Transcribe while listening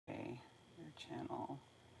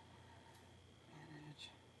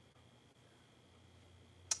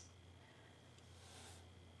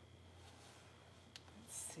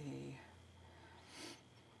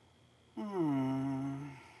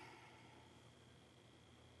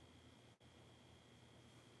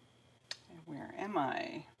am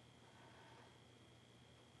I?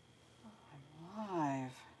 I'm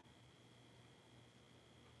live.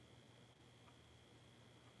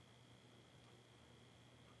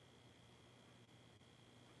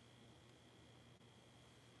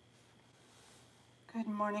 Good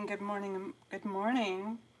morning, good morning, good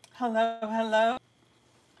morning. Hello, hello.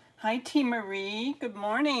 Hi, T. Marie. Good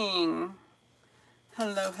morning.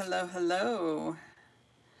 Hello, hello, hello.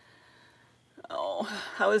 Oh,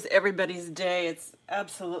 how is everybody's day? It's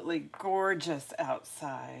absolutely gorgeous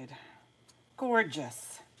outside.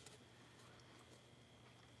 Gorgeous.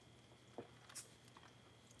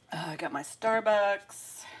 I got my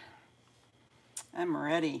Starbucks. I'm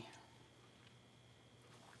ready.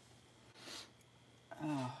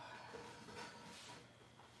 Oh.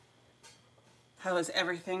 How is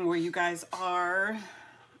everything where you guys are?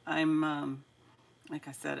 I'm, like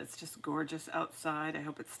I said, it's just gorgeous outside. I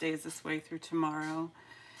hope it stays this way through tomorrow.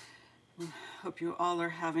 Hope you all are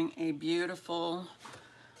having a beautiful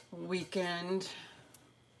weekend.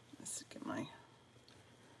 Let's get my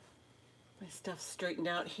stuff straightened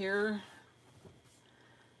out here.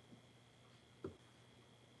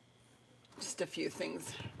 Just a few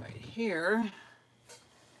things right here.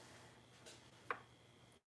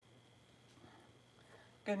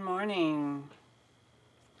 Good morning.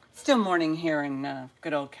 Still morning here in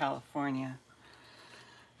good old California.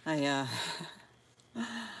 I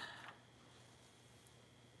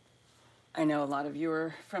know a lot of you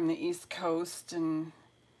are from the East Coast, and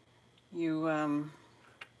you're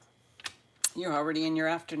already in your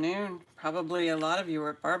afternoon. Probably a lot of you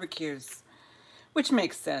are at barbecues, which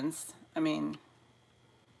makes sense. I mean,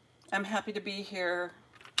 I'm happy to be here.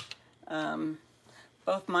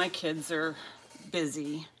 Both my kids are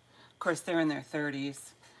busy. Of course, they're in their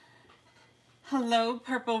 30s. Hello,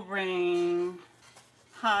 Purple Rain.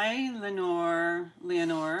 Hi, Leonore.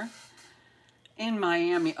 In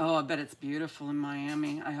Miami. Oh, I bet it's beautiful in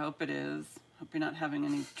Miami. I hope it is. Hope you're not having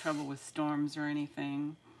any trouble with storms or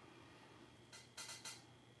anything.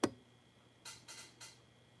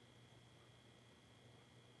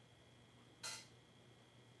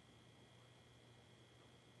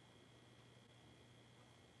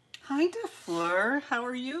 Hi, DeFleur. How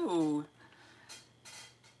are you?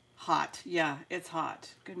 Hot. Yeah, it's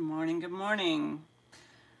hot. Good morning. Good morning.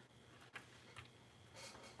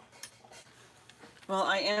 Well,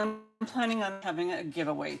 I am planning on having a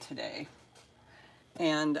giveaway today.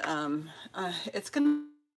 And it's going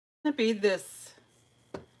to be this.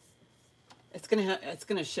 It's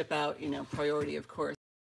gonna ship out, you know, priority, of course.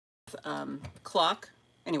 Clock.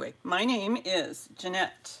 Anyway, my name is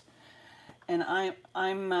Jeanette, and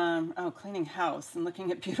I'm cleaning house and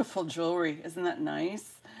looking at beautiful jewelry. Isn't that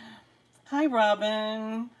nice? Hi,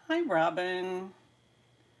 Robin. Hi, Robin.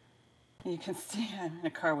 You can see I'm in a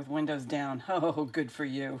car with windows down. Oh, good for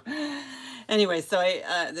you. Anyway, so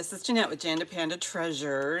this is Jeanette with Jandapanda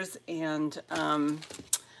Treasures, and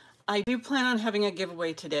I do plan on having a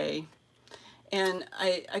giveaway today. And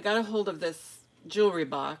I got a hold of this jewelry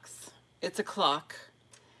box. It's a clock,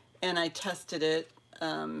 and I tested it.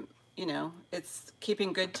 You know, it's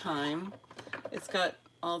keeping good time. It's got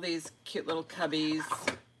all these cute little cubbies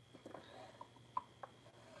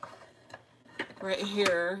right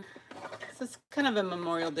here. So it's kind of a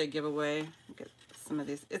Memorial Day giveaway. Get some of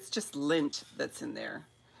these. It's just lint that's in there,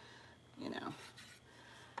 you know.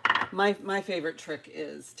 My favorite trick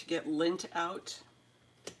is to get lint out.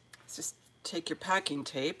 It's just take your packing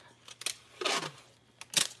tape,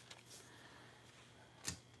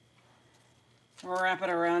 wrap it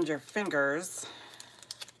around your fingers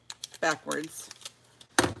backwards,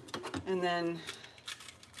 and then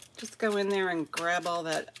just go in there and grab all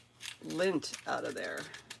that lint out of there.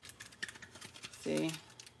 See,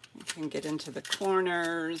 you can get into the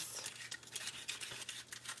corners.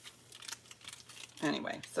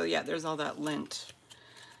 Anyway, so yeah, there's all that lint.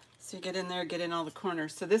 So you get in there, get in all the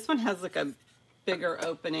corners. So this one has like a bigger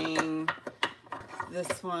opening.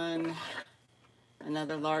 This one,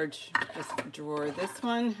 another large just drawer. This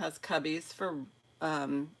one has cubbies for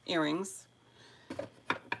earrings.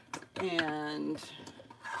 And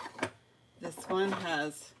this one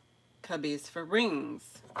has cubbies for rings.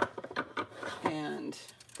 And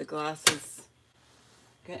the glasses.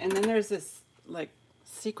 And then there's this like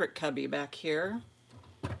secret cubby back here.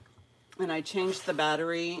 And I changed the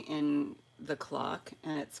battery in the clock,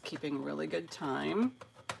 and it's keeping really good time.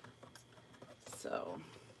 So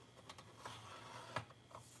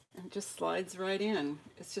it just slides right in.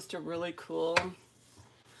 It's just a really cool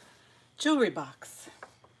jewelry box.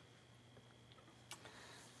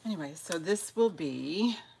 Anyway, so this will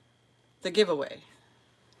be the giveaway.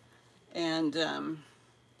 And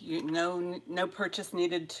No purchase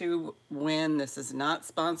needed to win. This is not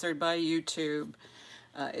sponsored by YouTube.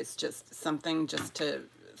 It's just something just to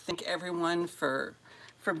thank everyone for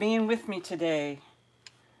being with me today.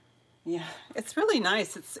 Yeah, it's really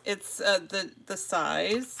nice. It's the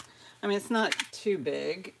size. I mean, it's not too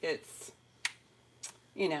big. It's,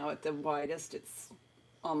 you know, at the widest, it's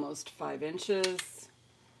almost 5 inches.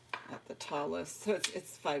 At the tallest, so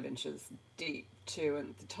it's 5 inches deep too,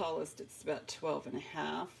 and at the tallest, it's about 12 and a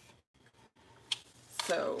half.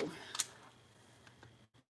 So,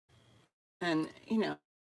 and you know,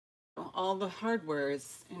 all the hardware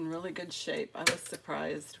is in really good shape. I was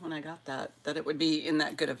surprised when I got that it would be in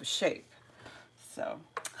that good of a shape. So,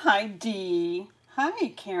 hi Dee.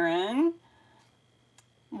 Hi Karen.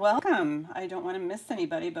 Welcome. I don't want to miss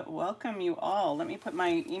anybody, but welcome you all. Let me put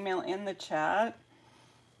my email in the chat.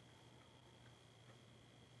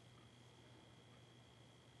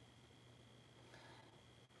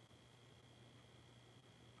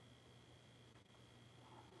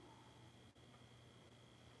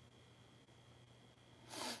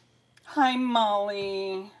 Hi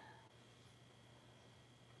Molly.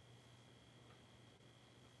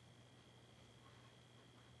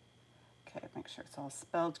 Okay, make sure it's all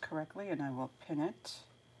spelled correctly and I will pin it.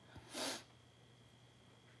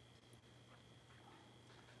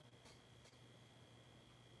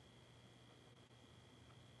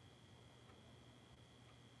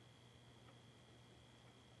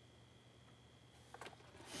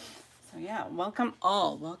 So yeah, welcome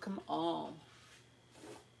all, welcome all.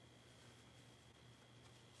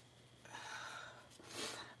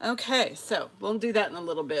 Okay, so we'll do that in a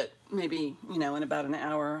little bit. Maybe, you know, in about an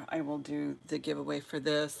hour, I will do the giveaway for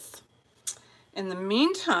this. In the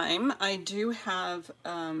meantime, I do have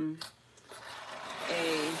a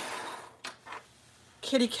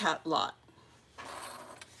kitty cat lot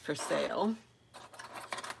for sale.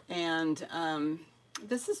 And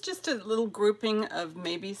this is just a little grouping of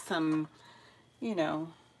maybe some, you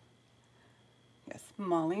know, yes,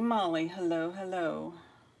 Molly, hello, hello.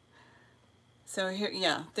 So here,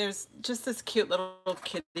 yeah, there's just this cute little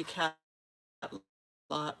kitty cat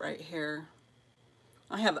lot right here.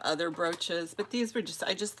 I have other brooches, but these were just,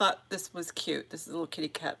 I just thought this was cute. This is a little kitty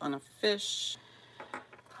cat on a fish.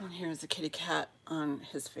 And here's a kitty cat on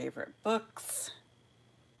his favorite books.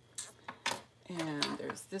 And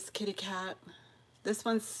there's this kitty cat. This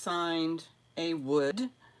one's signed A. Wood.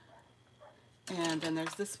 And then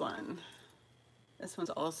there's this one. This one's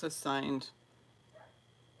also signed,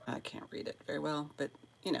 I can't read it very well, but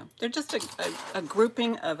you know, they're just a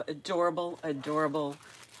grouping of adorable, adorable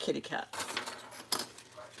kitty cats.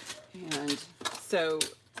 And so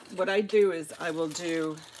what I do is I will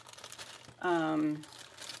do,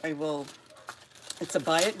 it's a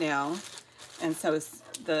buy it now. And so it's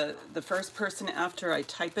the first person after I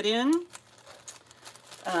type it in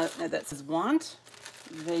that says want,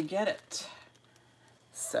 they get it.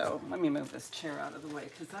 So let me move this chair out of the way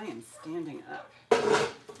because I am standing up.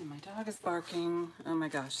 And my dog is barking. Oh my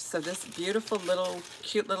gosh. So this beautiful little,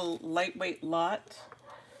 cute little lightweight lot.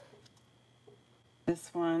 This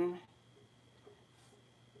one.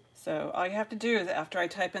 So all you have to do is after I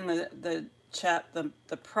type in the chat,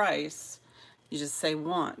 the price, you just say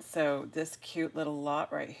want. So this cute little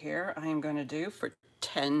lot right here, I am going to do for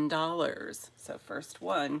 $10. So first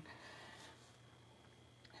one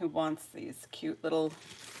who wants these cute little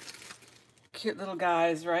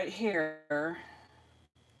guys right here,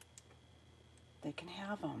 they can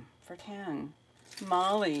have them for 10.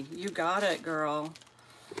 Molly, you got it, girl.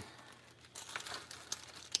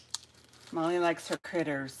 Molly likes her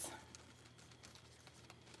critters.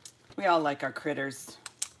 We all like our critters,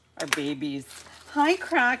 our babies. Hi,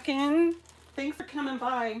 Kraken. Thanks for coming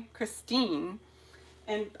by, Christine.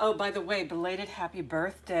 And oh, by the way, belated happy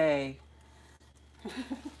birthday.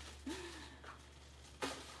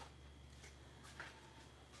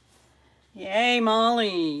 Yay,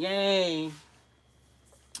 Molly, yay.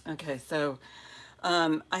 Okay, so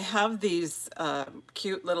I have these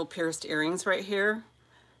cute little pierced earrings right here,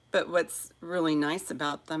 but what's really nice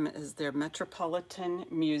about them is they're Metropolitan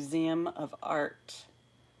Museum of Art,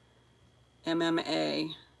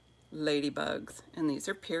 MMA ladybugs, and these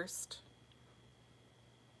are pierced.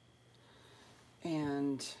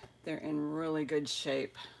 And they're in really good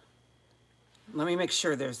shape. Let me make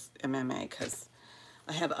sure there's MMA because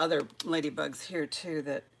I have other ladybugs here too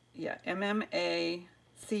that, yeah, MMA,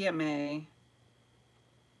 CMA,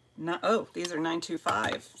 not, oh, these are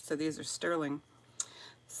 925, so these are sterling.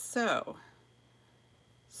 So,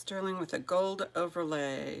 sterling with a gold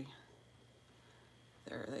overlay.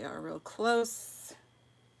 There they are real close.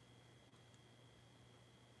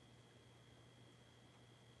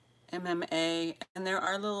 MMA, and there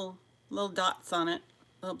are little dots on it,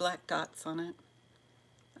 little black dots on it.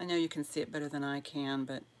 I know you can see it better than I can,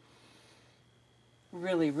 but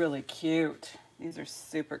really, really cute. These are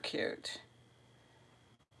super cute.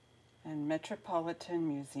 And Metropolitan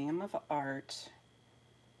Museum of Art,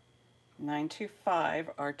 925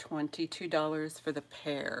 are $22 for the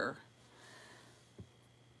pair.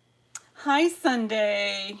 Hi,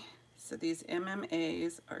 Sunday. So these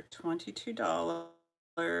MMAs are $22.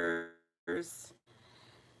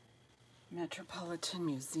 Metropolitan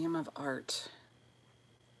Museum of Art.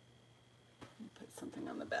 Put something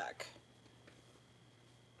on the back.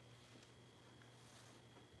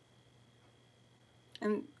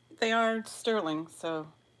 And they are sterling, so.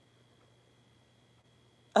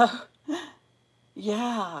 Oh,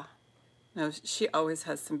 yeah. No, she always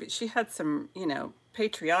has some, she had some, you know,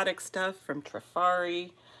 patriotic stuff from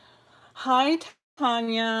Trafari. Hi,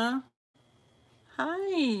 Tanya.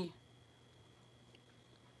 Hi.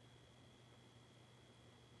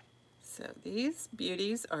 So these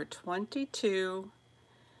beauties are 22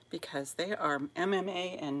 because they are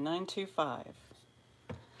MMA and 925.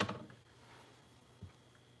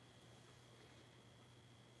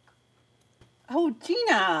 Oh,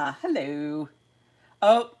 Gina, hello.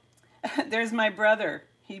 Oh, there's my brother.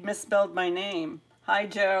 He misspelled my name. Hi,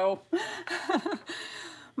 Joe.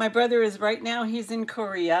 My brother is right now, he's in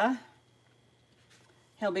Korea.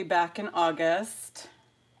 He'll be back in August.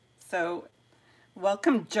 So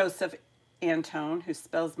welcome, Joseph Antone, who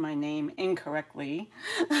spells my name incorrectly.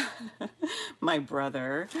 My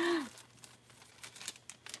brother.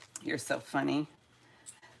 You're so funny.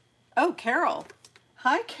 Oh, Carol.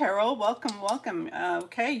 Hi, Carol. Welcome, welcome.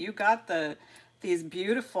 Okay, you got these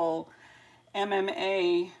beautiful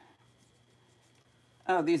MMA.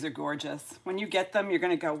 Oh, these are gorgeous. When you get them, you're going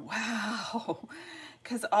to go, wow.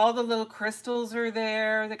 Because all the little crystals are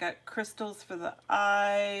there. They got crystals for the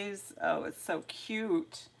eyes. Oh, it's so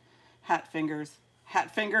cute. Hat fingers.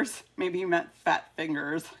 Hat fingers? Maybe you meant fat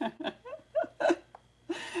fingers.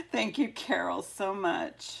 Thank you, Carol, so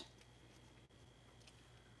much.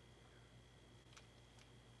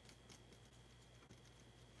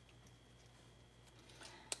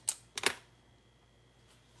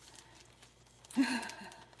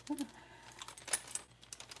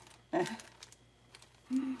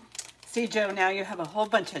 See, Joe, now you have a whole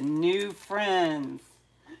bunch of new friends.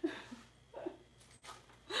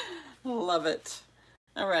 Love it.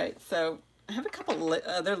 All right, so I have a couple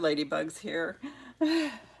other ladybugs here.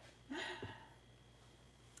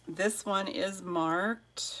 This one is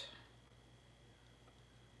marked.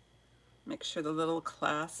 Make sure the little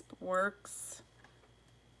clasp works.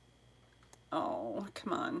 Oh,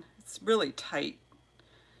 come on. It's really tight.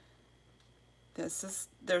 This is,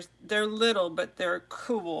 they're little, but they're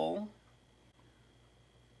cool.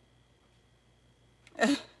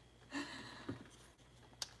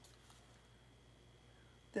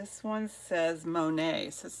 This one says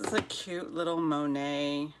Monet. So this is a cute little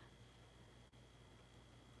Monet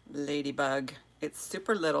ladybug. It's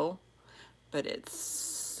super little, but it's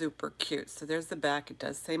super cute. So there's the back. It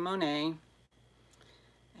does say Monet.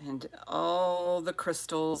 And all the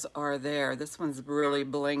crystals are there. This one's really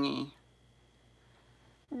blingy.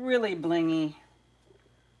 Really blingy.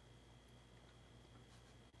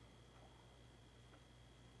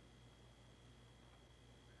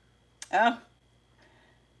 Oh.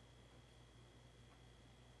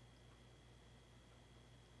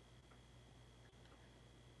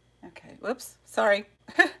 Okay, whoops, sorry.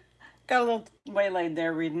 Got a little waylaid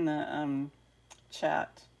there reading the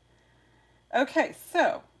chat. Okay,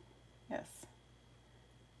 so, yes.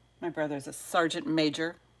 My brother's a sergeant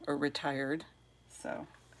major, or retired, so.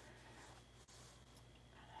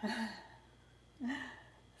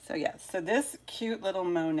 So yeah, so this cute little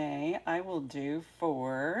Monet I will do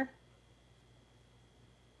for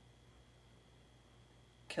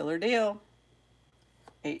killer deal,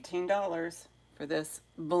 $18 for this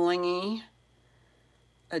blingy,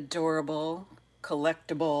 adorable,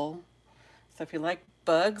 collectible. So if you like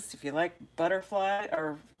bugs, if you like butterfly,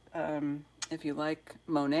 or if you like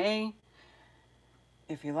Monet,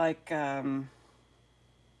 if you like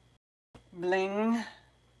bling,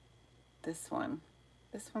 this one's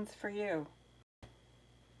for you.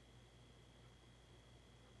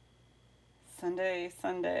 Sunday,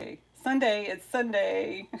 Sunday, Sunday, it's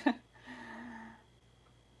Sunday.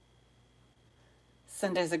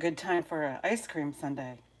 Sunday's a good time for an ice cream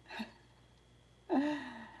sundae. So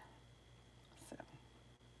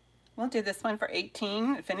we'll do this one for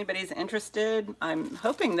 18 if anybody's interested. I'm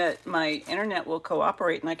hoping that my internet will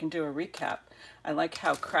cooperate and I can do a recap. I like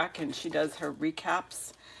how Kraken, she does her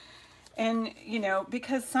recaps, And, you know,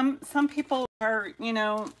 because some people are, you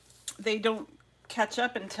know, they don't catch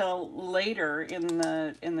up until later in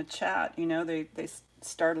the chat, you know, they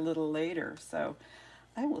start a little later. So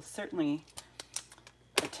I will certainly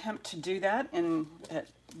attempt to do that at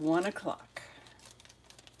 1 o'clock.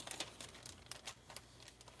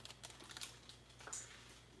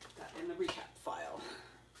 That in the recap file.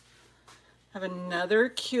 I have another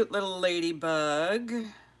cute little ladybug.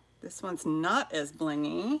 This one's not as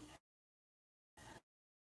blingy.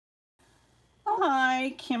 Oh,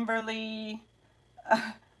 hi, Kimberly.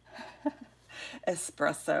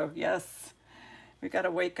 Espresso, yes. We got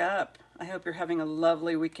to wake up. I hope you're having a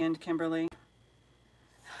lovely weekend, Kimberly.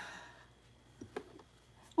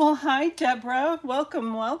 Well, hi, Deborah.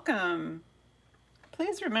 Welcome, welcome.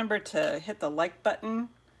 Please remember to hit the like button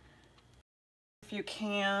if you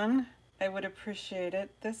can. I would appreciate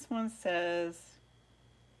it. This one says,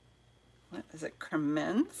 what is it,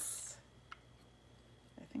 Cremence?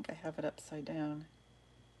 I think I have it upside down.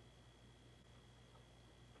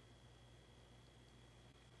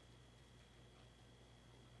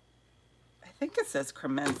 I think it says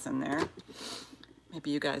Cremence in there.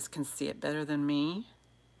 Maybe you guys can see it better than me.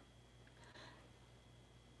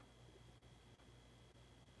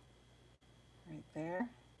 Right there.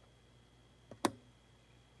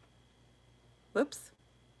 Whoops,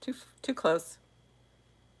 too close.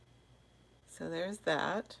 So there's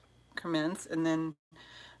that, Cremence, and then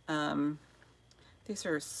these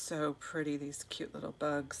are so pretty, these cute little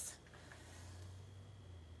bugs.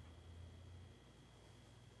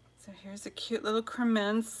 So here's a cute little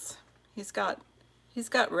Cremence. He's got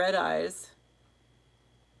red eyes.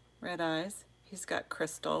 Red eyes. He's got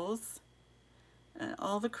crystals. And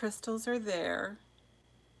all the crystals are there.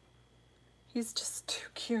 He's just too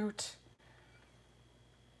cute.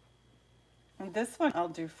 And this one I'll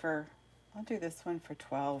do this one for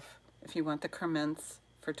 12 if you want the Cremence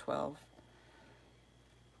for 12.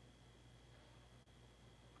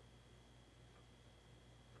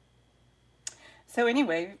 So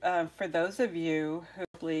anyway, for those of you who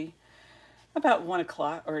probably about 1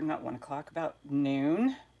 o'clock, or not 1 o'clock, about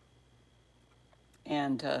noon.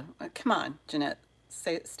 And come on, Jeanette,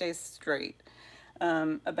 stay straight.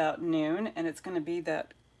 About noon, and it's going to be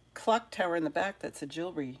that clock tower in the back that's a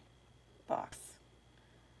jewelry box.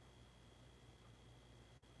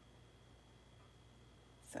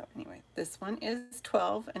 So anyway, this one is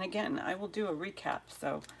 12, and again, I will do a recap,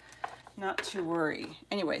 so not to worry.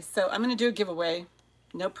 Anyway, so I'm going to do a giveaway.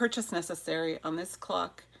 No purchase necessary on this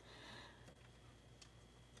clock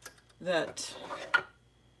that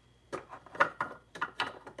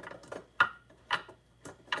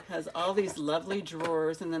has all these lovely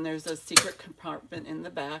drawers, and then there's a secret compartment in the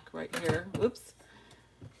back right here. Whoops.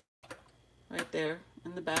 Right there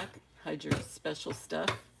in the back. Hide your special stuff.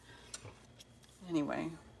 Anyway,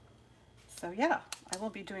 so yeah, I will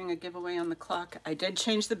be doing a giveaway on the clock. I did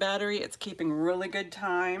change the battery. It's keeping really good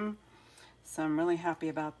time, so I'm really happy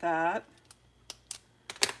about that.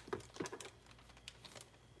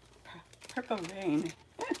 Purple rain.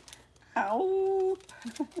 Ow.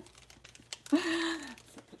 So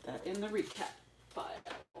put that in the recap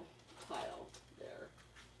pile there.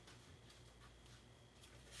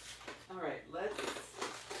 All right,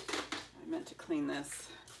 I meant to clean this.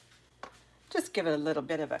 Just give it a little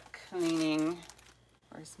bit of a cleaning.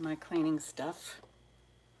 Where's my cleaning stuff?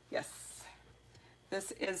 Yes.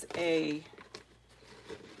 This is a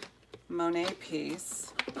Monet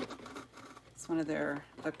piece. It's one of their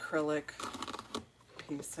acrylic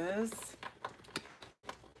pieces.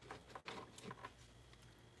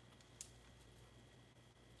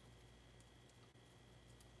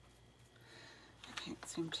 I can't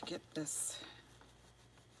seem to get this.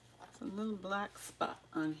 It's a little black spot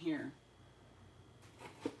on here.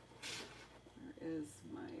 Where is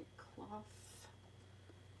my cloth?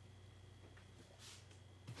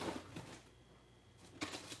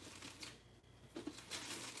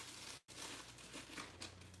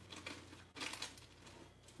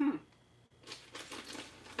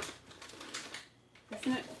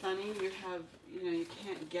 Isn't it funny? You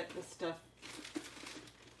can't get the stuff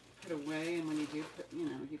put away, and when you do put,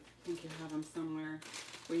 you think you have them somewhere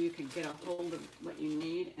where you could get a hold of what you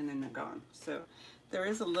need, and then they're gone. So there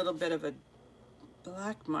is a little bit of a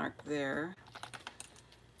black mark there,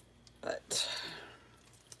 but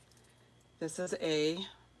this is a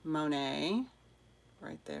Monet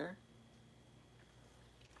right there.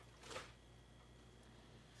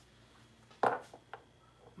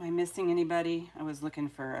 Am I missing anybody? I was looking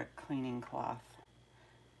for a cleaning cloth.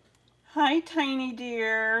 Hi, Tiny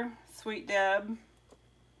Dear, Sweet Deb.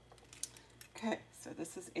 Okay, so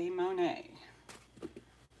this is a Monet.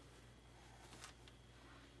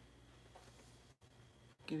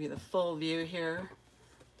 give you the full view here.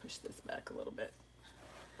 Push this back a little bit.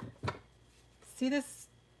 See this?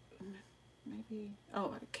 Maybe,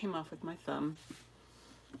 oh, it came off with my thumb.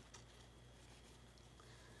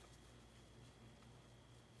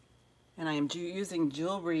 And I am using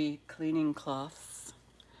jewelry cleaning cloths,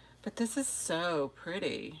 but this is so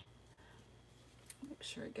pretty. Make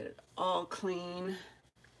sure I get it all clean.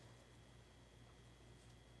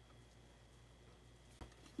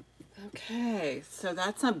 Okay, so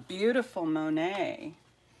that's a beautiful Monet.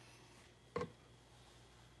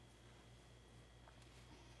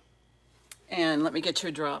 And let me get you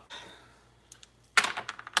a drop.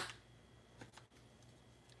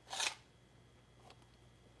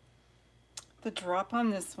 The drop on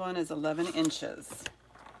this one is 11 inches.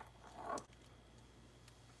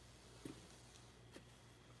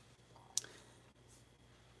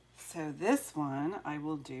 So this one I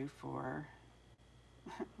will do for,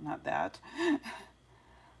 not that,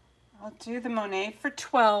 I'll do the Monet for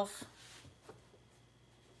 12.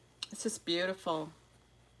 It's just beautiful.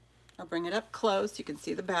 I'll bring it up close. You can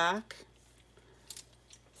see the back.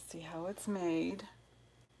 See how it's made.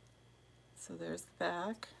 So there's the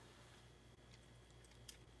back.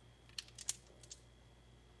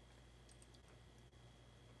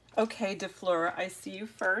 Okay, DeFleur, I see you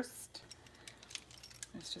first.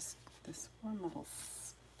 There's just this one little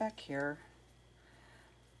speck here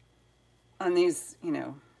on these, you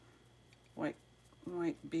know, white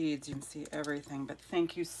beads. You can see everything, but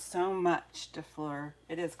thank you so much, DeFleur.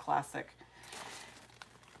 It is classic.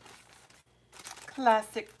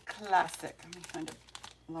 Classic, classic. Let me find a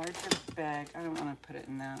larger bag. I don't want to put it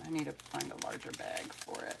in that. I need to find a larger bag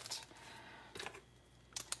for it.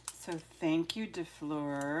 So thank you,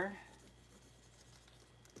 DeFleur.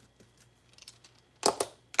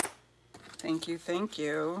 Thank you, thank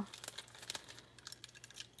you.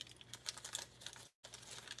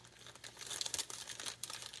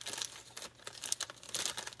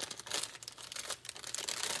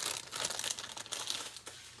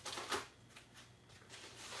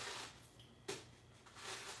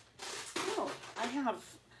 Oh,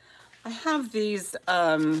 I have these,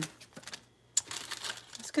 I was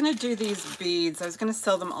gonna do these beads. I was gonna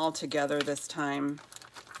sell them all together this time.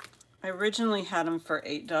 I originally had them for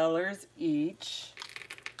 $8 each.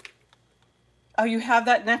 Oh, you have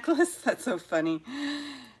that necklace? That's so funny.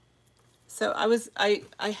 So I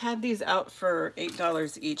had these out for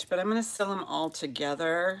 $8 each, but I'm gonna sell them all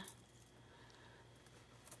together.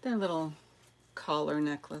 They're little collar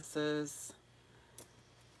necklaces.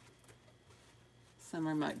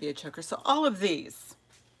 Summer might be a choker. So all of these,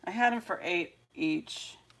 I had them for $8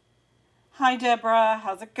 each. Hi, Deborah,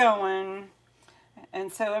 how's it going?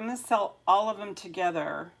 And so I'm going to sell all of them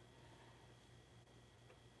together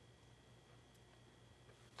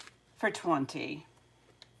for $20.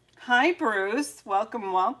 Hi, Bruce.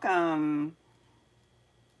 Welcome, welcome.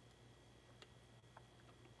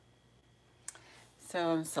 So I'm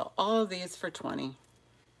going to sell all of these for $20.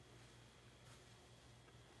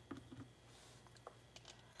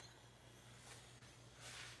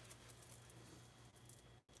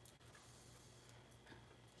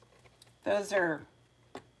 Those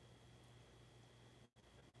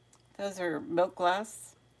are milk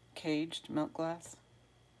glass, caged milk glass.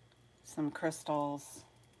 Some crystals.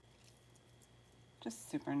 Just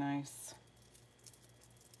super nice.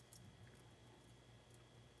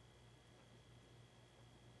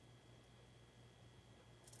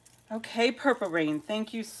 Okay, Purple Rain,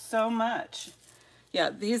 thank you so much. Yeah,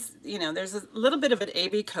 these, you know, there's a little bit of an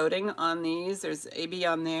AB coating on these. There's AB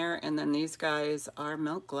on there, and then these guys are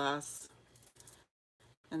milk glass.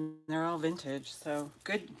 And they're all vintage, so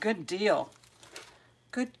good deal.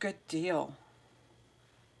 Good deal.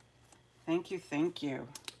 Thank you, thank you.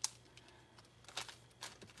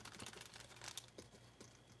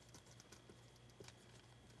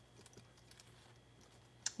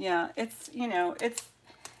 Yeah, it's, you know, it's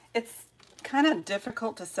kind of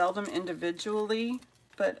difficult to sell them individually,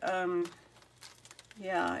 but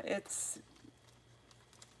yeah, it's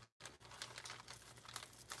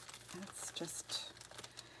just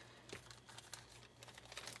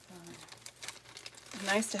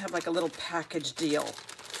nice to have like a little package deal.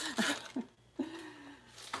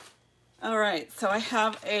 All right, so I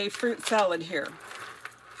have a fruit salad here.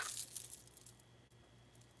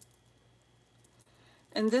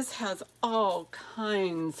 And this has all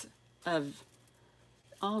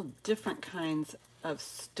different kinds of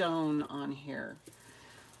stone on here.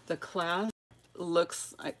 The clasp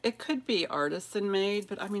looks, it could be artisan made,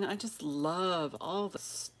 but I mean, I just love all the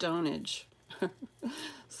stonage.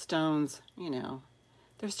 Stones, you know.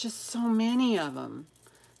 There's just so many of them.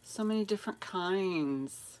 So many different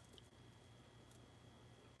kinds.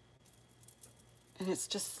 And it's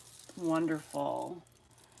just wonderful.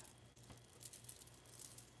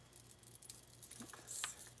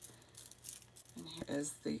 And here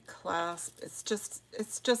is the clasp. It's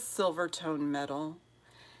just silver tone metal.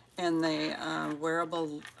 And the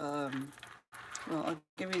wearable, well, I'll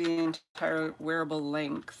give you the entire wearable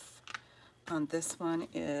length. On this one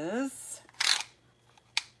is,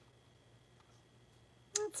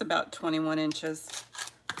 it's about 21 inches.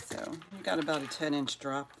 So you got about a 10-inch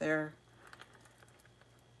drop there.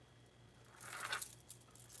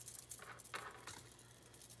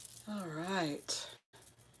 All right.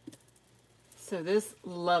 So this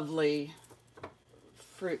lovely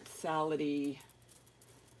fruit salad-y,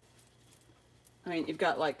 I mean, you've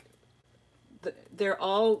got like, they're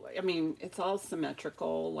all, I mean, it's all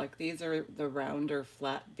symmetrical. Like these are the rounder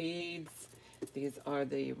flat beads. These are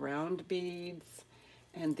the round beads.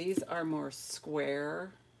 And these are more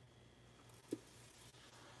square.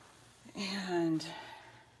 And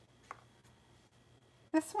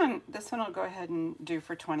this one I'll go ahead and do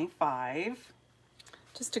for 25.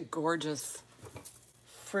 Just a gorgeous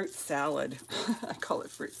fruit salad. I call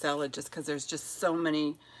it fruit salad just because there's just so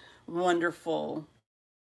many wonderful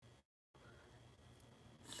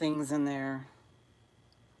things in there.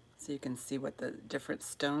 So you can see what the different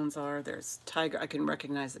stones are. There's tiger, I can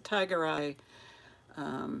recognize the tiger eye.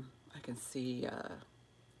 I can see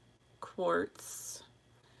quartz,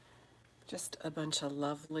 just a bunch of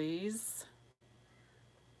lovelies.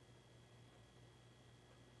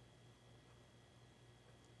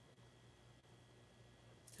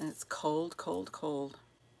 And it's cold, cold, cold.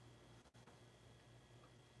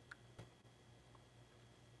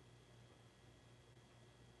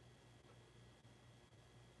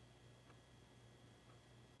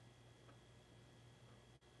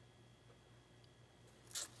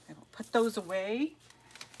 I will put those away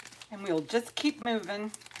and we'll just keep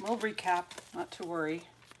moving. We'll recap, not to worry.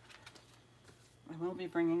 I will be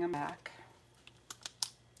bringing them back.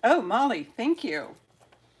 Oh, Molly, thank you.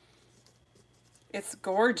 It's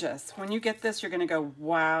gorgeous. When you get this, you're going to go,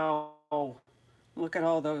 wow, look at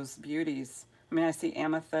all those beauties. I mean, I see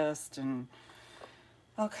amethyst and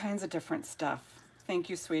all kinds of different stuff. Thank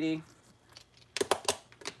you, sweetie.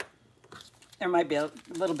 There might be a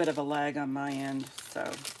little bit of a lag on my end, so.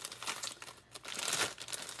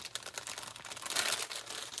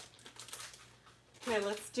 Okay,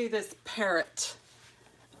 let's do this parrot.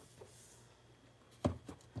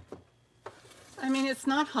 I mean, it's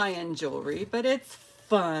not high-end jewelry, but it's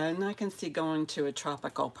fun. I can see going to a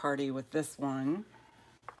tropical party with this one.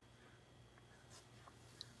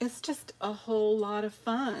 It's just a whole lot of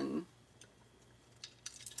fun.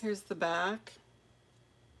 Here's the back.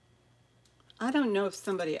 I don't know if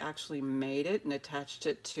somebody actually made it and attached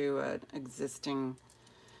it to an existing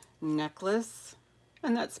necklace,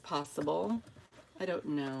 and that's possible. I don't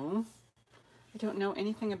know. I don't know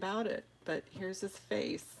anything about it, but here's his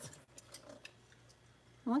face.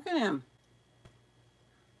 Look at him.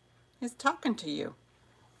 He's talking to you.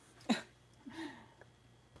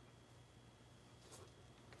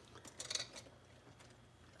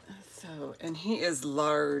 So, and he is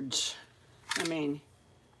large. I mean,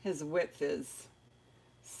 his width is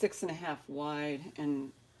 6.5 wide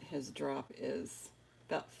and his drop is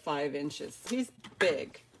about 5 inches. He's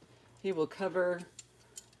big. He will cover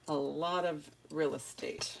a lot of real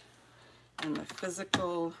estate. And the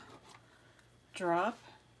physical drop,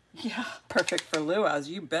 yeah, perfect for luau's,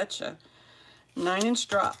 you betcha. 9-inch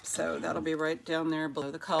drop, so that'll be right down there below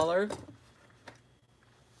the collar.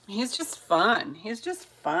 He's just fun. He's just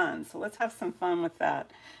fun. So let's have some fun with that.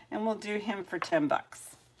 And we'll do him for 10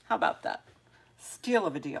 bucks. How about that? Steal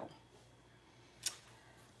of a deal.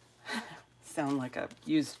 Sound like a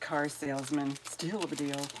used car salesman. Steal of a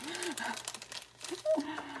deal.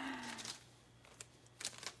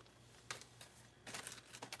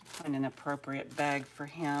 Find an appropriate bag for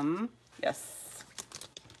him. Yes.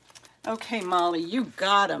 Okay, Molly, you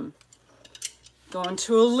got him. Going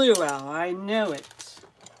to a luau. I know it.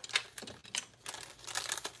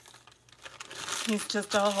 He's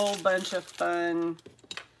just a whole bunch of fun.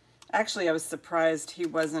 Actually, I was surprised he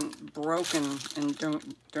wasn't broken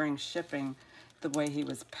during shipping the way he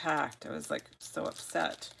was packed. I was like so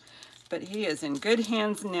upset. But he is in good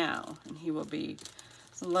hands now, and he will be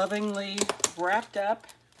lovingly wrapped up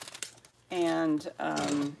and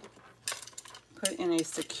put in a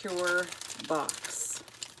secure box.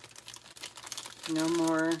 No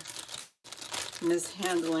more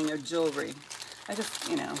mishandling of jewelry. I just,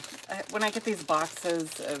 you know, when I get these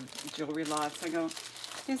boxes of jewelry lots, I go,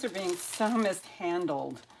 these are being so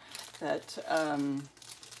mishandled that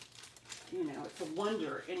you know, it's a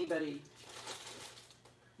wonder anybody,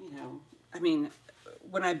 you know, I mean,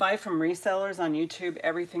 when I buy from resellers on YouTube,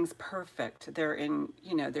 everything's perfect. They're in,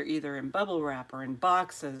 you know, they're either in bubble wrap or in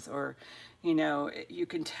boxes, or, you know, you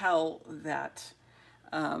can tell that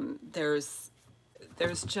there's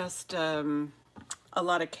just a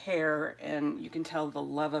lot of care, and you can tell the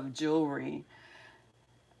love of jewelry.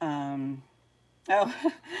 Oh,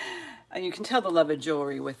 and you can tell the love of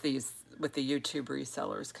jewelry with these, with the YouTube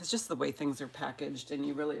resellers, because just the way things are packaged, and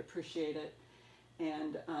you really appreciate it.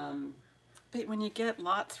 And but when you get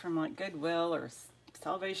lots from like Goodwill or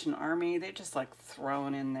Salvation Army, they just like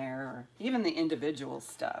thrown in there, or even the individual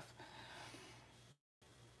stuff.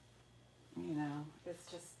 You know, it's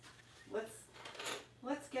just,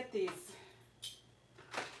 let's get these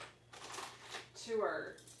to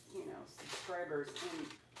our, you know, subscribers in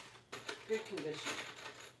good condition.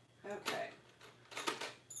 Okay.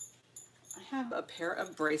 I have a pair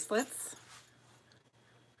of bracelets.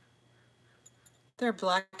 They're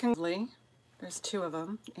black and gray. There's two of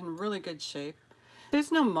them in really good shape.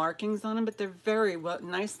 There's no markings on them, but they're very well,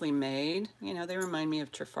 nicely made. You know, they remind me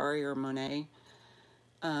of Trifari or Monet.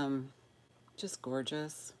 Just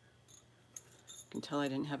gorgeous. You can tell I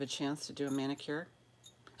didn't have a chance to do a manicure.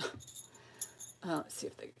 Let's see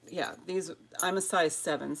if they, yeah, these, I'm a size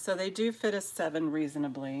 7, so they do fit a 7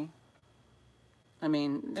 reasonably. I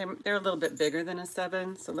mean, they're a little bit bigger than a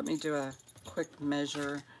 7, so let me do a quick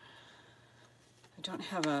measure. I don't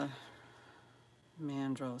have a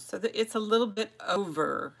mandrel, so it's a little bit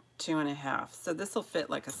over 2.5, so this will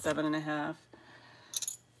fit like a 7.5.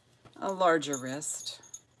 A larger wrist,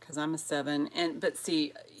 because I'm a 7, and but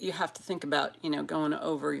see, you have to think about, you know, going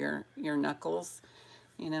over your knuckles,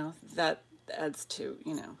 you know, that adds to,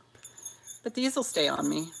 you know, but these will stay on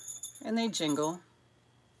me, and they jingle.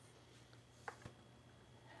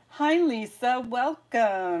 Hi Lisa,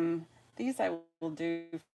 welcome. These I will do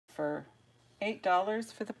for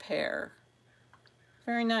 $8 for the pair.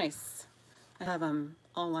 Very nice. I have them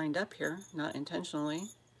all lined up here, not intentionally.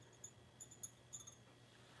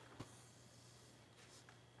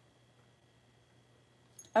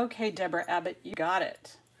 Okay, Deborah Abbott, you got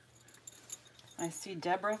it. I see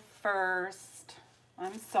Deborah first.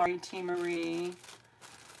 I'm sorry, T. Marie.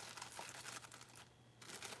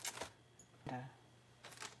 A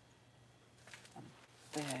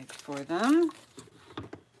bag for them.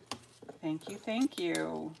 Thank you, thank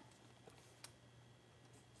you.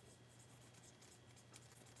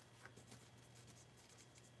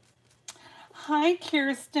 Hi,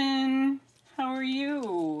 Kirsten. How are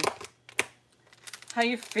you? How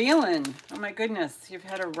you feeling? Oh my goodness, you've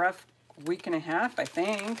had a rough week and a half, I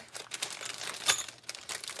think.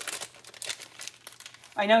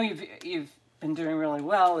 I know you've been doing really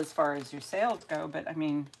well as far as your sales go, but I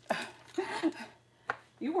mean,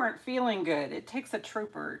 you weren't feeling good. It takes a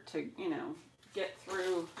trooper to, you know, get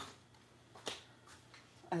through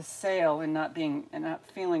a sale and not feeling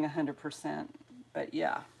 100%. But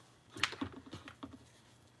yeah.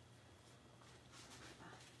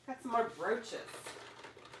 Got some more brooches.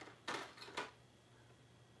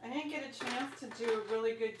 I didn't get a chance to do a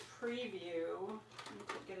really good preview. Let me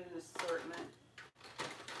get an assortment.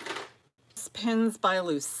 Pins by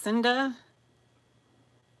Lucinda.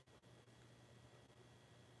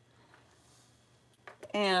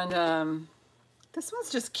 And this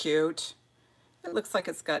one's just cute. It looks like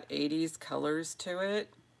it's got 80s colors to it.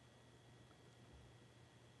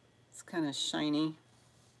 It's kind of shiny.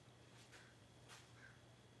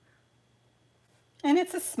 And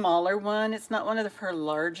it's a smaller one. It's not one of her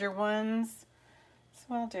larger ones.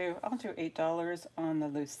 So I'll do $8 on the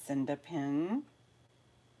Lucinda pin.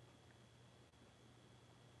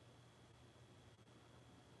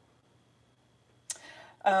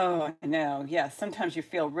 Oh, I know. Yeah, sometimes you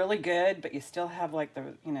feel really good, but you still have like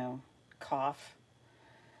the, you know, cough.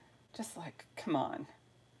 Just like, come on.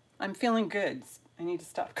 I'm feeling good. I need to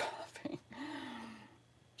stop coughing.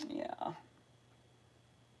 Yeah.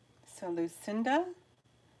 So Lucinda.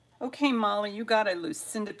 Okay, Molly, you got a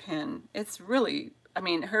Lucinda pin. It's really, I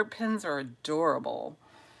mean, her pins are adorable.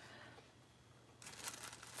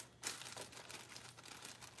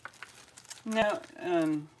 No,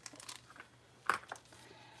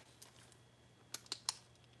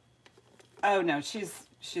 oh no,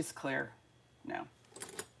 she's clear. No.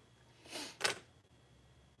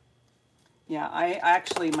 Yeah, I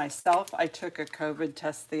actually myself, I took a COVID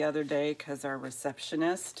test the other day because our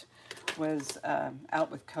receptionist was out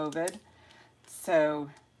with COVID. So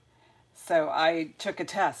I took a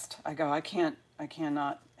test. I go, I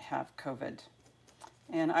cannot have COVID.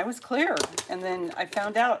 And I was clear. And then I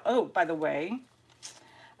found out, oh, by the way,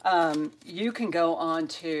 You can go on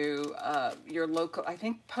to your local, I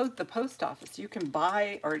think the post office. You can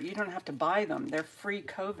buy, or you don't have to buy them. They're free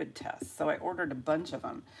COVID tests. So I ordered a bunch of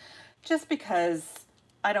them just because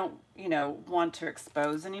I don't, want to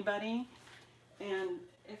expose anybody. And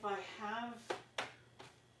if I have,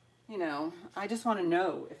 I just want to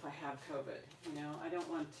know if I have COVID. I don't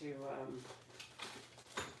want to,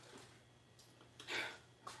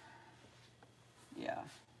 yeah.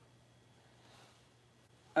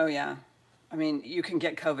 Oh yeah. I mean, you can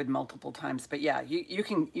get COVID multiple times, but yeah, you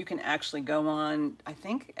can actually go on. I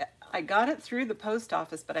think I got it through the post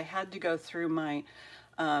office, but I had to go through my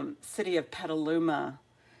city of Petaluma.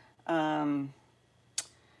 Um,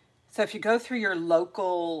 so if you go through your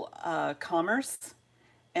local commerce,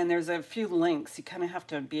 and there's a few links, you kind of have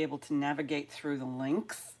to be able to navigate through the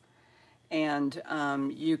links, and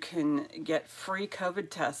you can get free COVID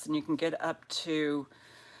tests, and you can get up to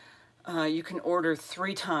you can order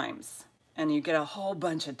 3 times and you get a whole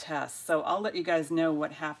bunch of tests. So I'll let you guys know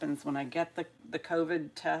what happens when I get the COVID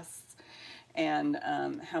tests and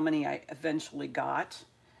how many I eventually got.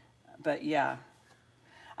 But yeah,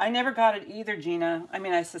 I never got it either, Gina. I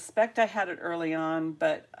mean, I suspect I had it early on,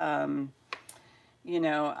 but but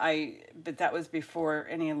that was before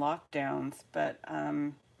any lockdowns. But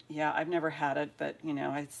yeah, I've never had it, but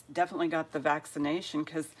I definitely got the vaccination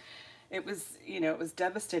because it was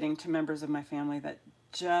devastating to members of my family that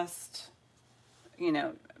just,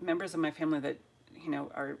 members of my family that,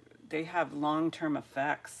 they have long-term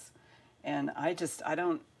effects. And I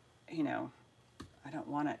don't, I don't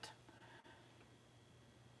want it.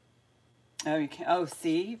 Oh, you can't. Oh,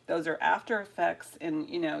 see, those are after effects, and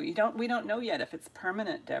we don't know yet if it's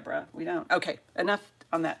permanent, Deborah. We don't. Okay, enough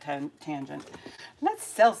on that tangent. Let's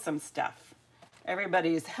sell some stuff.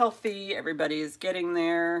 Everybody's healthy. Everybody's getting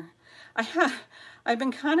there. I've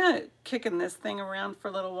been kind of kicking this thing around for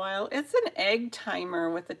a little while. It's an egg timer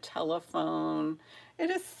with a telephone. It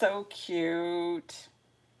is so cute.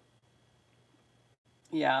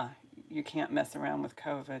 Yeah, you can't mess around with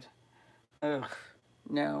COVID. Ugh.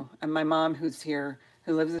 No. And my mom, who's here,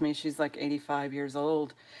 who lives with me, she's like 85 years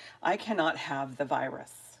old. I cannot have the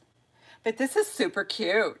virus. But this is super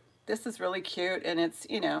cute. This is really cute. And it's,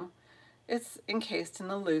 it's encased in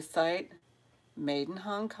the lucite, made in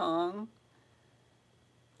Hong Kong.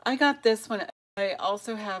 I got this one. I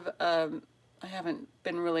also have, I haven't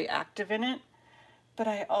been really active in it, but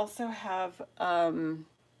I also have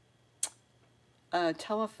a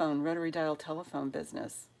telephone, rotary dial telephone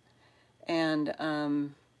business. And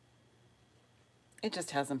it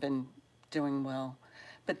just hasn't been doing well.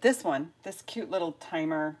 But this one, this cute little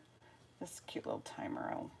timer,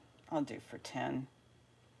 I'll do for 10.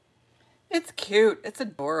 It's cute. It's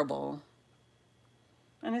adorable.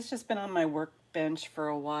 And it's just been on my workbench for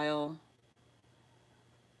a while.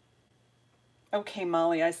 Okay,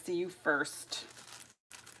 Molly, I see you first.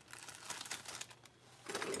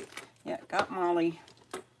 Yeah, got Molly.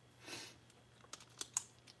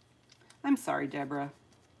 I'm sorry, Deborah.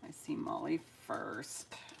 I see Molly first.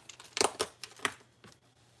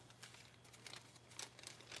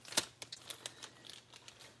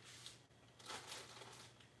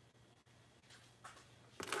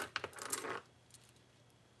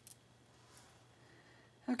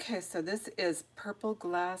 Okay, so this is purple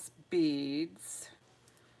glass beads.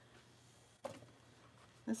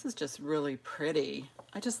 This is just really pretty.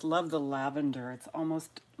 I just love the lavender. It's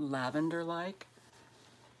almost lavender-like.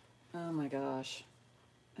 Oh my gosh.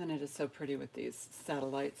 And it is so pretty with these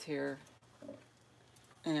satellites here.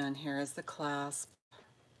 And here is the clasp.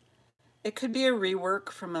 It could be a rework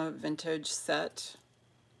from a vintage set.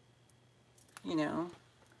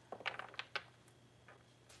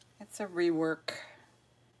 It's a rework.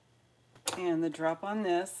 And the drop on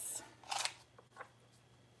this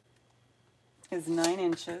is 9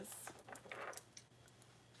 inches.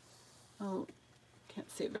 Oh, can't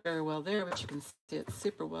see it very well there, but you can see it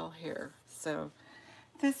super well here. So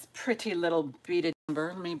this pretty little beaded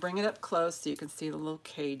number, let me bring it up close so you can see the little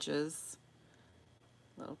cages.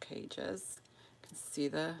 You can see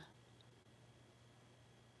the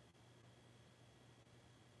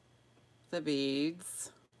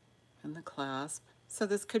beads and the clasp. So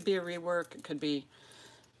this could be a rework. It could be,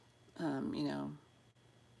 I don't know.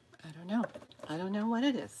 I don't know what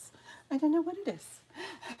it is. I don't know what it is.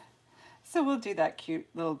 So we'll do that cute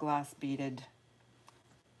little glass beaded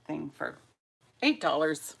thing for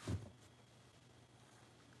 $8.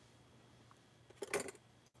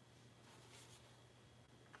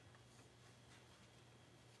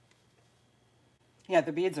 Yeah,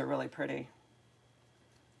 the beads are really pretty.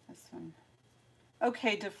 This one.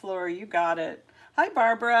 Okay, DeFleur, you got it. Hi,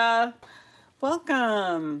 Barbara.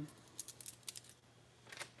 Welcome.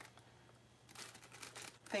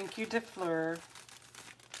 Thank you, DeFleur.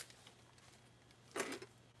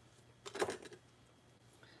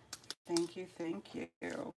 Thank you, thank you.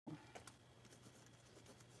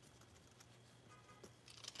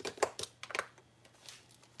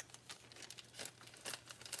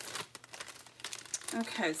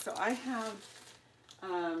 Okay, so I have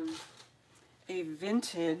a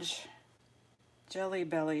vintage Jelly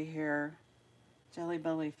Belly here. Jelly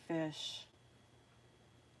Belly fish.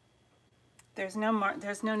 There's no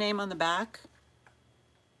name on the back.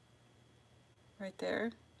 Right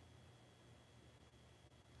there.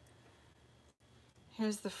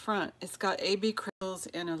 Here's the front. It's got AB crystals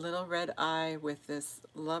and a little red eye with this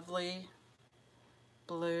lovely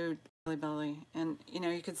blue Jelly Belly. And you know,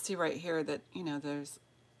 you can see right here that, you know, there's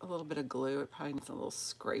a little bit of glue. It probably needs a little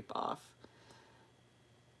scrape off.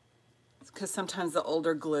 Because sometimes the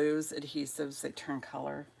older glues, adhesives, they turn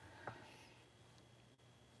color.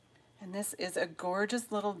 And this is a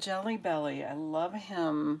gorgeous little Jelly Belly. I love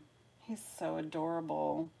him. He's so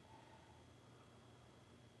adorable.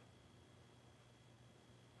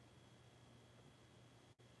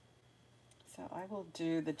 So I will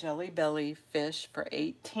do the Jelly Belly fish for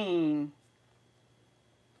 $18.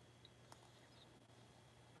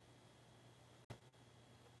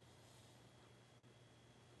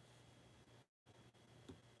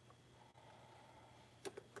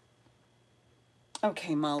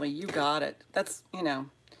 Okay, Molly, you got it. That's, you know,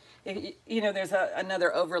 there's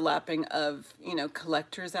another overlapping of, you know,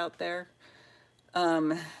 collectors out there.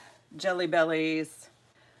 Jelly Bellies,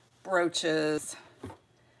 brooches,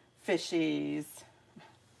 fishies.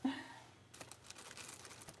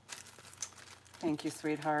 Thank you,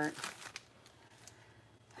 sweetheart.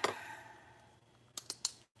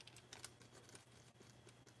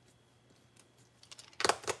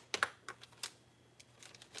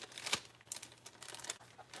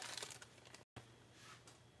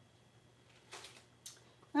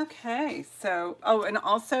 Okay, so, oh, and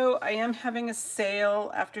also I am having a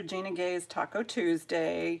sale after Gina Gay's Taco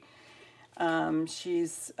Tuesday.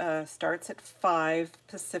 She's starts at 5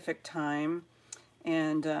 Pacific time,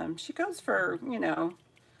 and she goes for, you know,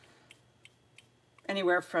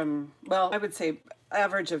 anywhere from, well, I would say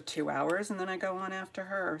average of 2 hours, and then I go on after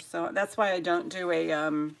her. So that's why I don't do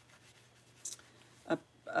a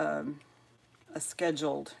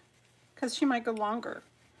scheduled, because she might go longer.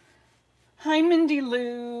 Hi, Mindy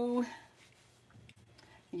Lou.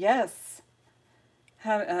 Yes.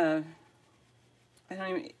 I don't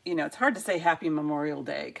even, you know, it's hard to say Happy Memorial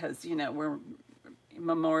Day because, you know, we're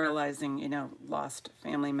memorializing, you know, lost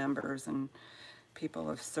family members and people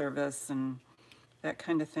of service and that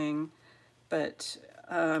kind of thing. But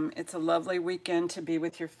it's a lovely weekend to be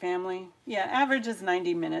with your family. Yeah, average is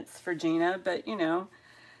 90 minutes for Gina, but, you know,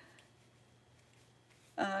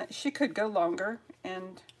 she could go longer,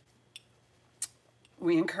 and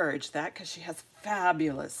we encourage that because she has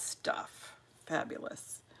fabulous stuff.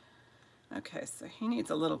 Fabulous. Okay, so he needs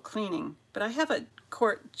a little cleaning, but I have a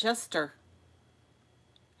court jester.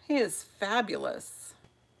 He is fabulous.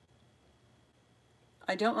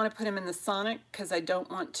 I don't want to put him in the Sonic because I don't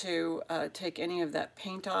want to take any of that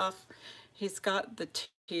paint off. He's got the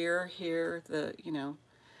tier here, you know,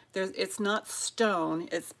 it's not stone,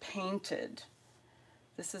 it's painted.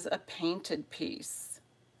 This is a painted piece.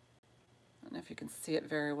 I don't know if you can see it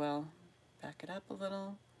very well. Back it up a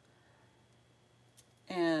little.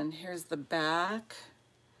 And here's the back.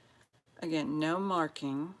 Again, no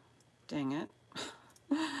marking. Dang it.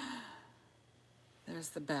 There's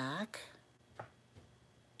the back.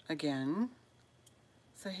 Again.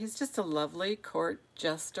 So he's just a lovely court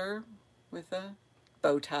jester with a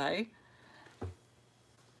bow tie.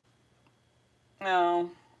 Oh.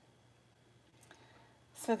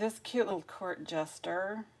 So this cute little court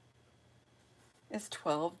jester is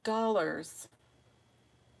 $12.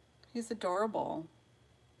 He's adorable.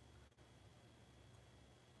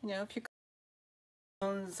 You know, if you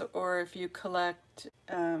or if you collect,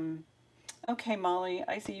 okay, Molly,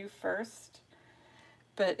 I see you first.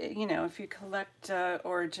 But, you know, if you collect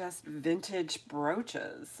or just vintage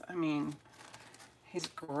brooches, I mean, he's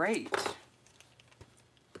great.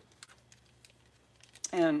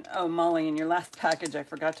 And, oh, Molly, in your last package, I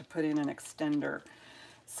forgot to put in an extender.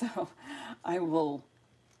 So I will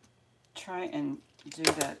try and do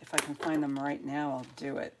that. If I can find them right now, I'll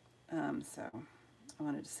do it. So I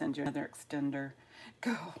wanted to send you another extender.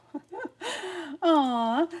 Go.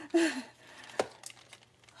 Aww.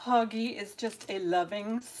 Hoggy is just a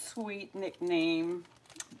loving, sweet nickname.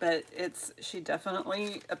 but she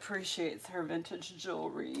definitely appreciates her vintage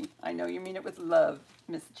jewelry. I know you mean it with love,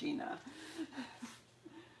 Miss Gina.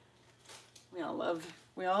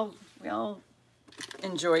 We all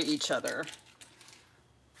enjoy each other.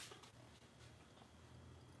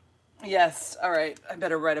 Yes, all right, I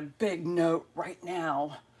better write a big note right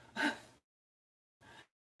now. I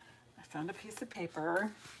found a piece of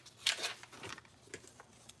paper.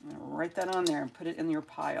 I'm gonna write that on there and put it in your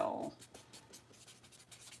pile.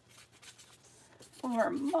 For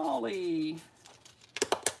Molly.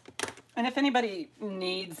 And if anybody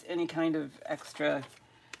needs any kind of extra,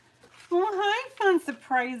 well, hi, fun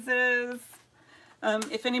surprises.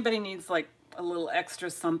 If anybody needs like a little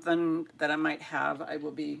extra something that I might have, I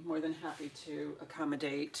will be more than happy to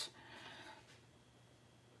accommodate.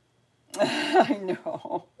 I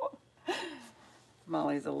know.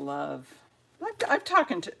 Molly's a love.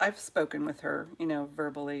 I've spoken with her, you know,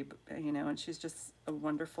 verbally, you know, and she's just a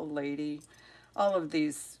wonderful lady. All of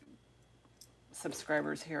these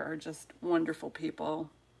subscribers here are just wonderful people.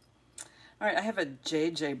 All right, I have a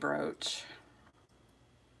JJ brooch.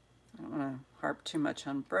 I don't want to harp too much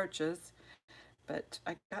on brooches, but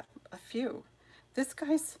I got a few. This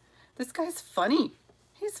guy's funny.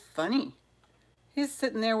 He's funny. He's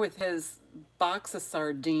sitting there with his box of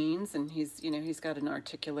sardines, and he's got an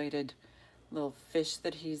articulated little fish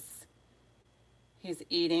that he's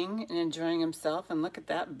eating and enjoying himself. And look at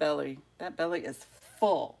that belly. That belly is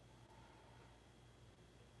full.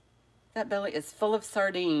 That belly is full of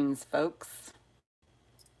sardines, folks.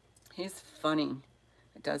 He's funny.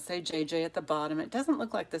 It does say JJ at the bottom. It doesn't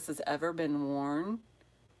look like this has ever been worn.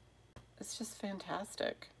 It's just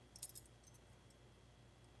fantastic.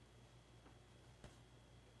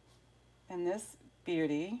 And this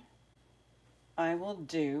beauty I will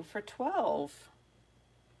do for 12.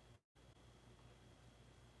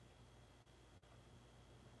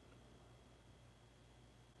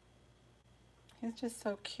 He's just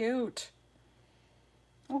so cute.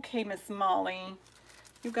 Okay, Miss Molly,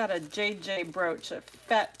 you got a JJ brooch, a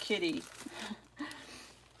fat kitty.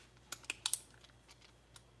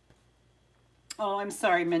 Oh, I'm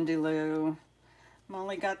sorry, Mindy Lou.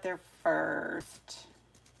 Molly got there first.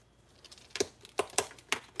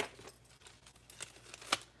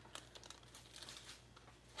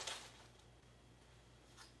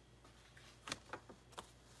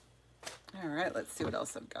 All right, let's see what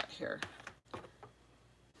else I've got here.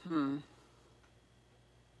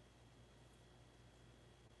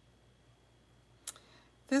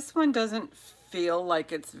 This one doesn't feel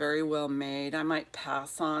like it's very well made. I might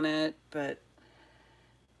pass on it, but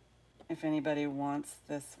if anybody wants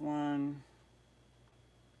this one.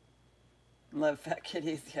 Love fat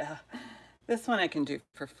kitties, yeah. This one I can do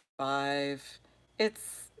for 5.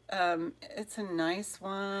 It's a nice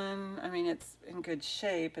one. I mean, it's in good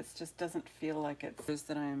shape. It just doesn't feel like it's those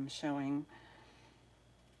that I'm showing.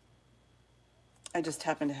 I just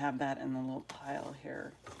happen to have that in the little pile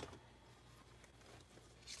here.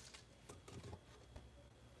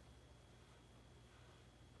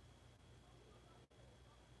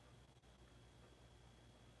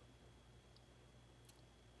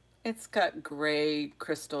 It's got gray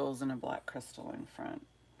crystals and a black crystal in front.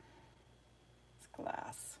 It's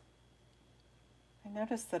glass. I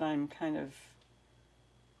noticed that I'm kind of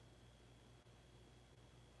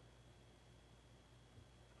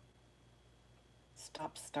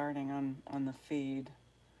starting on the feed,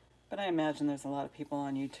 but I imagine there's a lot of people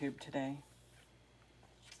on YouTube today.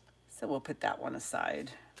 So we'll put that one aside.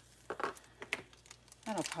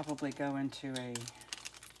 That'll probably go into a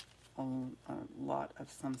lot of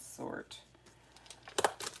some sort.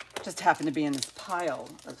 Just happened to be in this pile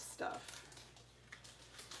of stuff.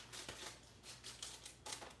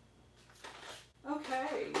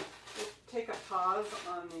 Okay, let's take a pause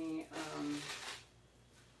on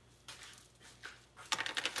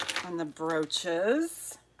the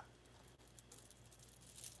brooches.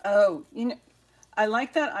 Oh, you know, I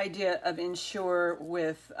like that idea of Ensure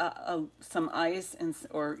with some ice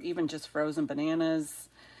or even just frozen bananas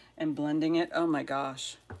and blending it. Oh my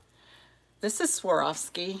gosh. This is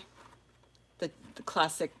Swarovski, the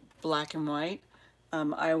classic black and white.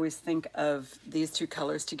 I always think of these two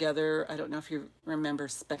colors together. I don't know if you remember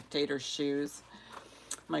Spectator shoes.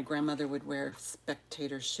 My grandmother would wear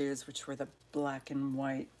Spectator shoes, which were the black and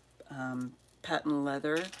white patent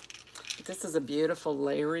leather. But this is a beautiful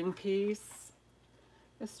layering piece.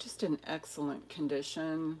 It's just in excellent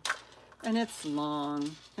condition, and it's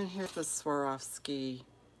long. And here's the Swarovski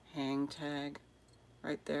hang tag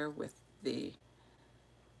right there with the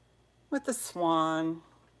swan.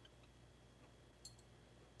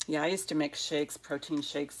 Yeah, I used to make shakes, protein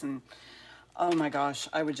shakes, and Oh my gosh,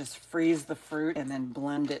 I would just freeze the fruit and then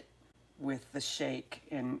blend it with the shake.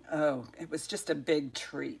 And oh, it was just a big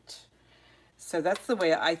treat. So that's the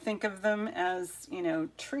way I think of them as, you know,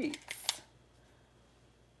 treats.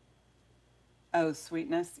 Oh,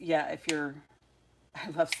 sweetness. Yeah, if you're,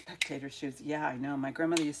 I love spectator shoes. Yeah, I know. My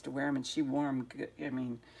grandmother used to wear them and she wore them good. I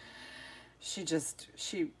mean,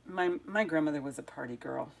 my grandmother was a party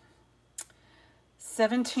girl.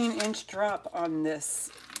 17-inch drop on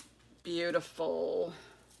this beautiful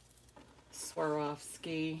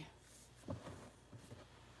Swarovski.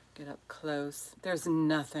 Get up close. There's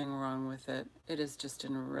nothing wrong with it. It is just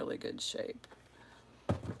in really good shape.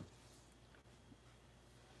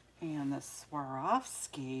 And the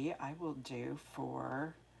Swarovski I'll do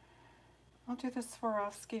the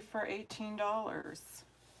Swarovski for $18.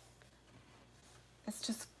 It's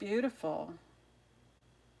just beautiful.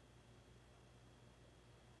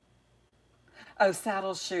 Oh,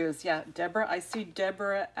 saddle shoes. Yeah, Deborah. I see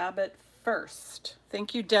Deborah Abbott first.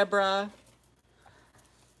 Thank you, Deborah.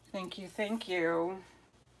 Thank you, thank you.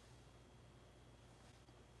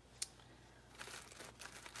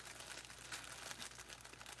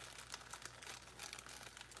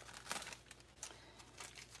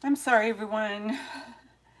 I'm sorry, everyone.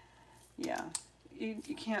 Yeah, you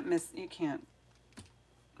can't miss, you can't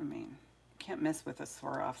miss with a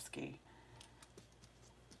Swarovski.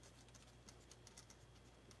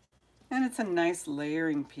 And it's a nice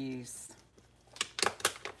layering piece.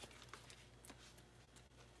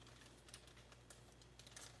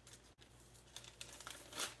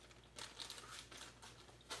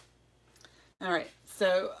 All right,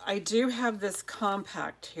 so I do have this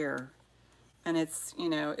compact here, and it's, you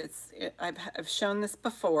know, I've shown this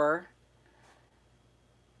before.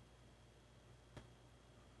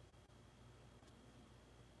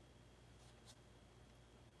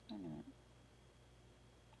 Wait a minute.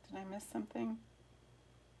 Did I miss something?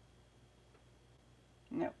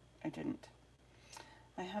 No, I didn't.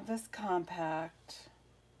 I have this compact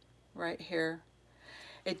right here.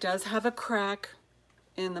 It does have a crack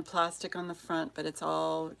in the plastic on the front, but it's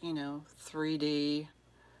all, you know, 3D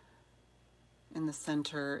in the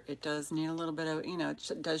center. It does need a little bit of, you know,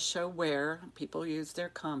 it does show wear. People use their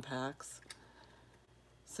compacts. It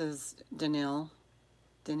says Daniil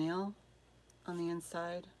on the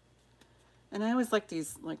inside. And I always like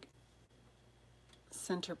these, like,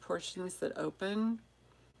 center portions that open.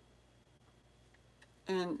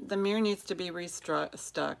 And the mirror needs to be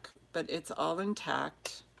restuck, but it's all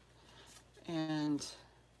intact.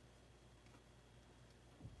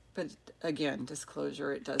 But again,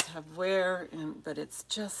 disclosure, it does have wear, but it's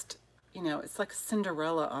just, you know, it's like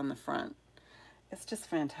Cinderella on the front. It's just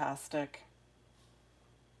fantastic.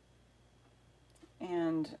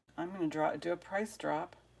 And I'm going to do a price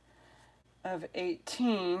drop of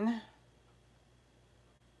 $18.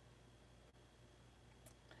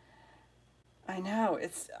 I know,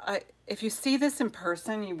 if you see this in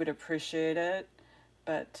person, you would appreciate it.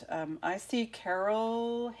 But I see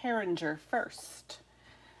Carol Herringer first.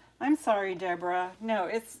 I'm sorry, Deborah. No,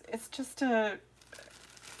 it's just you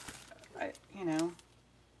know.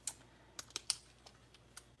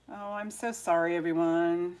 Oh, I'm so sorry,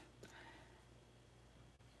 everyone.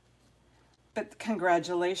 But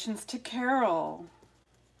congratulations to Carol.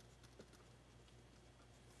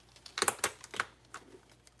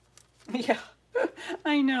 Yeah,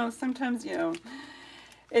 I know. Sometimes, you know,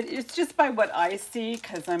 it's just by what I see,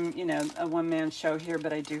 because I'm, you know, a one-man show here,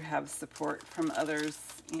 but I do have support from others,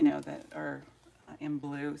 you know, that are in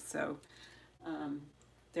blue. So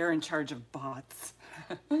they're in charge of bots.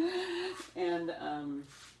 And,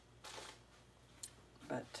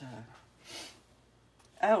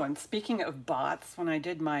 oh, and speaking of bots, when I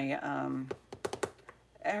did my,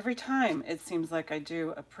 every time it seems like I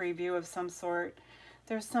do a preview of some sort,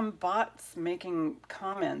 there's some bots making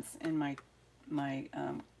comments in my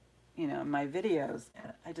you know, my videos.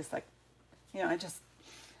 I just like, you know,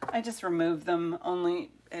 I just remove them only,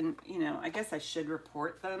 and, you know, I guess I should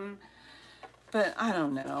report them, but I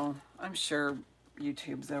don't know. I'm sure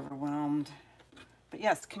YouTube's overwhelmed. But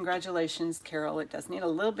yes, congratulations, Carol. It does need a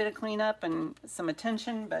little bit of cleanup and some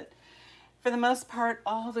attention, but for the most part,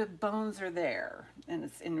 all the bones are there, and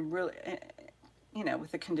it's in really, you know,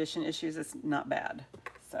 with the condition issues, it's not bad.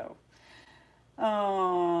 So,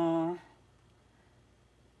 oh.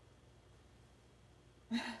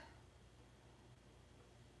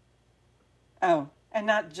 Oh, and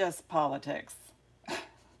not just politics.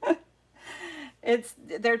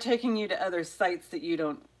 They're taking you to other sites that you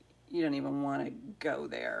don't even want to go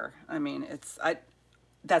there. I mean,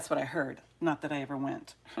 that's what I heard. Not that I ever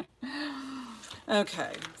went.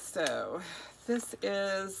 Okay, so this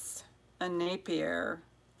is a Napier.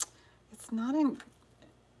 It's not in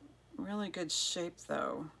really good shape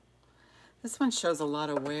though. This one shows a lot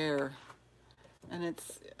of wear, and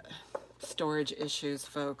it's storage issues,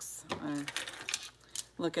 folks.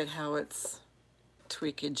 Look at how it's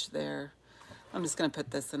tweakage there. I'm just gonna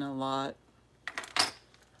put this in a lot.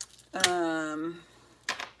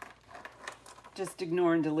 Just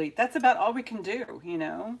ignore and delete. That's about all we can do, you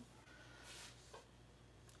know.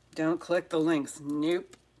 Don't click the links.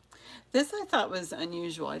 Nope. This I thought was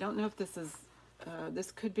unusual. I don't know if this is,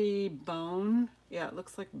 this could be bone. Yeah, it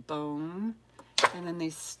looks like bone. And then they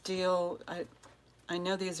steel, I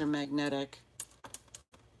know these are magnetic.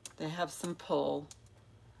 They have some pull,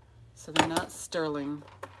 so they're not sterling.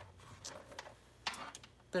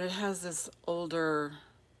 But it has this older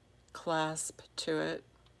clasp to it,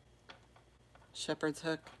 shepherd's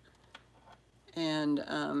hook. And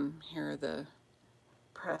here are the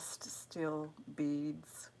pressed steel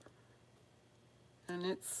beads.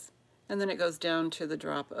 And then it goes down to the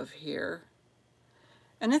drop of here.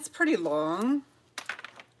 And it's pretty long.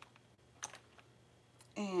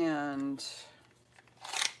 And,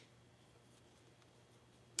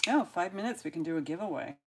 oh, 5 minutes, we can do a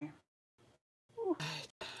giveaway. Ooh.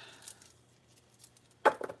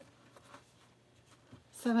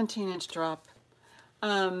 17-inch drop.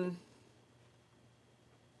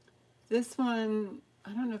 This one,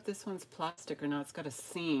 I don't know if this one's plastic or not. It's got a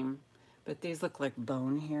seam, but these look like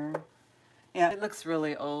bone here. Yeah, it looks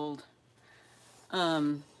really old.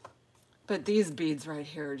 But these beads right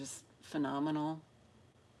here are just phenomenal.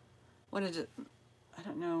 What is it? I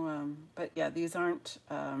don't know, but yeah, these aren't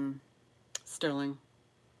sterling,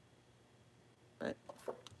 but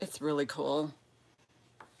it's really cool.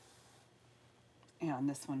 Yeah, on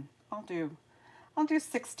this one, I'll do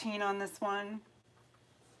 16 on this one,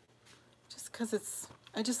 just because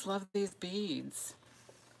I just love these beads.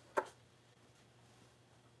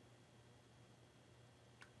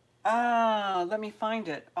 Let me find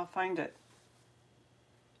it. I'll find it.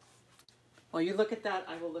 While you look at that,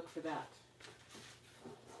 I will look for that.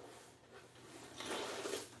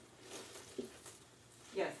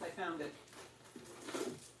 Yes, I found it.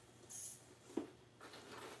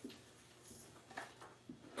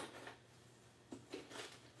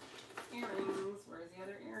 Earrings. Where's the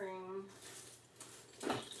other earring?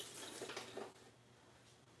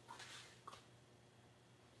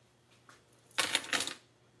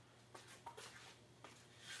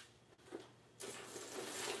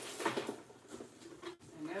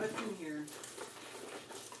 I know it's in here.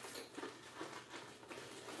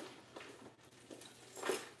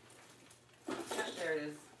 There it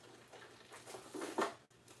is.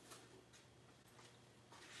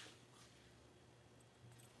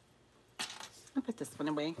 I'll put this one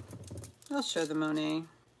away. I'll show the Monet.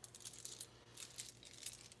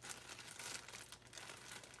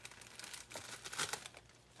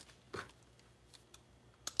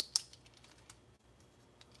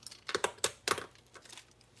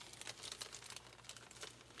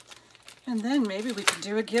 And then maybe we can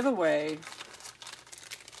do a giveaway.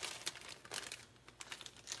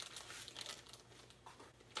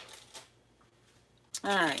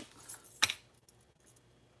 All right.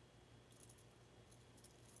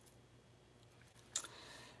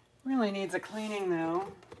 Really needs a cleaning though.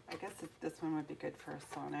 I guess this one would be good for a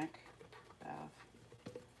sonic bath.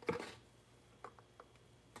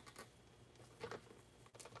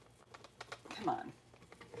 Come on.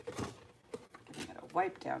 Giving it a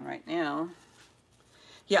wipe down right now.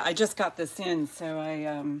 Yeah, I just got this in, so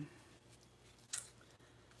I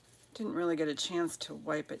didn't really get a chance to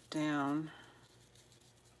wipe it down.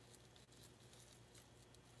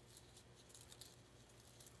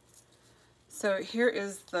 So here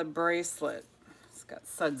is the bracelet. It's got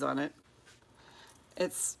suds on it.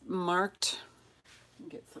 It's marked.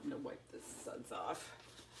 Get something to wipe this suds off.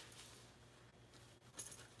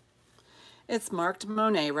 It's marked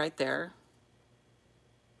Monet right there.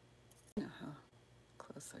 I don't know how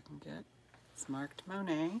close I can get. It's marked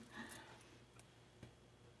Monet.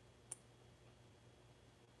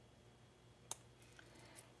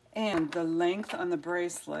 And the length on the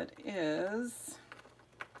bracelet is,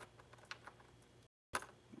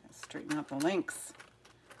 straighten out the links.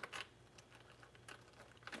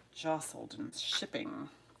 Jostled in shipping.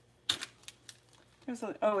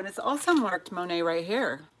 Oh, and it's also marked Monet right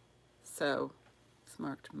here. So it's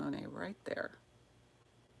marked Monet right there.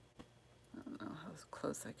 I don't know how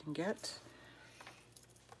close I can get.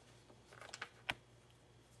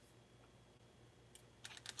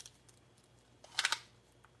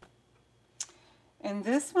 And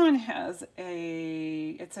this one has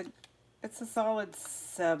it's a solid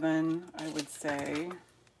 7, I would say.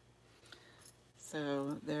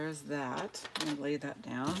 So there's that. I'm going to lay that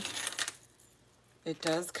down. It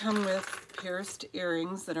does come with pierced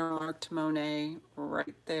earrings that are marked Monet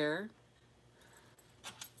right there.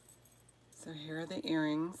 So here are the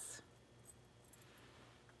earrings.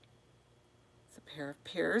 It's a pair of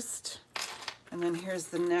pierced. And then here's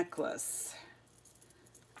the necklace.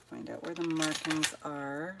 Find out where the markings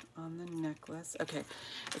are on the necklace. Okay,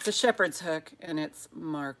 it's a shepherd's hook and it's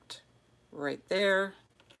marked right there.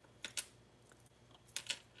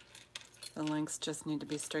 The links just need to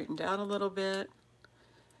be straightened out a little bit.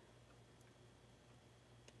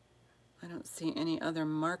 I don't see any other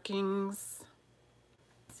markings.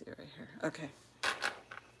 Let's see right here. Okay.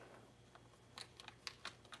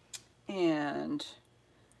 And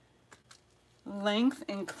length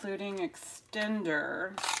including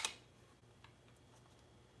extender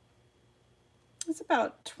is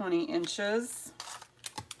about 20 inches.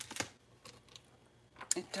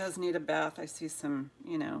 It does need a bath. I see some,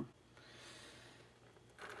 you know,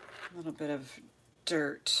 a little bit of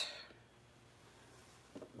dirt.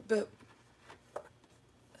 But,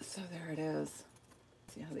 so there it is.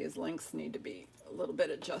 See how these lengths need to be a little bit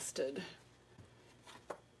adjusted.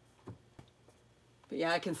 But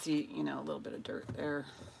yeah, I can see, you know, a little bit of dirt there.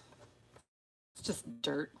 It's just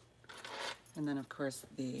dirt. And then of course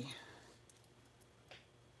the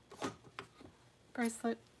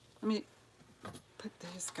bracelet. Let me put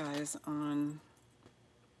these guys on.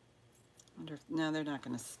 No, they're not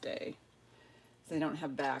going to stay. They don't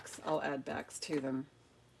have backs. I'll add backs to them.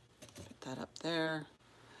 Put that up there.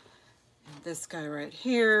 And this guy right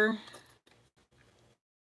here.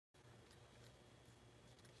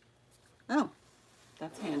 Oh,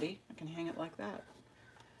 that's handy. I can hang it like that.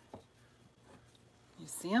 You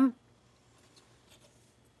see him?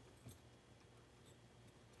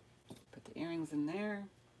 Put the earrings in there.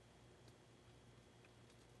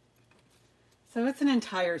 So it's an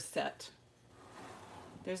entire set.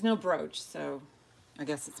 There's no brooch, so I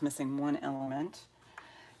guess it's missing one element.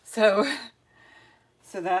 So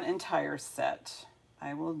that entire set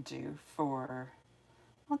I will do for,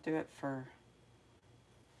 I'll do it for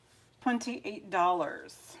 $28.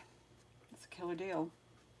 That's a killer deal.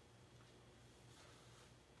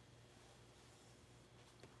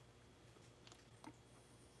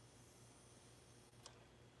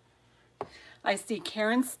 I see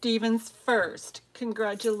Karen Stevens first.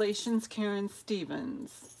 Congratulations, Karen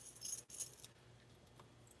Stevens.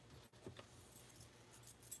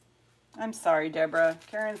 I'm sorry, Deborah.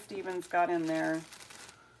 Karen Stevens got in there.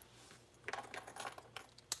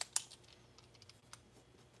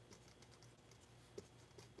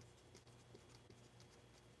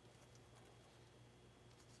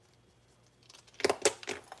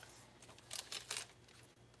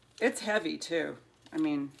 It's heavy too. I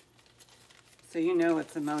mean, so you know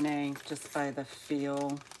it's a Monet just by the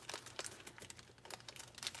feel.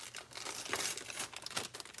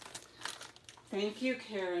 Thank you,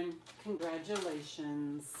 Karen.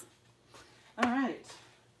 Congratulations. All right.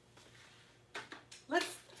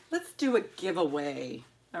 Let's do a giveaway.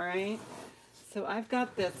 All right. So I've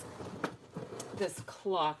got this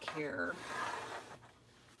clock here.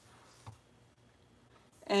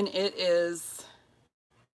 And it is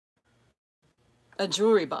a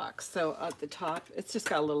jewelry box. So at the top, it's just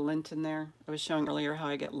got a little lint in there. I was showing earlier how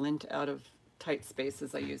I get lint out of tight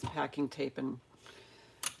spaces. I use packing tape and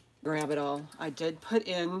grab it all. I did put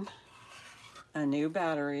in a new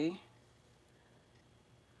battery.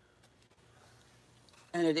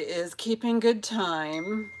 And it is keeping good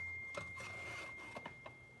time.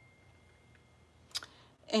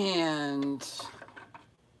 And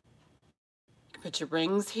put your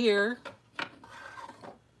rings here.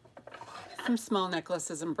 Some small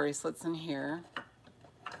necklaces and bracelets in here.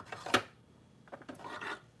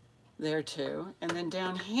 There too. And then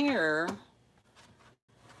down here,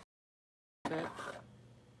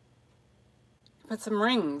 put some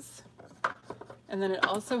rings. And then it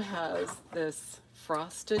also has this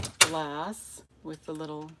frosted glass with the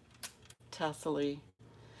little tassel-y.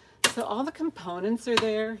 So all the components are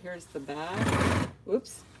there. Here's the back.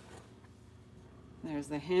 Oops. There's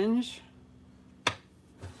the hinge.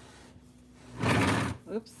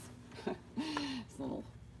 Oops. It's a little.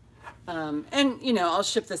 And you know, I'll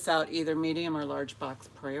ship this out either medium or large box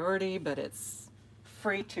priority, but it's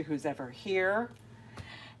free to who's ever here.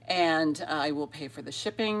 And I will pay for the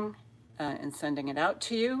shipping and sending it out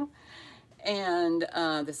to you. And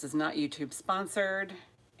this is not YouTube sponsored.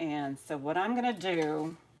 And so what I'm gonna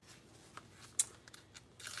do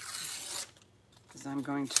is I'm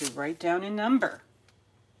going to write down a number.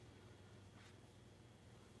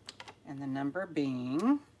 And the number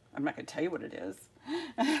being, I'm not gonna tell you what it is,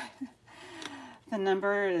 The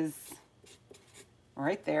number is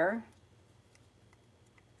right there.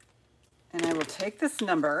 And I will take this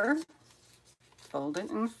number, fold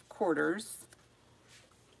it in quarters,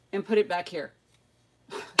 and put it back here.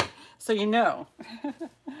 So you know.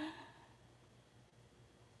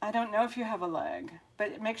 I don't know if you have a leg,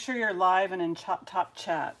 but make sure you're live and in top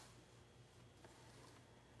chat.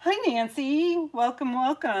 Hi, Nancy. Welcome,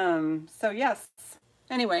 welcome. So yes.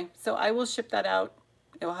 Anyway, so I will ship that out.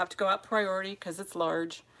 It will have to go out priority because it's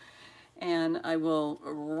large. And I will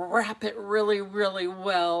wrap it really, really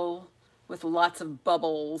well with lots of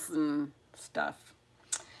bubbles and stuff.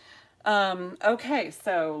 Okay,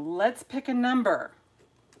 so let's pick a number.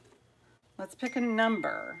 Let's pick a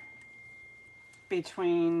number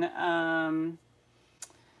between,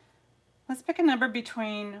 let's pick a number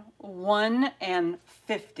between 1 and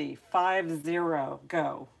 50. 50,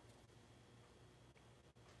 go.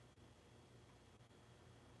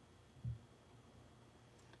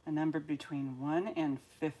 A number between 1 and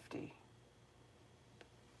 50.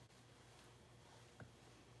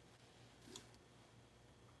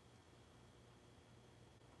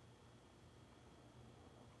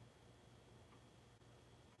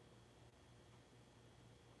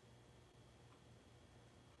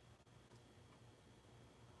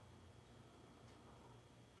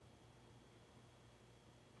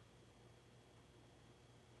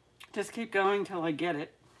 Just keep going till I get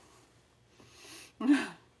it. None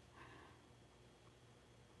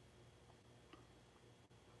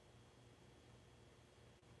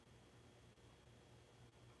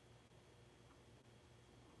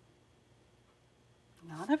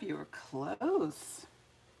of you are close.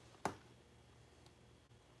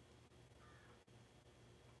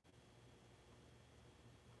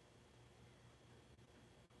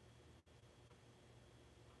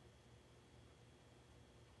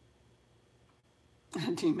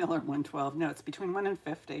 D. Miller 112. No, it's between 1 and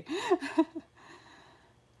 50.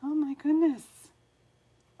 Oh my goodness.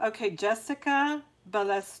 Okay, Jessica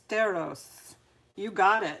Ballesteros. You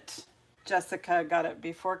got it. Jessica got it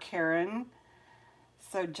before Karen.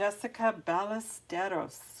 So Jessica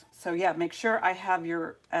Ballesteros. So yeah, make sure I have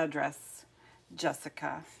your address,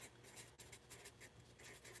 Jessica.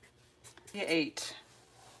 8.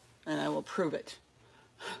 And I will prove it.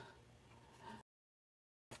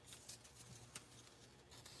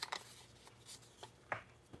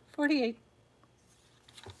 $48.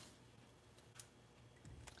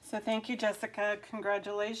 So thank you, Jessica.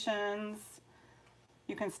 Congratulations.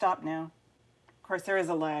 You can stop now. Of course, there is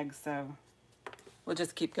a lag, so we'll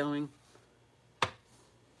just keep going.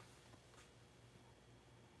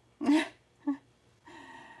 Oh,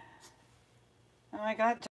 I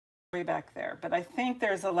got way back there, but I think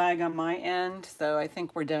there's a lag on my end, so I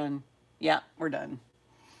think we're done. Yeah, we're done.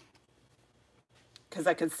 Because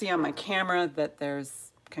I could see on my camera that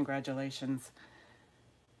there's congratulations.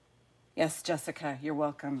 Yes, Jessica, you're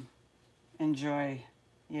welcome. Enjoy.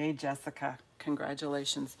 Yay, Jessica.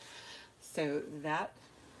 Congratulations. So that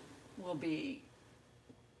will be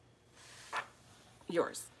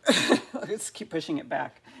yours. Let's keep pushing it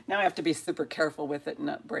back. Now I have to be super careful with it and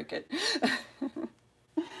not break it.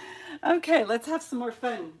 Okay, let's have some more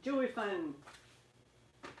fun. Joy fun.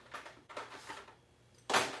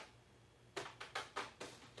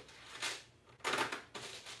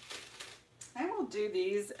 I will do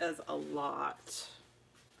these as a lot.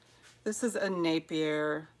 This is a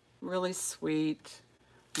Napier, really sweet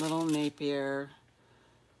little Napier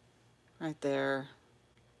right there.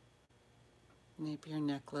 Napier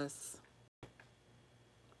necklace.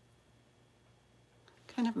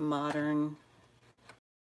 Kind of modern.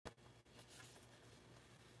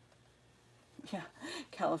 Yeah,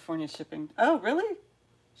 California shipping. Oh, really?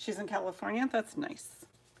 She's in California? That's nice.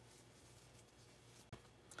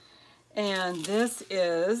 And this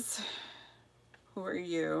is, who are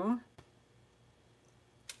you?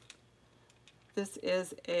 This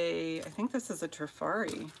is a, I think this is a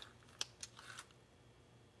Trifari.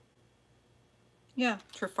 Yeah,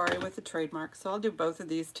 Trifari with the trademark. So I'll do both of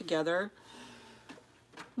these together.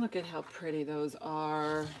 Look at how pretty those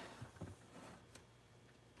are.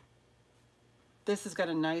 This has got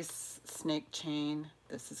a nice snake chain.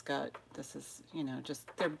 This has got, this is, you know, just,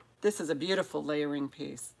 this is a beautiful layering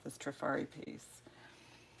piece, this Trifari piece.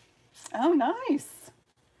 Oh, nice.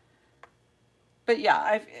 But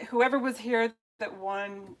yeah, whoever was here that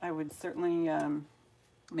won, I would certainly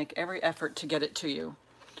make every effort to get it to you.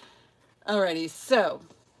 Alrighty, so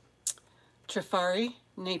Trifari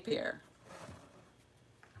Napier.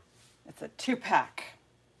 It's a 2-pack.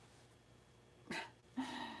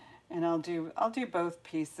 And I'll do both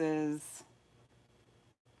pieces.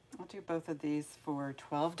 I'll do both of these for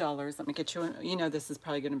 $12. Let me get you, you know, this is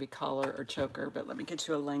probably going to be collar or choker, but let me get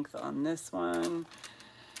you a length on this one.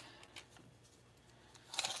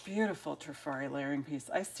 Beautiful Trifari layering piece.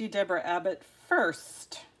 I see Deborah Abbott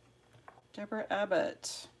first. Deborah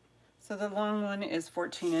Abbott. So the long one is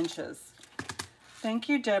 14 inches. Thank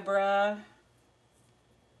you, Deborah.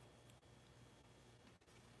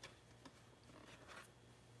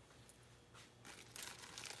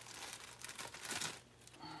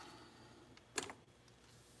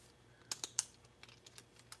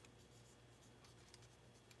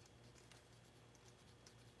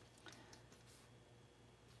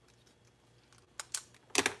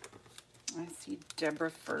 I see Deborah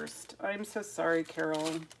first. I'm so sorry,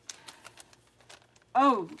 Carol.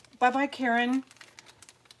 Oh, bye-bye, Karen.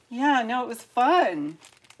 Yeah, no, it was fun.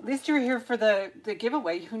 At least you were here for the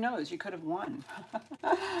giveaway. Who knows? You could have won.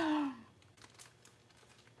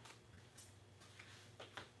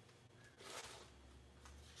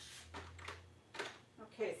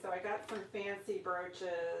 Okay, so I got some fancy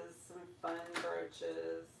brooches, some fun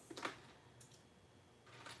brooches.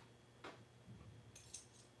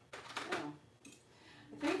 Oh,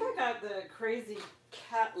 I think I got the crazy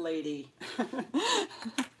cat lady.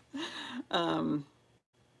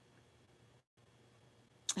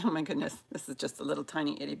 Oh my goodness, this is just a little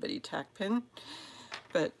tiny itty bitty tack pin.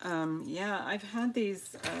 But yeah, I've had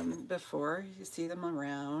these before. You see them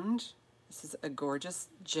around. This is a gorgeous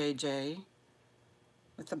JJ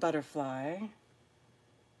with the butterfly.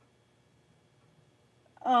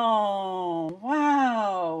 Oh,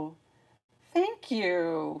 wow. Thank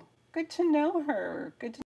you. Good to know her.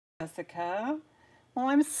 Good to know Jessica. Well,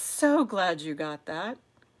 I'm so glad you got that.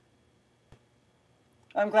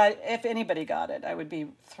 I'm glad if anybody got it, I would be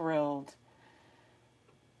thrilled.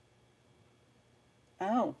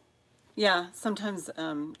 Oh, yeah, sometimes,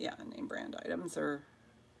 yeah, name brand items are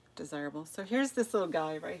desirable. So here's this little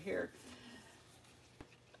guy right here.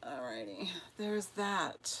 Alrighty, there's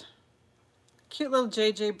that. Cute little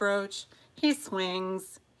JJ brooch. He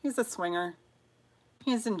swings. He's a swinger.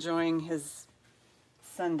 He's enjoying his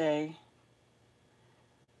Sunday.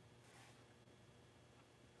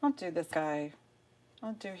 I'll do this guy.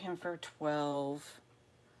 I'll do him for 12.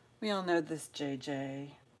 We all know this JJ.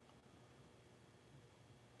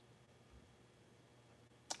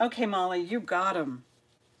 Okay, Molly, you got him.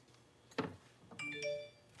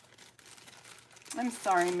 I'm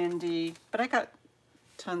sorry, Mindy, but I got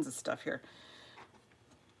tons of stuff here.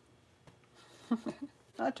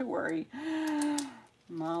 Not to worry.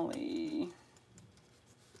 Molly.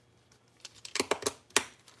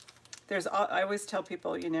 I always tell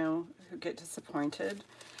people, you know, who get disappointed,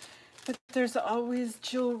 but there's always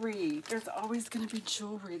jewelry. There's always going to be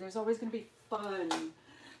jewelry. There's always going to be fun.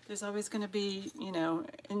 There's always going to be, you know,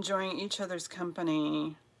 enjoying each other's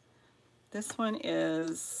company. This one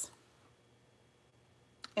is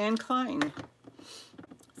Anne Klein.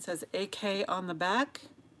 It says AK on the back,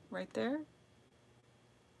 right there.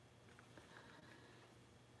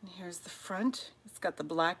 And here's the front. It's got the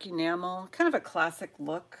black enamel, kind of a classic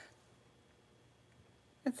look.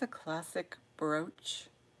 It's a classic brooch.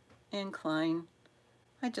 Anne Klein.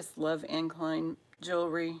 I just love Anne Klein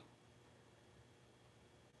jewelry.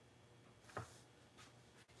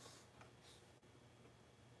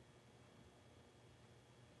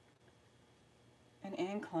 And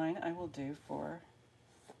Anne Klein I will do for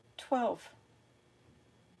 12.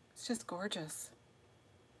 It's just gorgeous.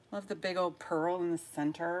 Love the big old pearl in the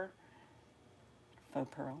center. Faux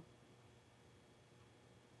pearl.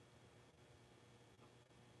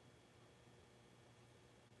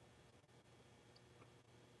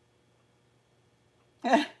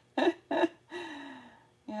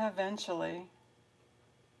 Yeah, eventually.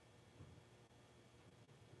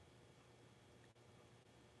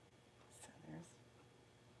 So there's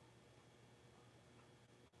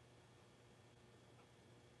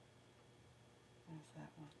that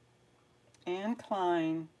one. Anne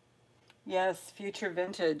Klein. Yes, future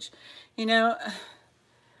vintage. You know,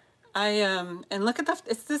 and look at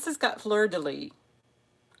this has got fleur-de-lis.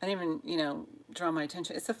 I didn't even, you know, draw my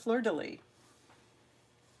attention. It's a fleur-de-lis.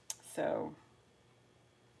 So,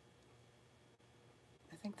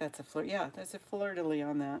 I think that's a fleur. Yeah, there's a fleur-de-lis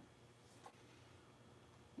on that.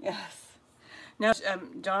 Yes. Now,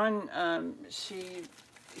 Dawn, she,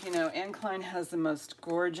 you know, Anne Klein has the most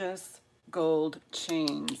gorgeous gold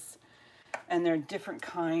chains. And they're different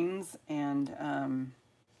kinds. And I'm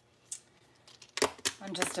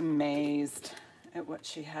just amazed at what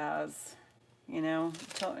she has. You know,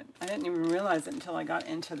 I didn't even realize it until I got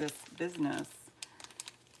into this business.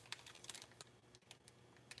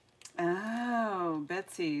 Oh,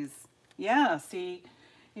 Betsy's. Yeah, see,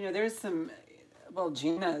 You know, there's some, well,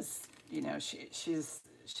 Gina's, you know, she's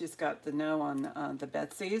got the no on the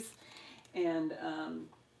Betsy's. And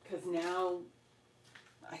because now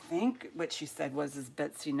I think what she said was is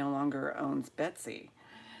Betsy no longer owns Betsy.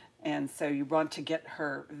 And so you want to get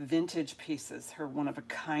her vintage pieces, her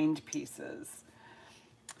one-of-a-kind pieces.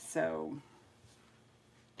 So,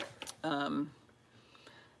 but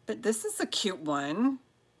this is a cute one.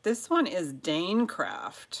 This one is Dane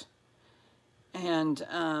Craft. And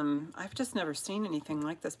I've just never seen anything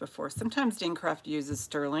like this before. Sometimes Dane Craft uses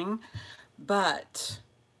sterling, but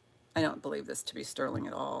I don't believe this to be sterling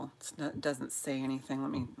at all. It doesn't say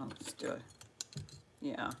anything. I'll just do it.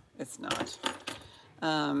 Yeah, it's not.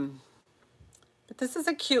 But this is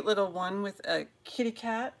a cute little one with a kitty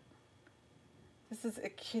cat. This is a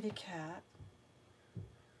kitty cat.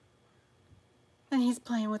 And he's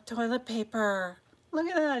playing with toilet paper. Look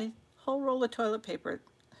at that, whole roll of toilet paper.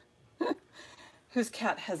 Whose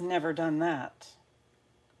cat has never done that?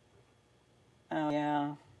 Oh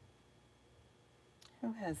yeah.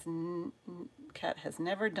 Who has, cat has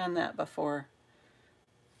never done that before.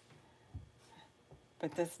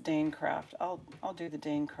 But this Dane Craft, I'll do the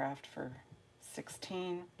Dane Craft for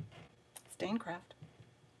 16. It's Dane Craft.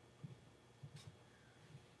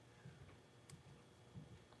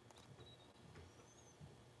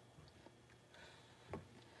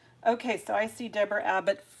 Okay, so I see Deborah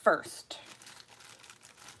Abbott first.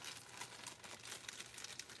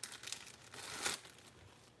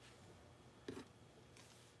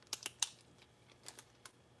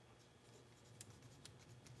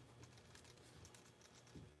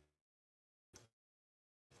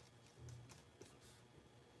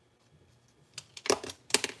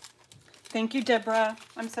 Thank you, Deborah.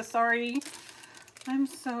 I'm so sorry. I'm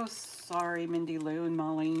so sorry, Mindy Lou and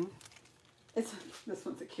Molly. This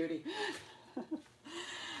one's a cutie.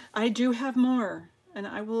 I do have more, and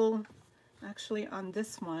I will actually on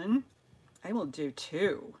this one, I will do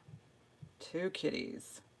two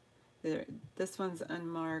kitties. This one's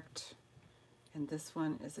unmarked, and this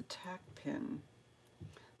one is a tack pin.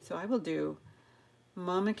 So I will do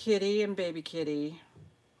Mama Kitty and Baby Kitty.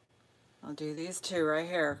 I'll do these two right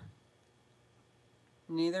here.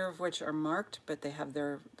 Neither of which are marked, but they have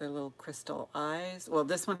their little crystal eyes. Well,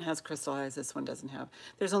 this one has crystal eyes, this one doesn't have.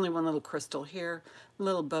 There's only one little crystal here,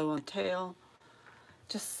 little bow on the tail.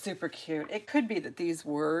 Just super cute. It could be that these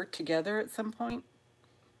were together at some point,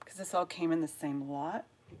 because this all came in the same lot.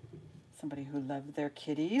 Somebody who loved their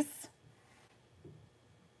kitties.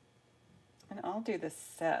 And I'll do this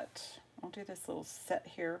set. I'll do this little set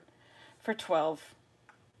here for 12.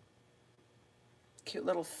 Cute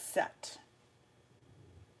little set.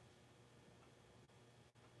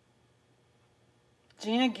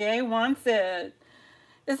 Gina Gay wants it.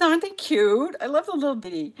 Aren't they cute? I love the little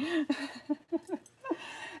bitty.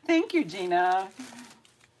 Thank you, Gina.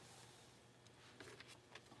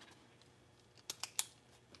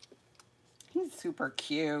 He's super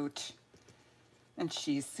cute. And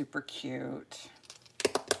she's super cute.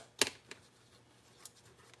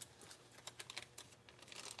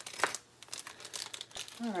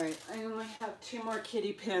 All right, I only have 2 more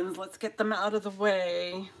kitty pins. Let's get them out of the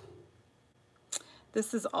way.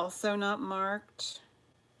 This is also not marked,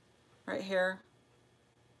 right here.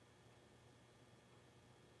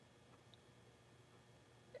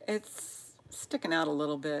 It's sticking out a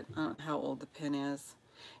little bit. I don't know how old the pin is.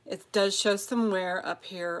 It does show some wear up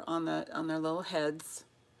here on their little heads.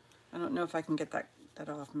 I don't know if I can get that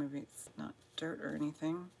off. Maybe it's not dirt or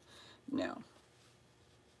anything. No.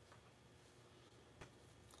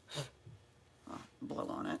 I'll blow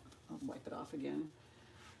on it. I'll wipe it off again.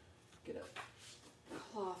 Get a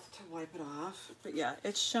cloth to wipe it off. But yeah,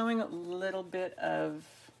 it's showing a little bit of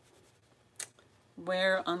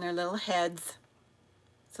wear on their little heads.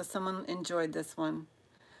 So someone enjoyed this one.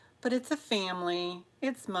 But it's a family.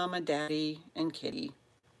 It's Mama, Daddy, and Kitty.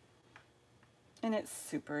 And it's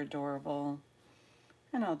super adorable.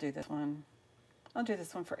 And I'll do this one. I'll do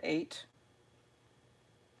this one for 8.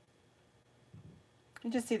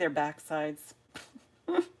 You just see their backsides.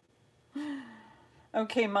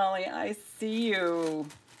 Okay, Molly, I see you.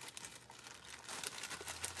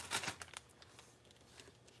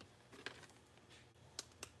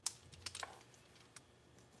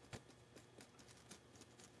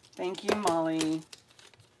 Thank you, Molly.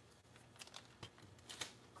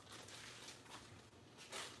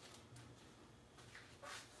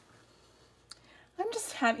 I'm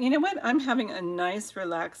just having, you know what? I'm having a nice,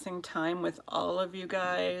 relaxing time with all of you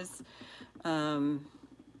guys. I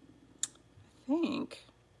think,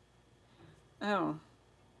 oh,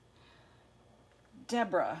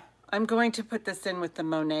 Deborah, I'm going to put this in with the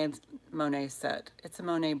Monet Monet set. It's a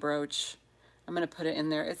Monet brooch. I'm going to put it in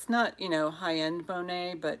there. It's not, you know, high-end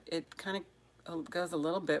Monet, but it kind of goes a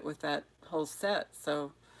little bit with that whole set.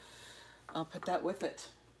 So I'll put that with it.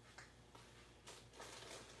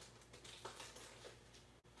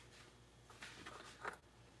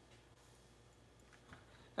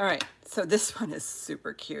 All right, so this one is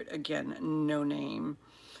super cute. Again, no name.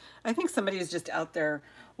 I think somebody is just out there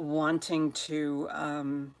wanting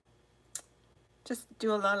to just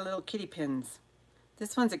do a lot of little kitty pins.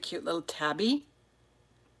 This one's a cute little tabby.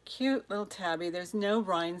 Cute little tabby. There's no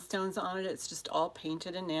rhinestones on it. It's just all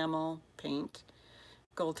painted enamel paint.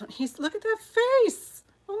 Gold tone. Look at that face.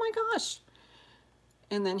 Oh my gosh.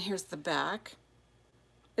 And then here's the back.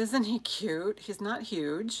 Isn't he cute? He's not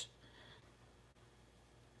huge.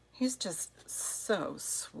 He's just so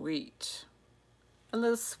sweet. A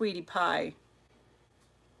little sweetie pie.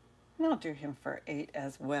 And I'll do him for 8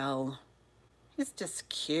 as well. He's just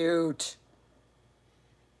cute.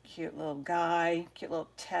 Cute little guy, cute little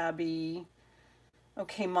tabby.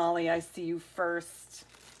 Okay, Molly, I see you first.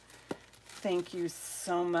 Thank you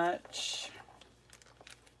so much.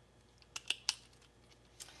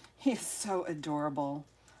 He's so adorable.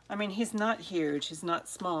 I mean, he's not huge, he's not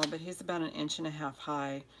small, but he's about 1.5 inches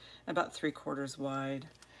high, about 3/4 wide.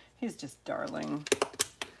 He's just darling.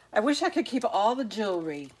 I wish I could keep all the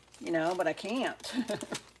jewelry, you know, but I can't.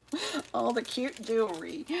 All the cute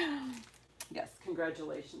jewelry. Yes,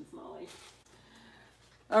 congratulations, Molly.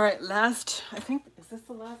 All right, last, I think, is this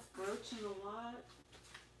the last brooch in the lot?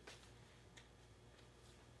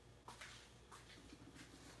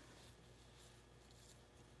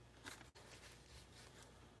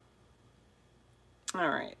 All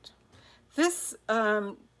right. This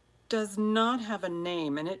does not have a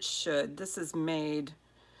name, and it should. This is made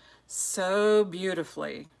so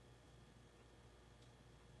beautifully.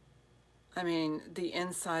 I mean, the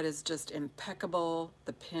inside is just impeccable.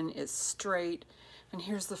 The pin is straight. And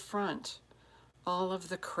here's the front. All of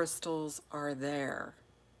the crystals are there.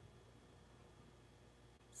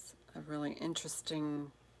 It's a really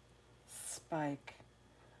interesting spike.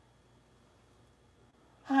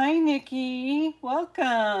 Hi, Nikki.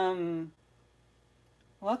 Welcome.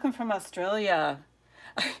 Welcome from Australia.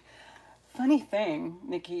 Funny thing,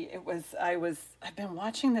 Nikki, I've been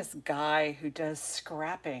watching this guy who does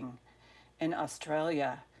scrapping in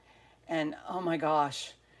Australia, and oh my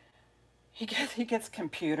gosh, he gets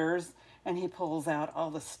computers and he pulls out all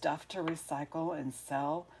the stuff to recycle and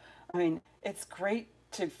sell. I mean, it's great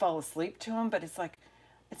to fall asleep to him, but it's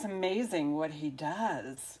amazing what he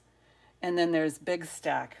does. And then there's Big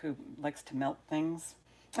Stack, who likes to melt things.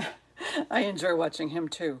 I enjoy watching him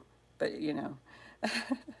too, but you know.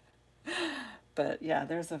 But yeah,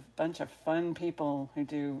 there's a bunch of fun people who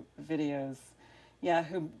do videos. Yeah,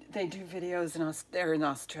 they do videos they're in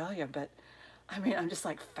Australia, but I mean, I'm just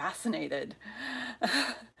like fascinated.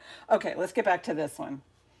 Okay, let's get back to this one.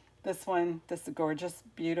 This gorgeous,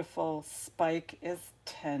 beautiful spike is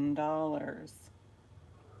 $10.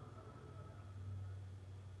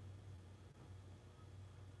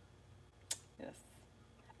 Yes.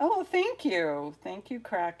 Oh, thank you. Thank you,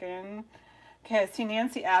 Kraken. Okay, I see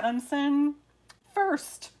Nancy Adamson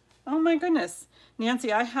first. Oh my goodness.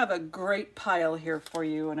 Nancy, I have a great pile here for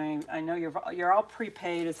you, and I know you're all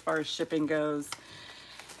prepaid as far as shipping goes.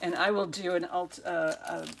 And I will do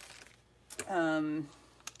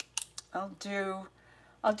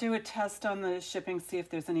I'll do a test on the shipping, see if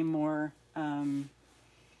there's any more I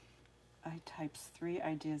types 3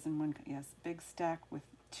 ideas in one. Yes, Big Stack with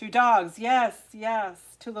 2 dogs. Yes,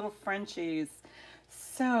 yes, 2 little Frenchies.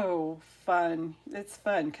 So fun. It's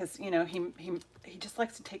fun because, you know, he just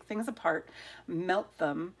likes to take things apart, melt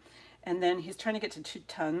them, and then he's trying to get to 2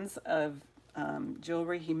 tons of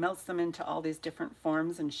jewelry. He melts them into all these different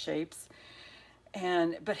forms and shapes.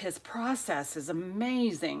 But his process is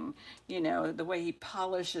amazing. You know, the way he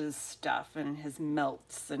polishes stuff and his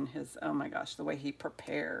melts and oh my gosh, the way he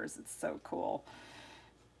prepares. It's so cool.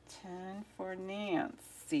 10 for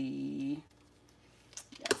Nancy.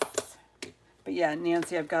 Yes. But yeah,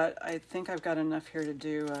 Nancy, I think I've got enough here to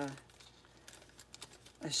do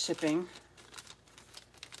a shipping.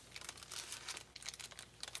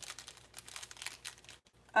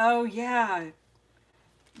 Oh yeah,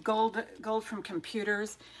 gold from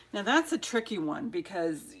computers. Now that's a tricky one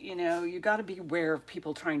because, you know, you got to be aware of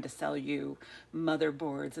people trying to sell you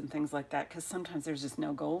motherboards and things like that, because sometimes there's just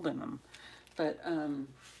no gold in them. But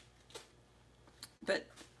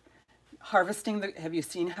harvesting have you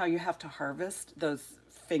seen how you have to harvest those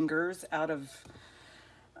fingers out of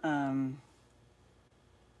oh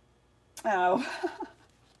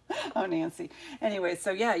oh Nancy. Anyway,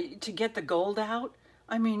 so yeah, to get the gold out,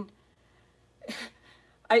 I mean,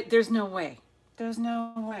 There's no way. There's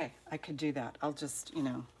no way I could do that. I'll just, you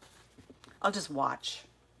know, I'll just watch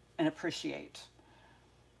and appreciate.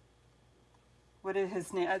 What is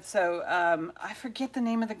his name? So I forget the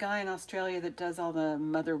name of the guy in Australia that does all the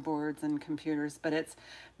motherboards and computers, but it's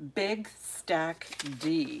Big Stack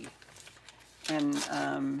D. And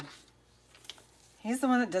he's the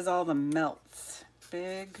one that does all the melts.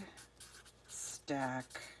 Big Stack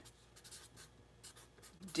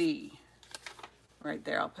D. Right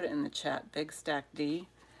there, I'll put it in the chat. Big Stack D.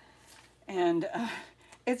 And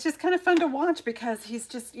it's just kind of fun to watch because he's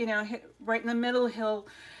just, you know, right in the middle, he'll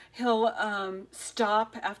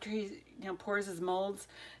stop after he, you know, pours his molds.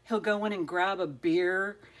 He'll go in and grab a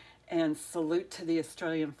beer and salute to the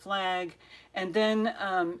Australian flag. And then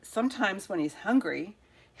sometimes when he's hungry,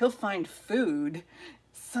 he'll find food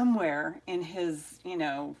somewhere in his, you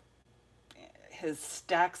know, his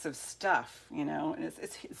stacks of stuff, you know, and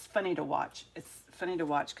it's funny to watch. It's funny to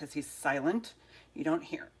watch because he's silent. You don't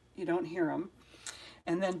hear him.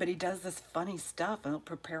 And then, but he does this funny stuff, and he'll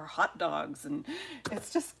prepare hot dogs, and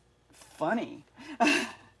it's just funny.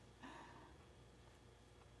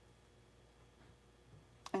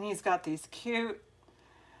 And he's got these cute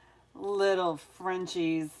little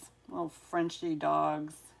Frenchies, little Frenchy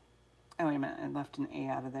dogs. Oh, wait a minute, I left an A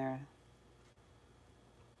out of there.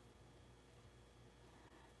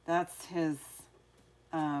 That's his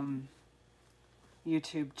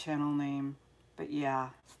YouTube channel name, but yeah,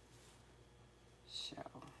 show.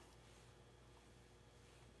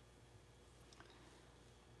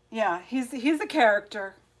 Yeah, he's a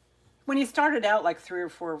character. When he started out like 3 or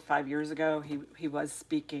 4 or 5 years ago, he was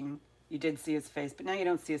speaking. You did see his face, but now you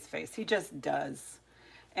don't see his face. He just does.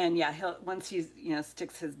 And yeah, he'll once he, you know,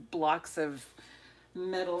 sticks his blocks of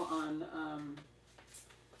metal on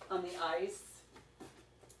the ice,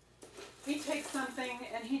 he takes something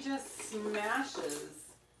and he just smashes.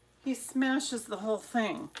 He smashes the whole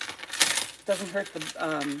thing. Doesn't hurt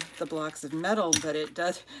the blocks of metal, but it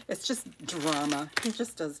does. It's just drama. He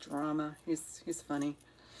just does drama. He's funny.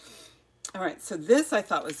 All right, so this I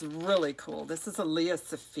thought was really cool. This is a Leah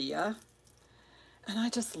Sophia, and I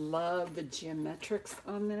just love the geometrics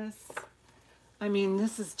on this. I mean,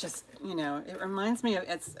 this is just, you know, it reminds me of,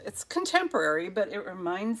 it's contemporary, but it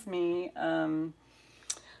reminds me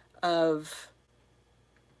of,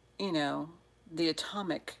 you know, the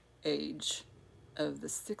atomic age of the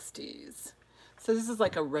 60s. So this is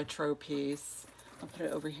like a retro piece. I'll put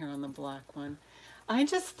it over here on the black one. I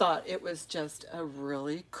just thought it was just a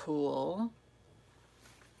really cool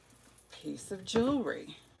piece of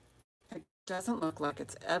jewelry. It doesn't look like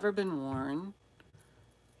it's ever been worn.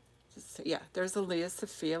 Just, yeah, there's a Leah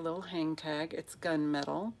Sophia little hang tag. It's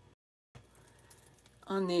gunmetal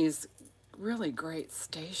on these really great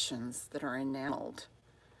stations that are enameled.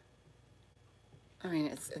 I mean,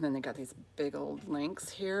 and then they got these big old links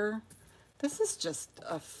here. This is just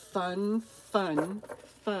a fun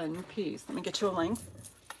piece. Let me get you a length.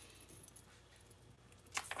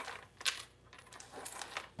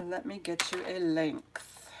 Let me get you a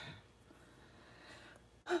length.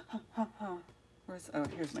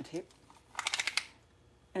 Here's my tape.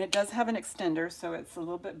 And it does have an extender, so it's a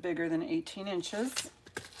little bit bigger than 18 inches.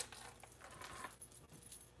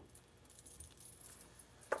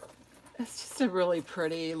 It's just a really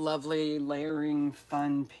pretty, lovely, layering,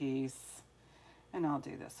 fun piece. And I'll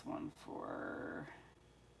do this one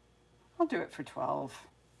I'll do it for 12.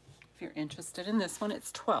 If you're interested in this one,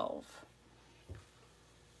 it's 12.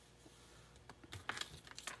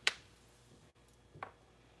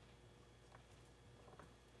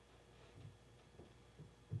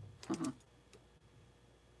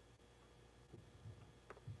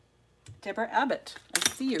 Deborah Abbott, I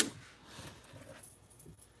see you.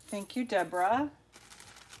 Thank you, Deborah.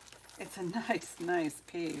 It's a nice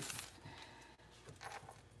piece.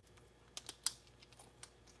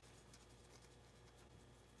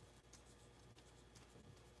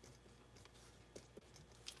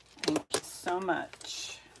 Thank you so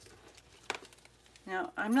much.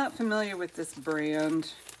 Now, I'm not familiar with this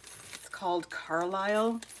brand. It's called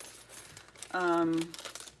Carlisle.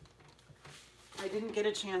 I didn't get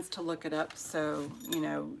a chance to look it up, so, you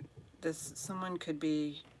know, someone could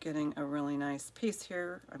be getting a really nice piece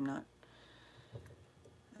here. I'm not,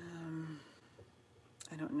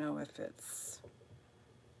 I don't know if it's,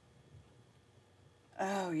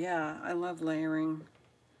 oh yeah, I love layering.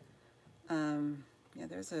 Yeah,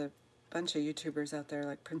 there's a bunch of YouTubers out there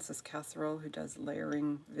like Princess Casserole who does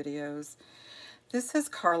layering videos. This is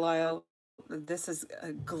Carlisle. This is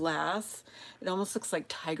a glass. It almost looks like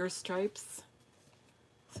tiger stripes.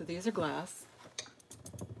 So these are glass.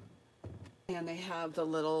 And they have the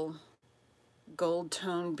little gold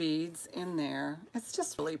tone beads in there. It's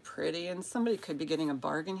just really pretty, and somebody could be getting a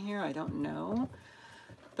bargain here. I don't know,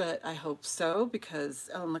 but I hope so, because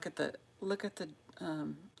oh, and look at the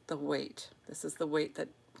weight. This is the weight that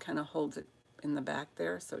kind of holds it in the back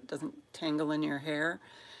there so it doesn't tangle in your hair.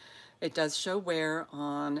 It does show wear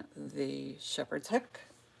on the shepherd's hook.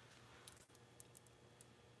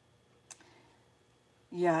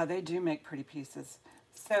 Yeah, they do make pretty pieces.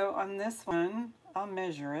 So on this one, I'll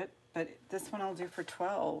measure it, but this one I'll do for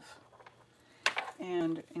 12.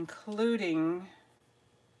 And including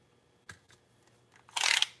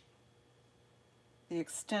the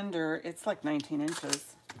extender, it's like 19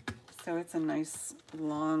 inches. So it's a nice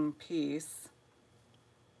long piece.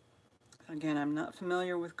 Again, I'm not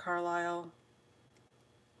familiar with Carlisle,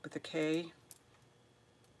 with a K.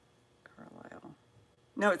 Carlisle.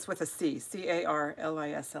 No, it's with a C.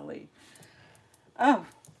 C-A-R-L-I-S-L-E. Oh,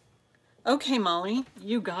 okay, Molly,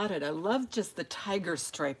 you got it. I love just the tiger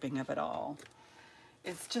striping of it all.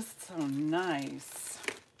 It's just so nice.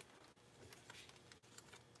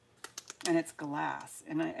 And it's glass.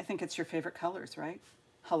 And I think it's your favorite colors, right?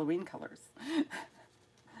 Halloween colors.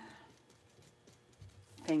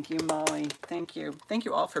 Thank you, Molly. Thank you. Thank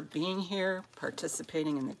you all for being here,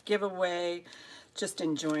 participating in the giveaway, just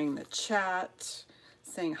enjoying the chat,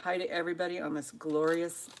 saying hi to everybody on this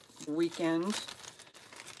glorious weekend.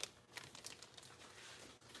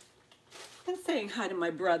 And saying hi to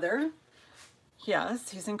my brother.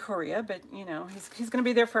 Yes, he's in Korea, but you know, he's going to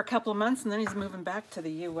be there for a couple of months and then he's moving back to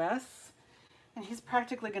the US. And he's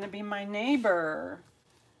practically going to be my neighbor,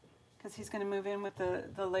 because he's going to move in with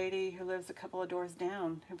the lady who lives a couple of doors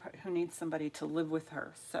down, who needs somebody to live with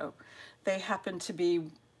her. So they happen to be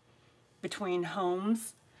between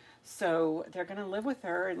homes, so they're going to live with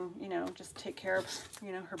her and, you know, just take care of,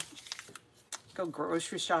 you know, her, go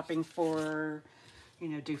grocery shopping for her, you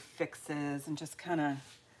know, do fixes and just kind of,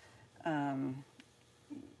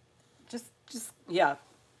 yeah,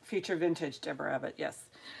 future vintage Deborah Abbott, yes.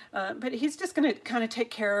 But he's just going to kind of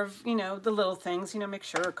take care of, you know, the little things, you know, make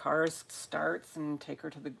sure her car starts and take her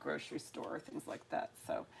to the grocery store, things like that.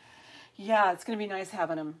 So, yeah, it's going to be nice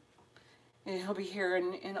having him. And he'll be here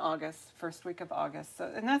in August, first week of August.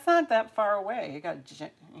 So, and that's not that far away. You got,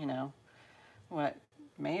 you know, what,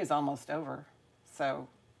 May is almost over. So,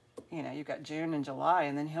 you know, you've got June and July,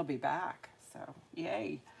 and then he'll be back. So,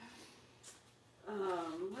 yay.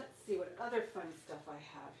 Let's see what other fun stuff I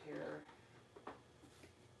have here.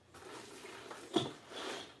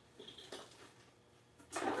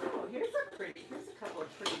 Oh, here's a couple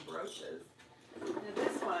of pretty brooches. Now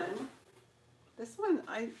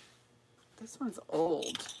this one's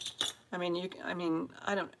old. I mean,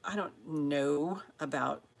 I don't know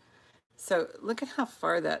about, so look at how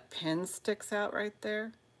far that pin sticks out right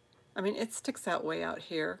there. I mean, it sticks out way out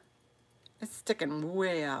here. It's sticking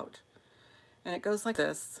way out. And it goes like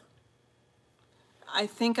this. I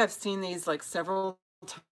think I've seen these like several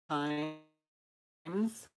times.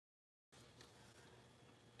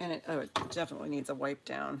 And it definitely needs a wipe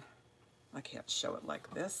down. I can't show it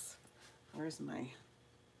like this. Where's my, need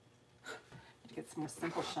to get some more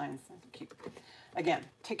simple shines. Again,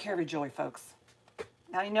 take care of your joy, folks.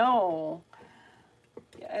 I know.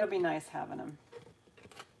 Yeah, it'll be nice having him.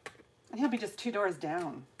 And he'll be just 2 doors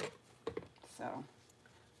down. So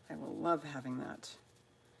I will love having that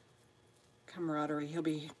camaraderie. He'll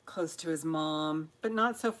be close to his mom, but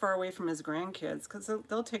not so far away from his grandkids, because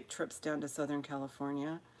they'll take trips down to Southern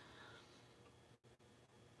California.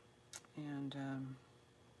 And,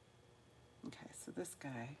 okay, so this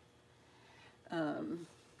guy,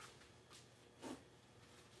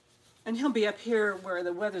 and he'll be up here where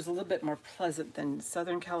the weather's a little bit more pleasant than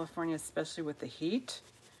Southern California, especially with the heat.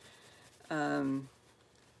 But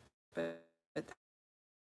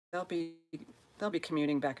they'll be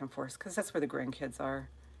commuting back and forth, because that's where the grandkids are.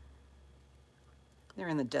 They're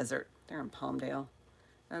in the desert. They're in Palmdale.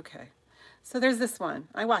 Okay, so there's this one.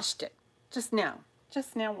 I washed it just now.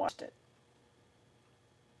 Just now washed it.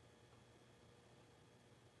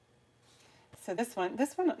 So this one,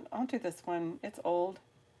 I'll do this one. It's old,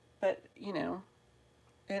 but you know,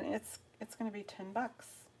 and it's going to be $10.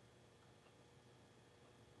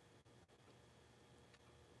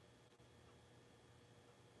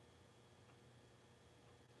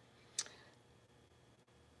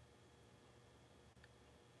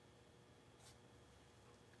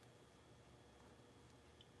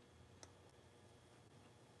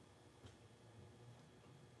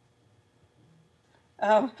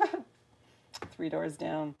 Oh, 3 doors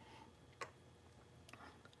down.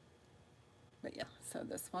 But yeah, so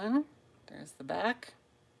this one, there's the back.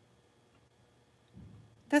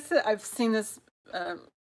 I've seen this a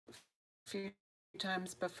few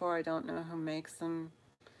times before. I don't know who makes them,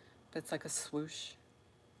 but it's like a swoosh.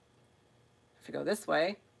 If you go this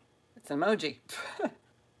way, it's an emoji.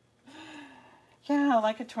 Yeah,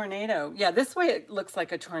 like a tornado. Yeah, this way it looks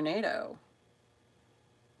like a tornado.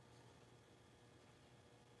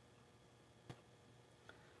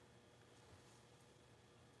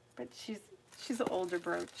 But she's an older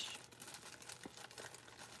brooch.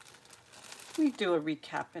 We do a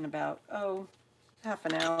recap in about, oh, half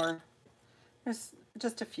an hour. There's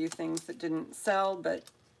just a few things that didn't sell, but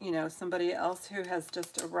you know, somebody else who has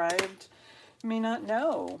just arrived may not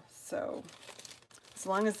know. So as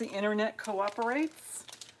long as the internet cooperates,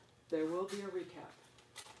 there will be a recap.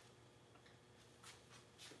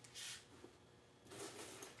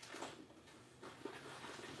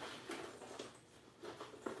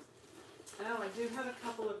 Oh, I do have a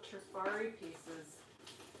couple of Trifari pieces.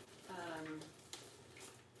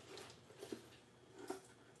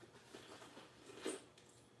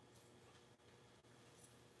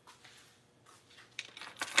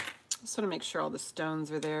 Just want to make sure all the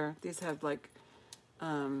stones are there. These have like,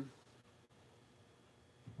 that's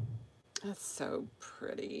so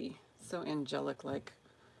pretty, so angelic like.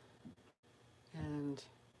 And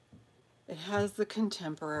it has the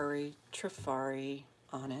contemporary Trifari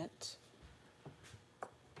on it.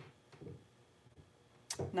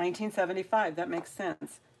 1975, that makes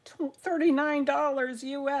sense. $39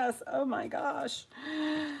 US. Oh my gosh.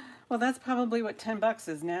 Well, that's probably what 10 bucks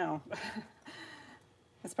is now.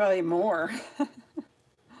 It's probably more.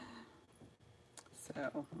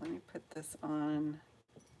 So let me put this on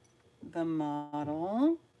the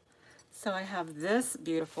model. So I have this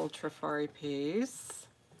beautiful Trifari piece.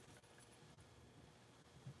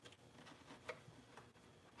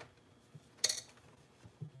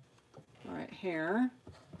 Right here.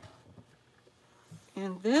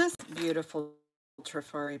 And this beautiful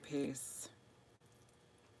Trifari piece.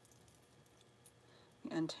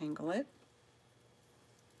 Untangle it.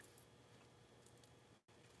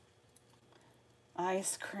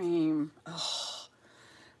 Ice cream. Oh,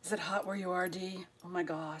 is it hot where you are, Dee? Oh my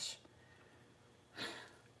gosh.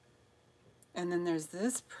 And then there's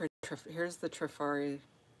this pretty, here's the Trifari,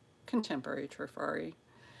 contemporary Trifari.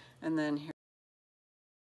 And then here.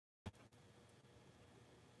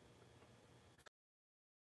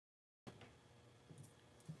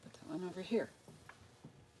 Put that one over here.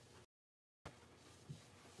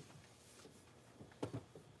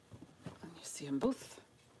 And you see them both.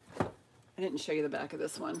 I didn't show you the back of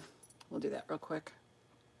this one. We'll do that real quick.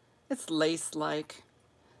 It's lace-like.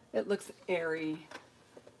 It looks airy.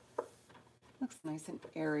 Looks nice and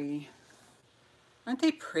airy. Aren't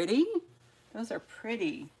they pretty? Those are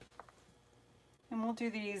pretty. And we'll do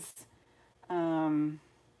these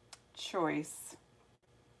choice.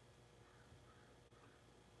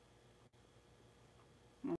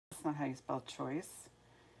 No, that's not how you spell choice.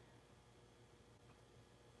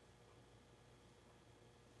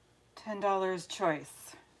 $10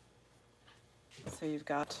 choice. So you've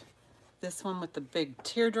got this one with the big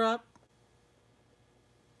teardrop.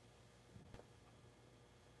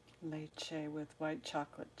 Leche with white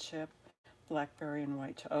chocolate chip, blackberry and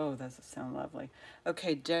white. Oh, those sound lovely.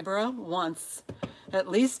 Okay, Deborah wants at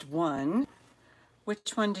least one.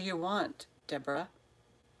 Which one do you want, Deborah?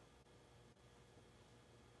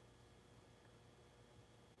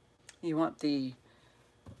 You want the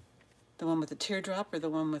one with the teardrop or the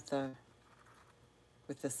one with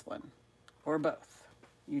this one? Or both?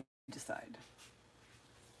 You decide.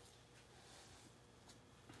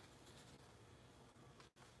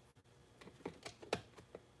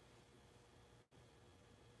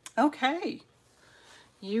 Okay.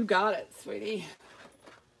 You got it, sweetie.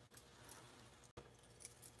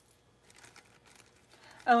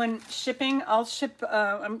 Oh, and shipping, I'll ship,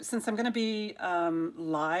 since I'm going to be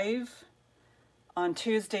live on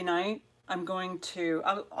Tuesday night, I'm going to,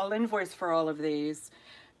 I'll invoice for all of these,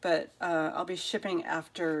 but I'll be shipping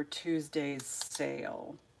after Tuesday's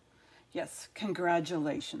sale. Yes,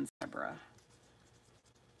 congratulations, Deborah.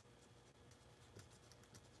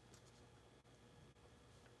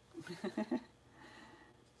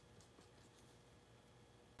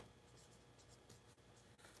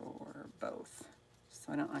 For both.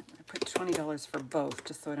 So I put $20 for both,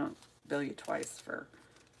 just so I don't bill you twice for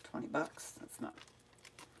 20 bucks. That's not,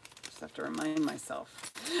 just have to remind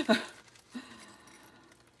myself.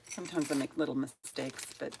 Sometimes I make little mistakes,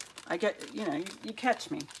 but I get, you know, you catch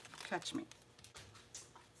me. Catch me.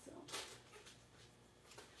 So,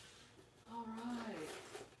 all right.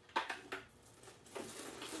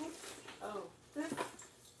 Oops. Oh, this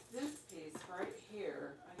piece right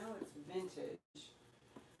here, I know it's vintage,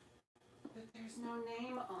 but there's no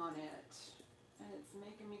name on it. and it's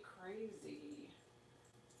making me crazy.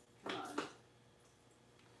 Come on.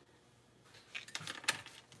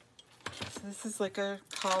 So this is like a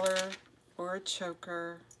collar or a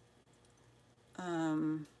choker.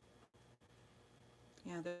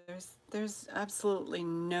 Yeah, there's absolutely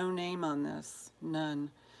no name on this, none.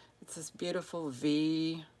 It's this beautiful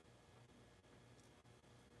V.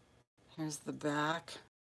 Here's the back,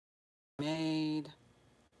 made,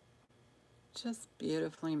 just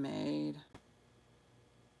beautifully made.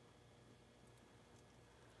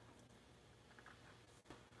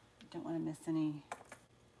 Don't want to miss any.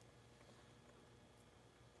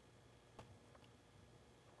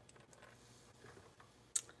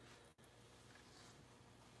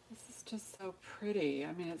 This is just so pretty.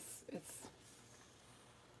 I mean, it's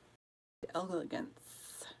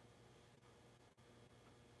elegance.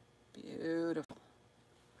 Beautiful.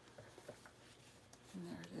 And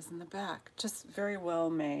there it is in the back. Just very well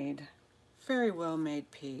made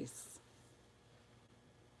piece.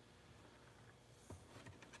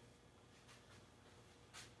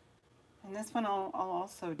 And this one I'll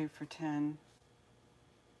also do for 10.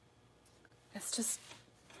 It's just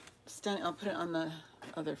stunning. I'll put it on the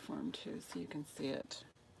other form too so you can see it.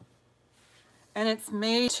 And it's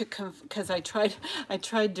made to because I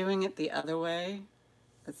tried doing it the other way.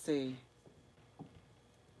 Let's see.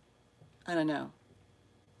 I don't know.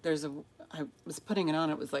 I was putting it on,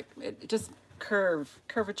 it was like it just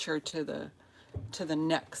curvature to the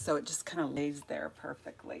neck, so it just kind of lays there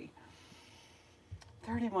perfectly.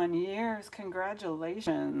 31 years,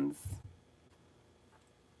 congratulations.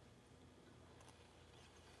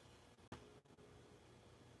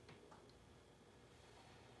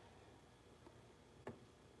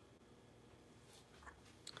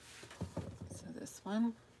 So this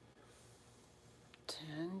one,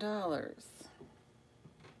 $10.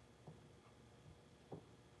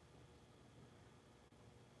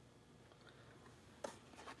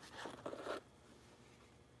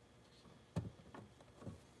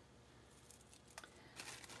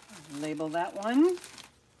 Label that one.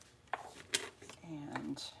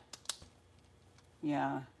 And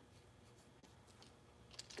yeah.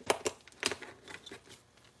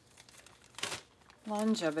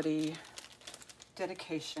 Longevity,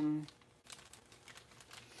 dedication.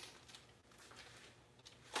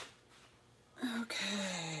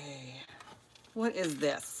 Okay. What is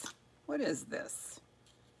this? What is this?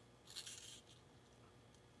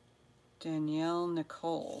 Danielle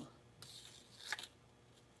Nicole.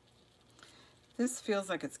 This feels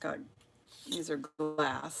like it's got, these are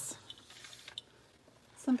glass.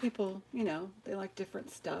 Some people, you know, they like different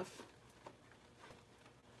stuff.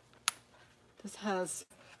 This has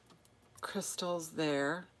crystals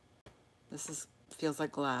there. This feels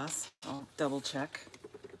like glass. I'll double check.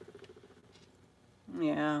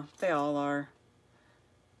 Yeah, they all are.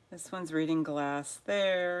 This one's reading glass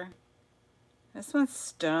there. This one's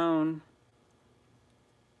stone.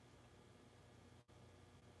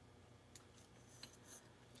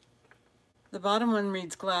 The bottom one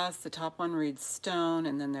reads glass, the top one reads stone,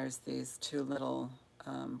 and then there's these two little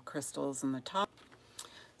crystals in the top.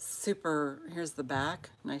 Super, here's the back,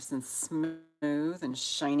 nice and smooth and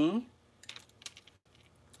shiny.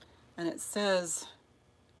 And it says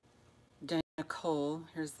Danielle Nicole.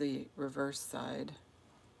 Here's the reverse side.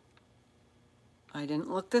 I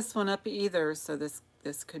didn't look this one up either, so this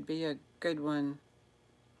could be a good one.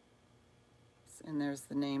 And there's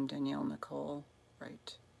the name Danielle Nicole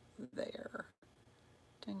right there.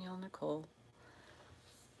 Danielle Nicole.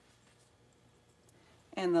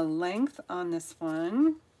 And the length on this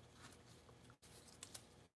one,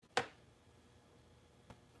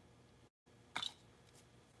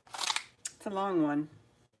 it's a long one.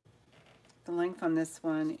 The length on this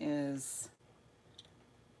one is,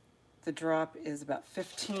 the drop is about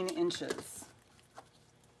 15 inches.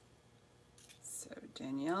 So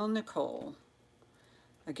Danielle Nicole.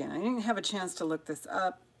 Again, I didn't have a chance to look this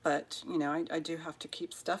up, but you know, I do have to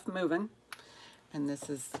keep stuff moving. And this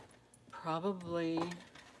is probably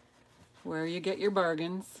where you get your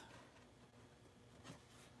bargains.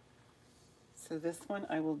 So this one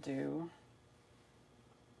I will do,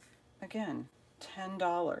 again,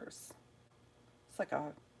 $10. It's like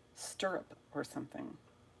a stirrup or something.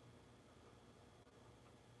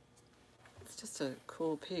 It's just a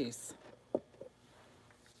cool piece.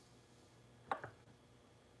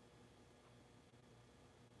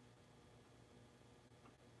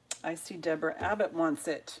 I see Deborah Abbott wants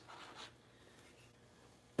it.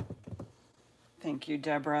 Thank you,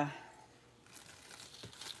 Deborah.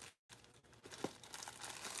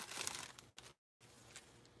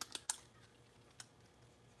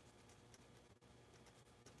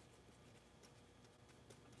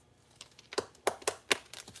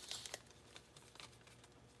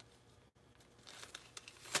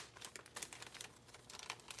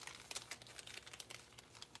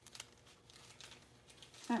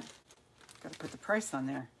 Got to put the price on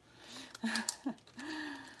there.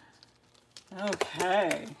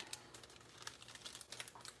 Okay.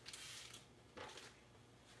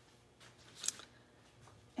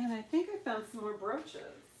 And I think I found some more brooches.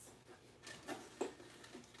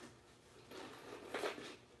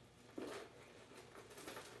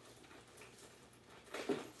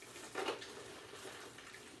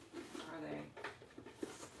 Are they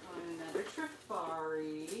on another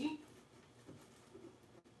Trifari?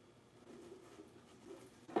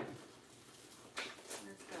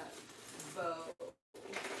 There's that bow.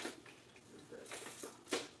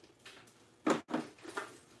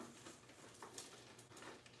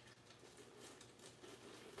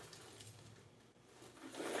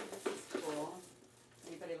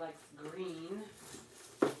 Likes green.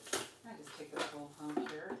 I just take this whole home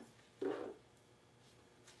here.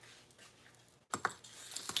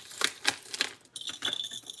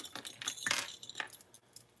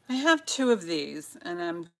 I have two of these, and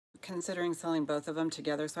I'm considering selling both of them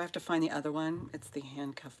together, so I have to find the other one. It's the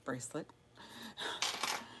handcuff bracelet.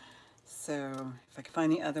 So if I can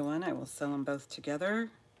find the other one, I will sell them both together.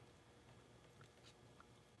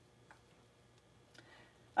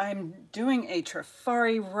 I'm doing a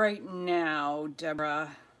Trifari right now,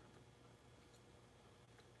 Deborah.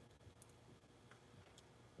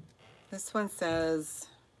 This one says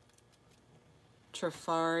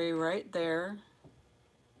Trifari right there.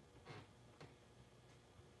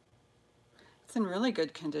 It's in really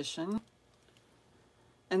good condition.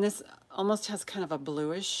 And this almost has kind of a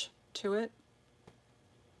bluish to it. I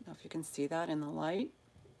don't know if you can see that in the light.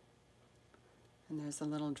 And there's a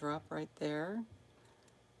little drop right there.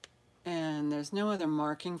 And there's no other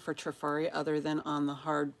marking for Trifari other than on the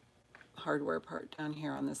hardware part down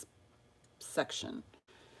here on this section.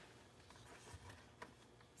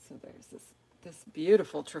 So there's this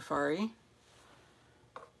beautiful Trifari.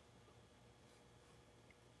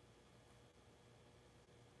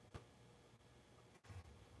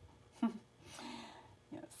 Yeah,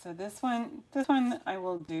 so this one I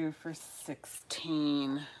will do for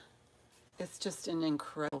 16. It's just in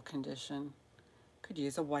incredible condition. Could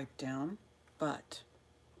use a wipe down, but,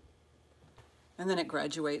 and then it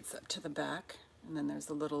graduates up to the back, and then there's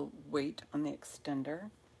a little weight on the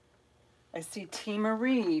extender. I see T.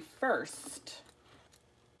 Marie first.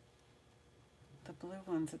 The blue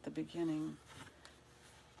one's at the beginning.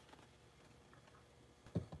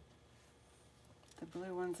 The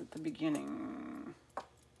blue one's at the beginning.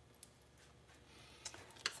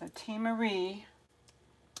 So T. Marie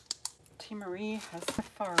has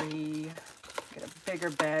Safari. Get a bigger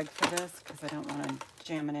bag for this because I don't want to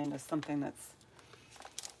jam it into something that's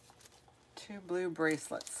two blue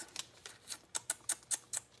bracelets.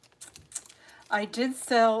 I did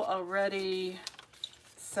sell already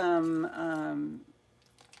some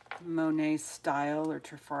Monet style or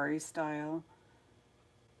Trifari style.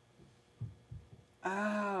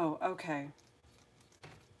 Oh, okay.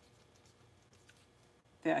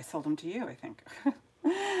 Yeah, I sold them to you, I think.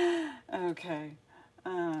 Okay.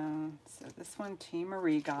 So this one T.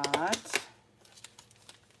 Marie got.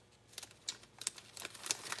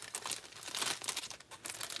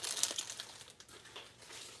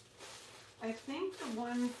 I think the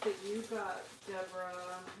ones that you got,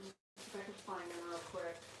 Deborah, if I can find them real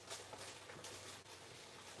quick.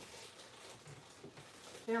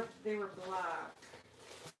 They were black.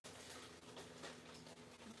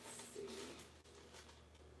 Let's see.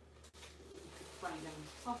 Find them.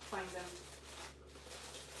 I'll find them.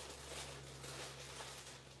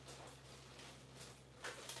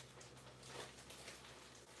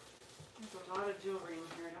 There's a lot of jewelry in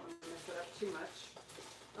here. I don't want to mess it up too much.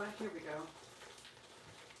 Here we go.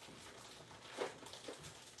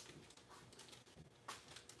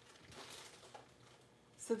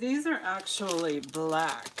 So these are actually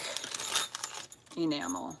black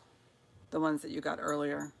enamel, the ones that you got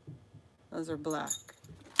earlier. Those are black.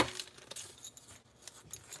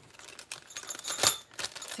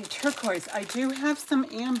 See, turquoise, I do have some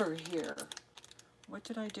amber here. What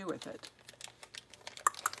did I do with it?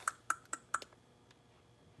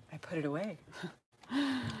 I put it away.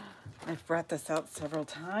 I've brought this out several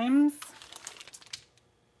times.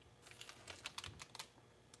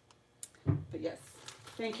 But yes,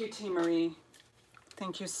 thank you, T. Marie.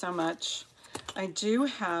 Thank you so much. I do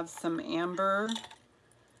have some amber.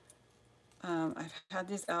 I've had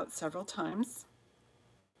these out several times.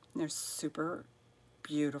 They're super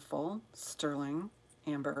beautiful, sterling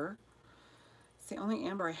amber. It's the only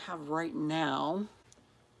amber I have right now.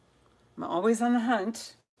 I'm always on the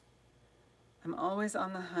hunt. I'm always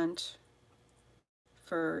on the hunt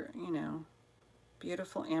for, you know,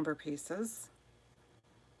 beautiful amber pieces.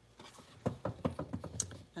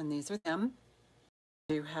 And these are them.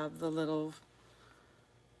 You have the little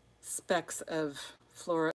specks of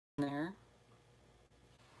flora in there.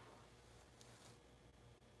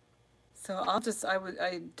 So I'll just,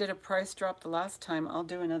 I did a price drop the last time. I'll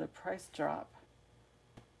do another price drop.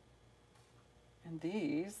 And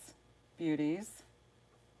these beauties,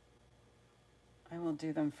 I will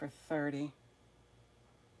do them for 30.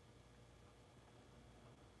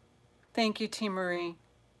 Thank you, T. Marie.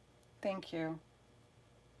 Thank you.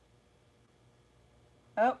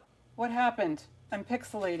 Oh, what happened? I'm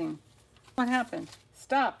pixelating. What happened?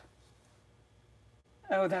 Stop.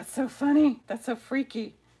 Oh, that's so funny. That's so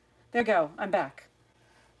freaky. There you go. I'm back.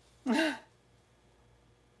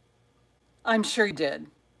 I'm sure you did.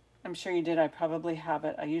 I'm sure you did. I probably have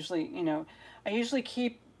it. I usually, I usually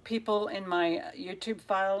keep people in my YouTube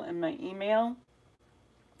file and my email,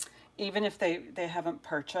 even if they haven't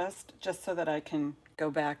purchased, just so that I can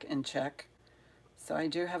go back and check. So I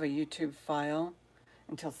do have a YouTube file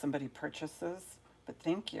until somebody purchases, but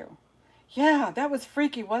thank you. Yeah, that was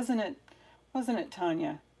freaky, wasn't it? Wasn't it,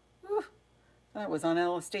 Tanya? Whew. That was on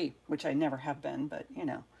LSD, which I never have been, but you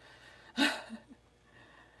know.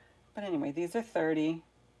 But anyway, these are 30,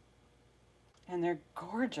 and they're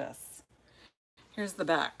gorgeous. Here's the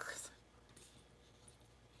back.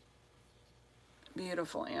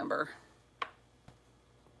 Beautiful amber.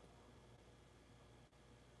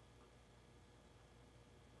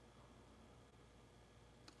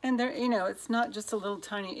 And there, it's not just a little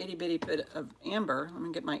tiny itty bitty bit of amber. Let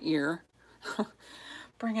me get my ear.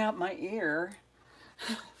 Bring out my ear.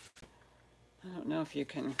 I don't know if you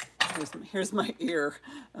can, here's my ear.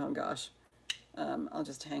 Oh gosh. I'll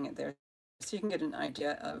just hang it there so you can get an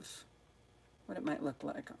idea of what it might look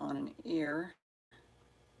like on an ear.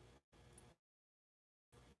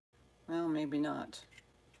 Well, maybe not.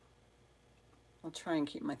 I'll try and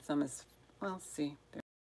keep my thumb as, well, see.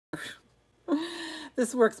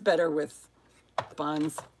 This works better with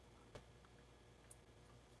buns.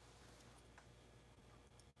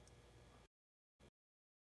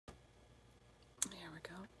 There we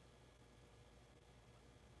go.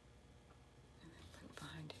 And then put it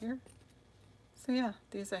behind here. So yeah,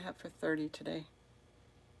 these I have for 30 today.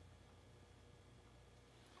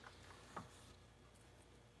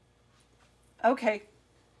 Okay.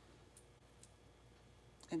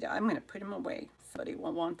 And I'm going to put them away. Somebody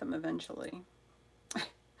will want them eventually.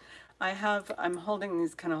 I'm holding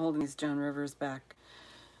these Joan Rivers back.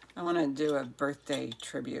 I want to do a birthday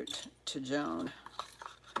tribute to Joan.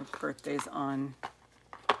 Her birthday's on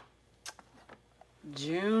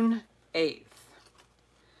June 8th.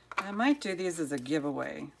 I might do these as a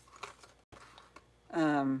giveaway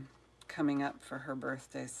coming up for her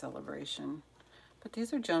birthday celebration. But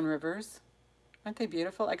these are Joan Rivers. Aren't they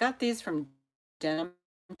beautiful? I got these from Denim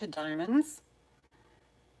to Diamonds.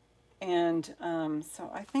 And so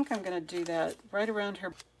I think I'm going to do that right around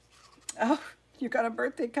her. Oh, you got a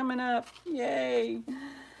birthday coming up. Yay.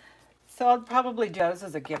 So I'll probably do those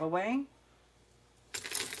as a giveaway.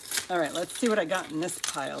 All right, let's see what I got in this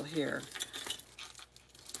pile here.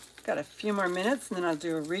 Got a few more minutes and then I'll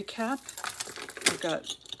do a recap.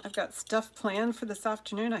 I've got stuff planned for this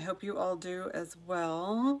afternoon. I hope you all do as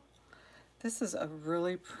well. This is a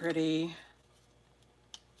really pretty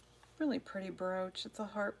brooch. It's a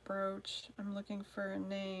heart brooch. I'm looking for a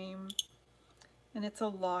name. And it's a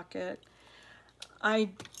locket. I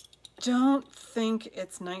don't think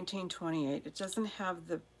it's 1928. It doesn't have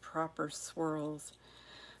the proper swirls.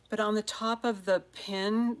 But on the top of the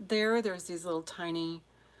pin there's these little tiny,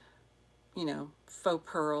 faux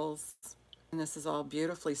pearls. And this is all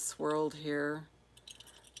beautifully swirled here.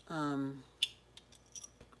 And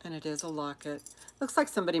it is a locket. Looks like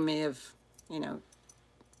somebody may have,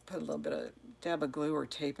 put a little bit of dab of glue or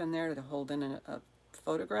tape in there to hold in a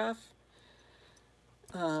photograph.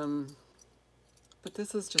 But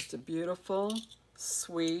this is just a beautiful,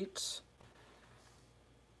 sweet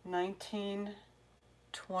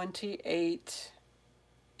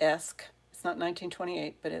 1928-esque. It's not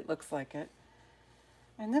 1928, but it looks like it.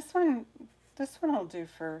 And this one I'll do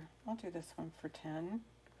this one for 10.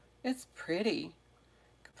 It's pretty. You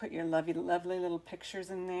could put your lovely little pictures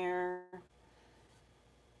in there.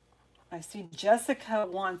 I see Jessica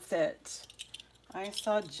wants it. I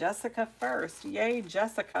saw Jessica first. Yay,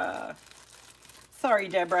 Jessica. Sorry,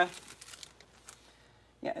 Deborah.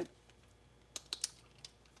 Yeah.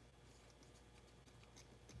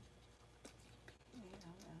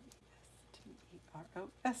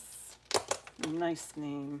 P-A-L-L-E-S-T-E-R-O-S. Nice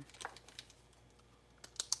name.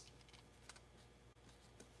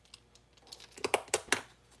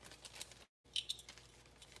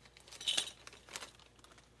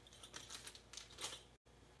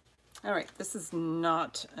 All right, this is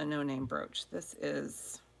not a no-name brooch. This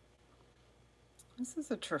is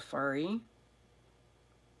a Trifari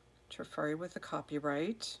with a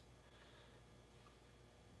copyright.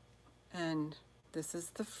 And this is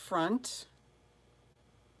the front.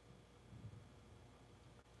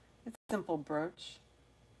 It's a simple brooch.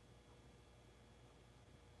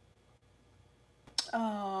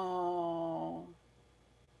 Oh.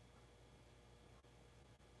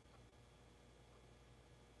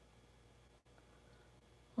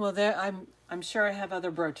 Well, there I'm sure I have other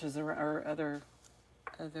brooches or other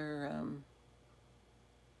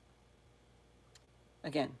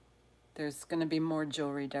again, there's going to be more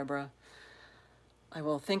jewelry, Deborah. I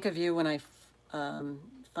will think of you when I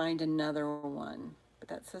find another one. But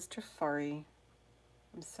that says Trifari.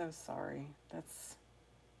 I'm so sorry. That's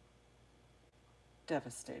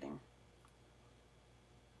devastating.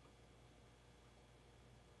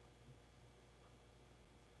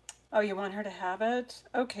 Oh, you want her to have it?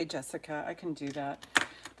 Okay, Jessica, I can do that.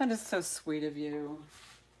 That is so sweet of you.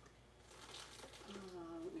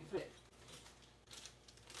 Let me put it.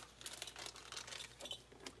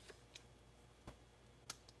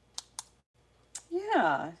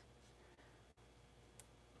 Yeah.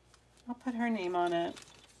 I'll put her name on it.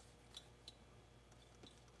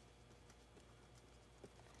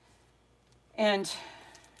 And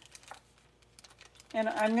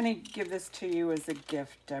I'm going to give this to you as a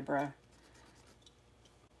gift, Deborah.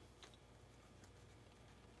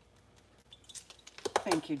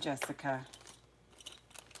 Thank you, Jessica.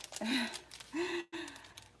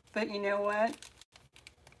 But you know what?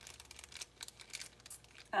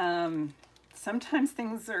 Sometimes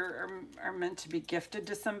things are meant to be gifted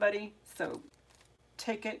to somebody, so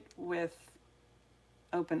take it with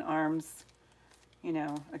open arms. You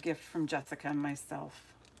know, a gift from Jessica and myself.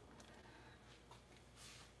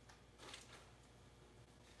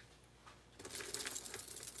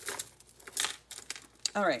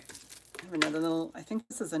 All right, I have another little, I think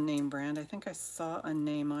this is a name brand. I think I saw a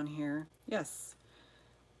name on here. Yes,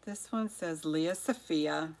 this one says Leah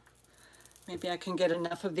Sophia. Maybe I can get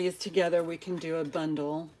enough of these together. We can do a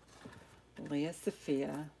bundle. Leah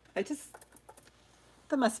Sophia. That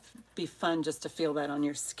must be fun just to feel that on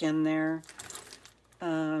your skin there.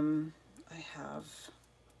 I have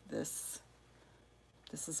this.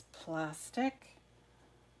 This is plastic.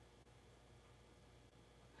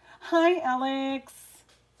 Hi, Alex.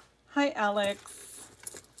 Hi, Alex.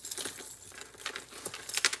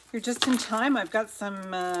 You're just in time. I've got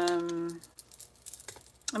some, I'm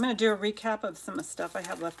going to do a recap of some stuff I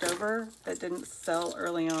have left over that didn't sell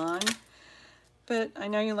early on. But I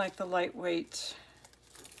know you like the lightweight.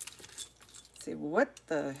 Let's see, what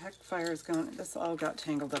the heck fire is going, this all got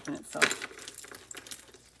tangled up in itself.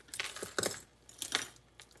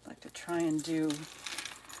 I'd like to try and do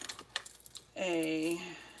a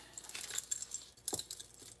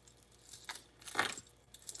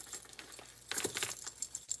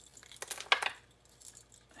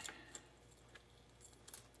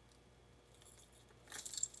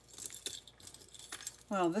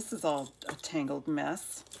well, this is all a tangled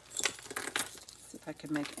mess. Let's see if I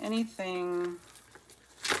could make anything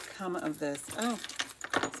come of this. Oh,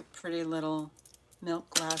 it's a pretty little milk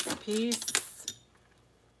glass piece.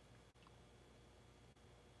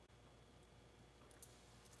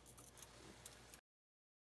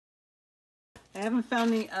 I haven't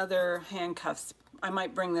found the other handcuffs. I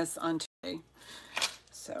might bring this on today.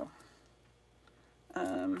 So,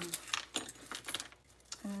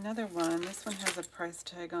 another one. This one has a price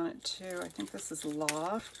tag on it too. I think this is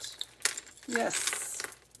Loft. Yes,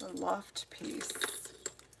 the Loft piece.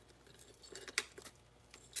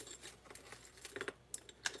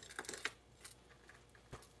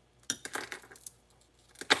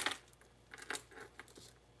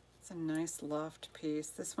 It's a nice Loft piece.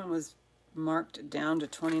 This one was marked down to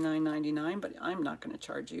 $29.99, but I'm not going to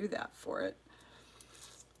charge you that for it.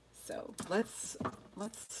 So let's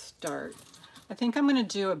start. I think I'm going to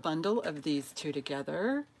do a bundle of these two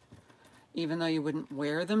together, even though you wouldn't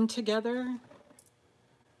wear them together.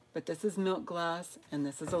 But this is milk glass and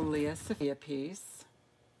this is a Leah Sophia piece.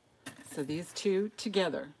 So these two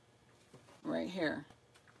together, right here,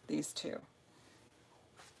 these two.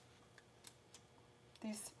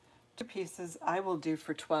 These two pieces I will do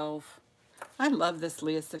for $12. I love this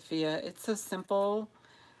Leah Sophia. It's so simple,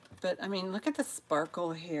 but I mean, look at the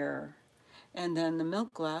sparkle here. And then the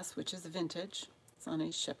milk glass, which is vintage. It's on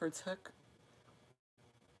a shepherd's hook.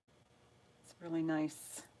 It's really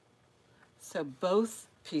nice. So both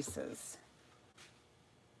pieces.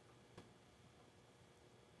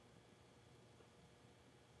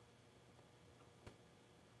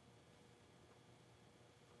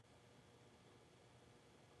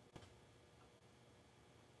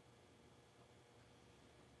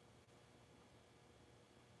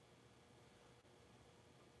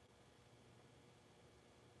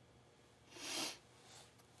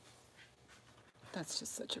 That's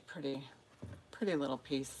just such a pretty little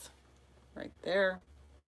piece right there.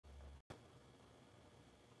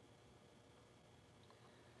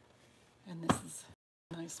 And this is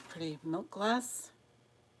a nice pretty milk glass.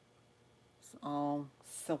 It's all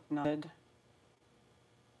silk knotted.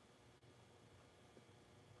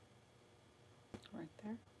 Right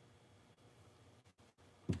there.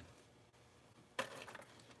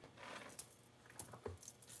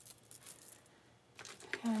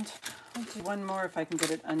 And I'll do one more if I can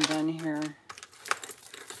get it undone here.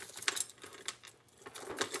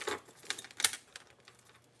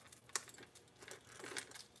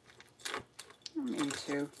 Maybe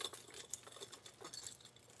two.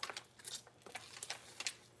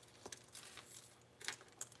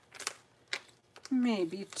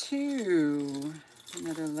 Maybe two.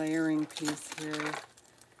 Another layering piece here. See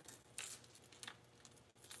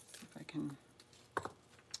if I can.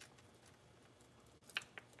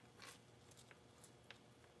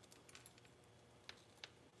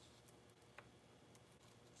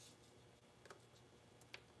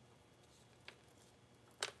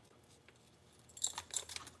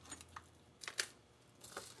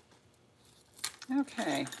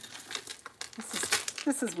 Okay,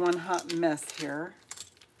 this is one hot mess here.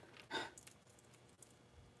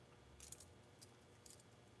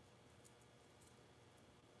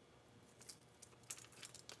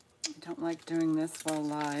 I don't like doing this while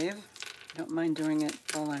live. I don't mind doing it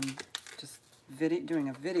while I'm just doing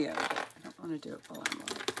a video, but I don't want to do it while I'm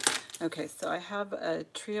live. Okay, so I have a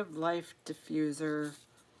Tree of Life diffuser.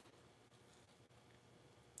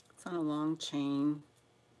 It's on a long chain.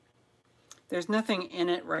 There's nothing in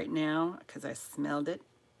it right now because I smelled it.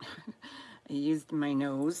 I used my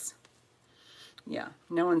nose. Yeah,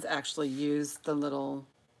 no one's actually used the little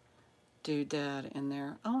doodad in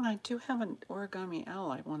there. Oh, and I do have an origami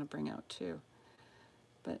owl I want to bring out too.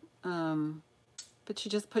 But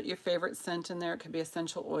you just put your favorite scent in there. It could be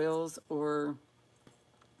essential oils or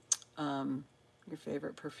your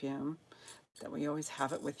favorite perfume. That way you always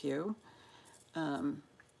have it with you.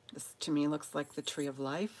 This to me looks like the Tree of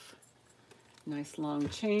Life. Nice long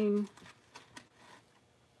chain.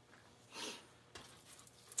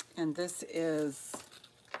 And this is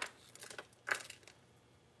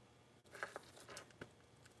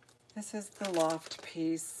the loft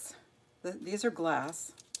piece. These are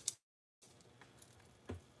glass.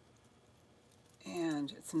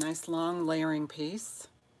 And it's a nice long layering piece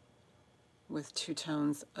with 2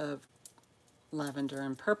 tones of lavender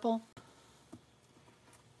and purple.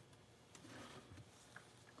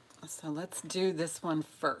 So let's do this one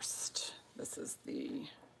first. This is the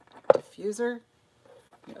diffuser.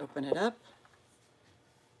 You open it up.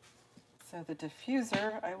 So the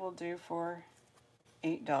diffuser I will do for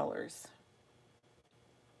 $8.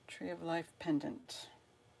 Tree of Life pendant.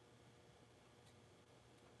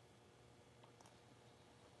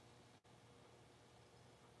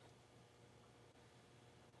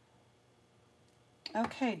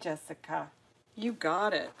 Okay, Jessica, you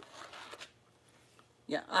got it.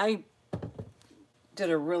 Yeah, I did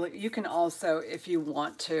a really, you can also, if you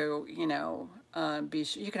want to, you know,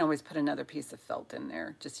 you can always put another piece of felt in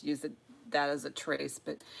there. Just use that as a trace,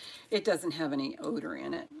 but it doesn't have any odor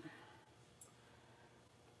in it.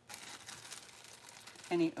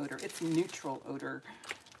 Any odor, it's neutral odor.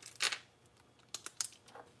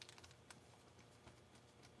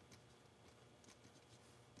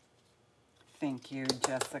 Thank you,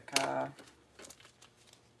 Jessica.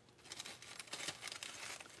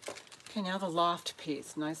 Okay, now the loft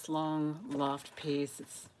piece. Nice long loft piece.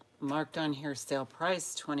 It's marked on here, sale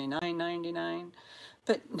price, $29.99.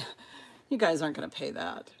 But you guys aren't going to pay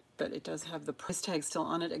that. But it does have the price tag still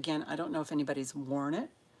on it. Again, I don't know if anybody's worn it.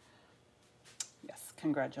 Yes,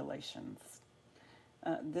 congratulations.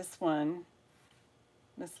 This one,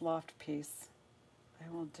 this loft piece,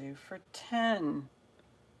 I will do for 10.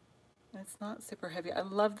 It's not super heavy. I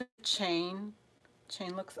love the chain.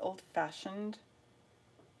 Chain looks old-fashioned.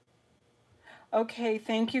 Okay,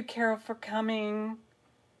 thank you, Carol, for coming.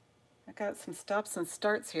 I got some stops and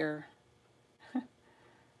starts here.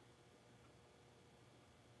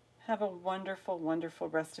 Have a wonderful, wonderful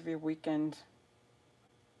rest of your weekend.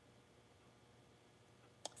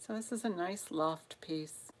 So this is a nice loft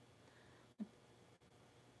piece. It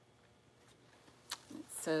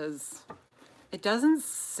says, it doesn't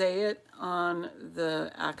say it on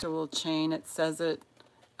the actual chain. It says it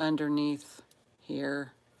underneath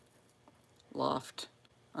here. Loft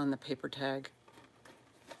on the paper tag.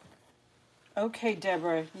 Okay,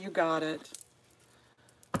 Deborah, you got it.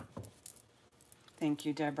 Thank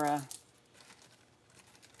you, Deborah.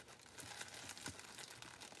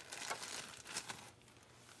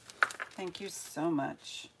 Thank you so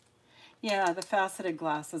much. Yeah, the faceted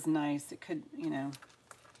glass is nice. It could, you know,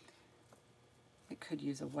 it could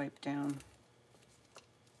use a wipe down.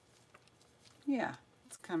 Yeah,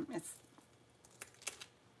 it's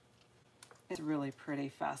really pretty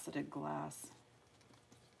faceted glass.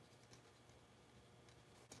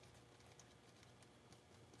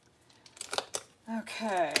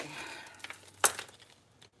 Okay. I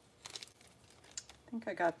think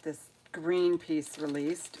I got this green piece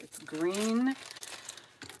released. It's green.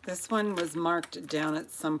 This one was marked down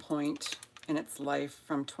at some point in its life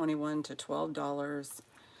from $21 to $12.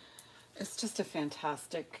 It's just a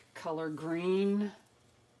fantastic color green.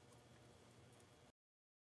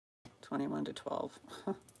 21 to 12.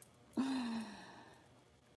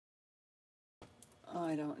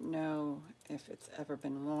 I don't know if it's ever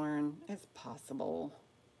been worn. It's possible.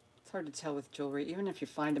 It's hard to tell with jewelry. Even if you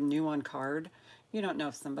find them new on card, you don't know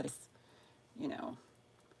if somebody's, you know,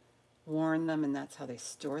 worn them and that's how they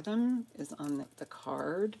store them, is on the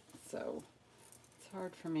card. So it's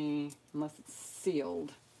hard for me unless it's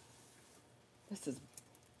sealed. This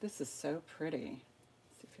is so pretty.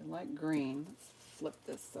 So if you like green, let's flip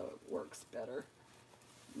this so it works better.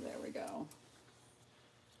 There we go.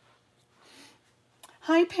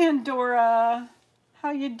 Hi Pandora,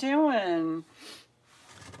 how you doing?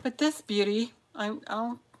 But this beauty,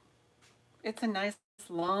 it's a nice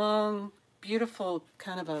long, beautiful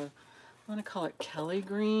kind of a, I want to call it Kelly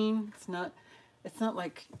green. It's not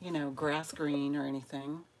like, you know, grass green or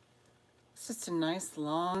anything. It's just a nice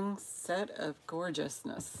long set of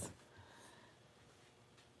gorgeousness.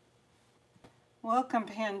 Welcome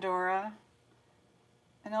Pandora.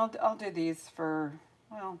 And I'll do these for,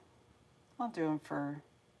 well, I'll do them for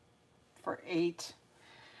 $8.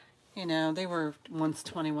 You know, they were once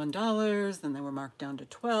 $21, then they were marked down to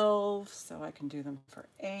 $12, so I can do them for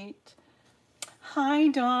 $8. Hi,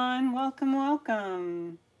 Dawn. Welcome,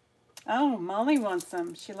 welcome. Oh, Molly wants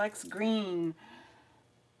them. She likes green.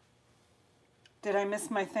 Did I miss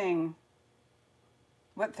my thing?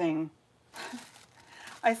 What thing?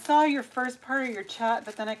 I saw your first part of your chat,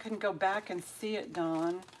 but then I couldn't go back and see it,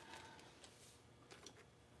 Dawn.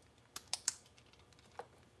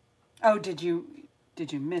 Oh, did you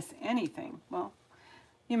miss anything? Well,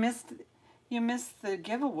 you missed the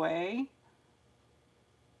giveaway.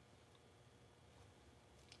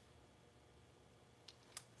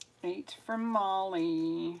 $8 for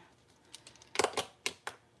Molly.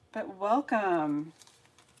 But welcome.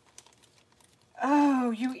 Oh,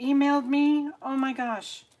 you emailed me? Oh my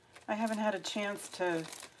gosh. I haven't had a chance to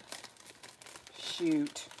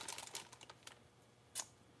shoot.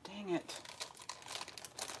 Dang it.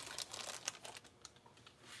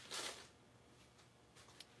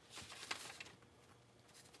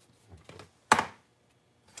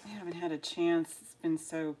 I haven't had a chance. It's been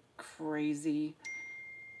so crazy.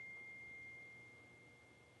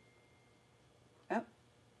 Oh,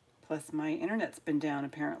 plus my internet's been down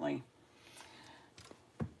apparently.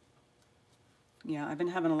 Yeah, I've been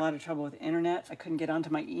having a lot of trouble with internet. I couldn't get onto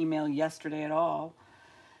my email yesterday at all.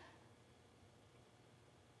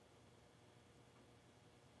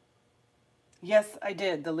 Yes, I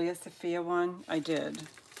did. The Leah Sophia one, I did.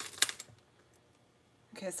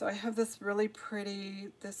 Okay, so I have this really pretty,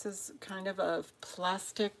 this is kind of a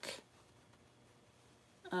plastic,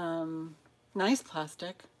 nice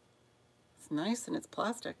plastic. It's nice and it's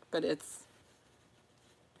plastic, but it's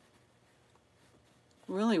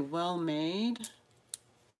really well made.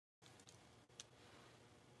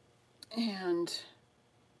 And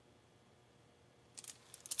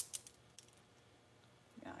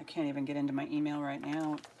yeah, I can't even get into my email right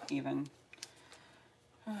now, even.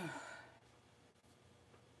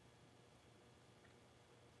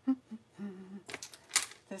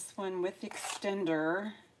 This one with the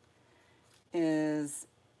extender is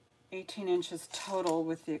 18 inches total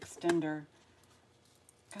with the extender.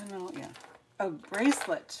 Gunmetal, yeah. Oh,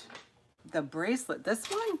 bracelet. The bracelet. This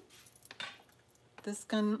one? This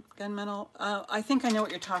gunmetal. I think I know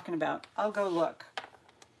what you're talking about. I'll go look.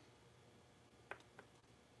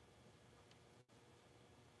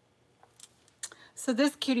 So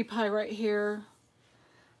this cutie pie right here.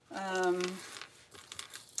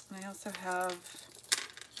 I also have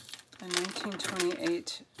a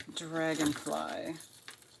 1928 dragonfly.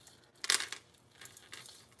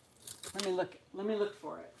 Let me look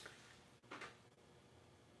for it. I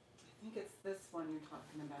think it's this one you're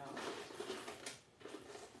talking about.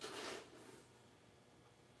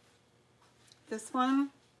 This one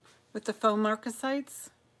with the faux marcasites.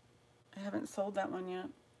 I haven't sold that one yet.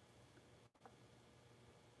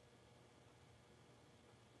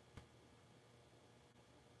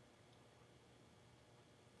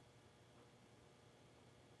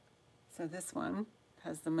 So this one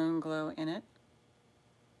has the moon glow in it.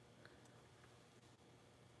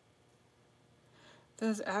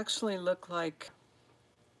 Those actually look like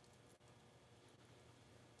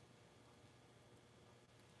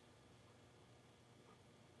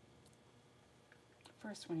the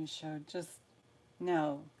first one you showed, just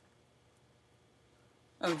no.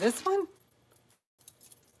 Oh, this one?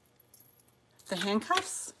 The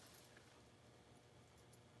handcuffs?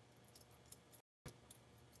 I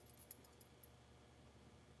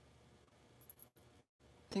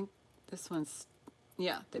think this one's,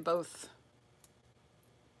 yeah, they both.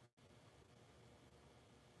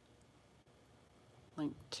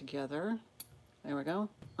 Linked together. There we go.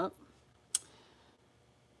 Oh.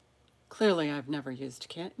 Clearly I've never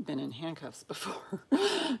been in handcuffs before.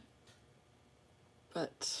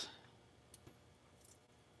 But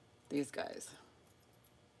these guys.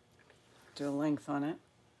 Do a length on it.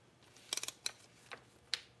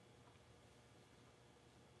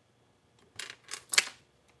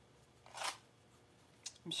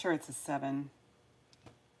 I'm sure it's a 7.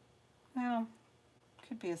 Well,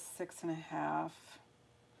 could be a 6.5.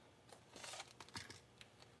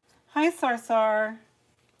 Hi, Sarsar.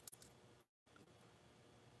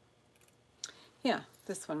 Yeah,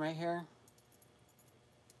 this one right here.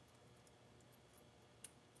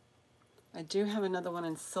 I do have another one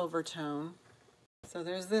in silver tone. So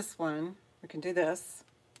there's this one. We can do this.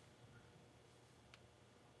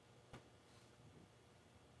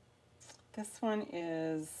 This one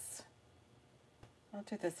is, I'll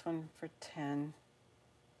do this one for 10.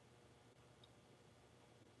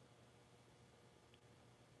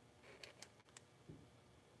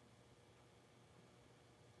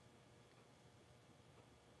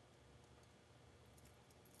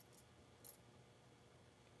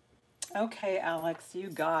 Okay, Alex, you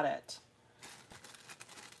got it.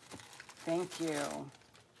 Thank you.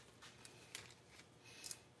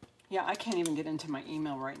 Yeah, I can't even get into my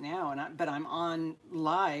email right now, but I'm on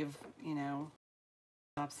live, you know,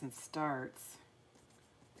 stops and starts.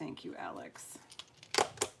 Thank you, Alex.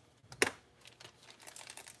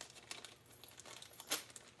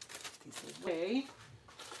 These away.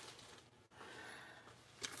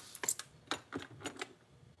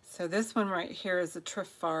 So this one right here is a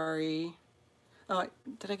Trifari. Oh,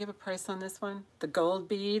 did I give a price on this one? The gold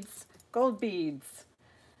beads. Gold beads.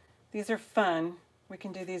 These are fun. We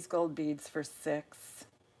can do these gold beads for 6.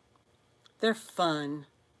 They're fun.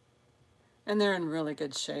 And they're in really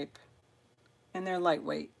good shape. And they're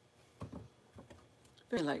lightweight.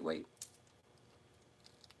 Very lightweight.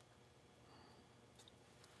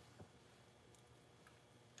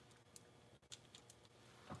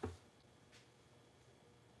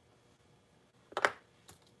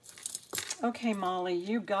 Okay, Molly,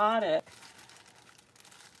 you got it.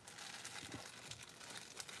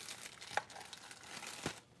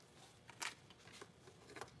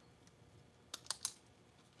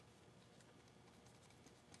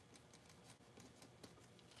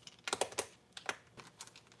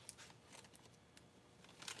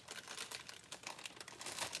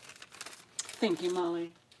 Thank you,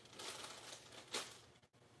 Molly.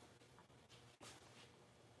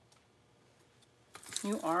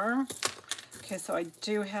 You are? Okay, so I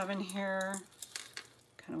do have in here,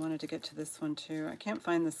 kind of wanted to get to this one too. I can't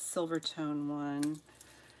find the silver tone one,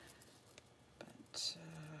 but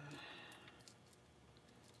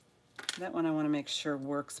that one I want to make sure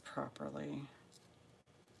works properly.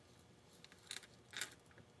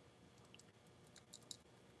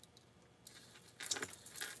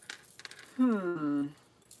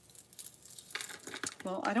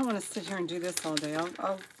 Well, I don't want to sit here and do this all day.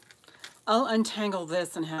 I'll untangle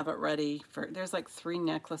this and have it ready for, there's like 3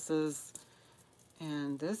 necklaces,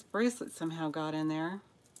 and this bracelet somehow got in there.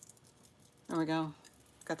 There we go.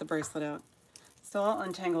 Got the bracelet out. So I'll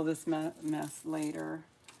untangle this mess later.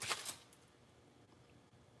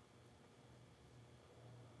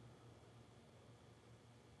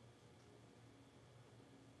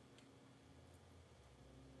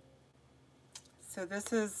 So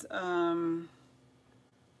this is,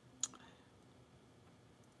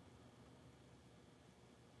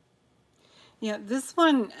 yeah, this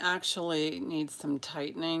one actually needs some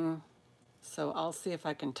tightening. So I'll see if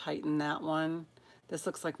I can tighten that one. This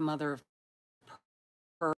looks like mother of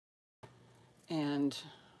pearl. And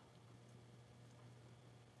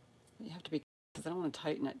you have to be, because I don't want to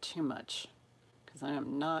tighten it too much, because I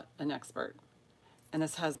am not an expert. And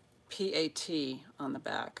this has PAT on the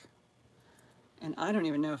back. And I don't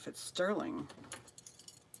even know if it's sterling.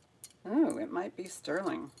 Oh, it might be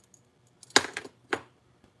sterling.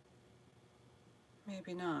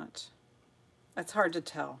 Maybe not. It's hard to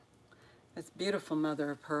tell. It's beautiful mother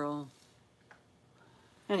of pearl.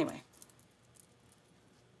 Anyway,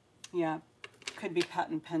 yeah, could be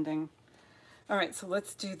patent pending. All right, so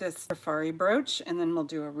let's do this safari brooch and then we'll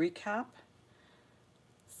do a recap.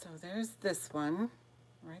 So there's this one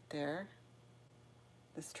right there,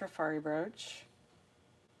 this Trifari brooch.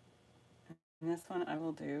 And this one I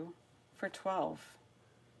will do for 12.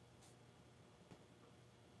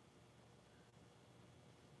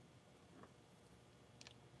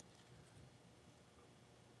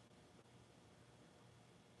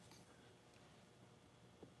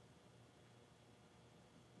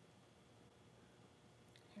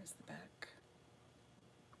 Here's the back.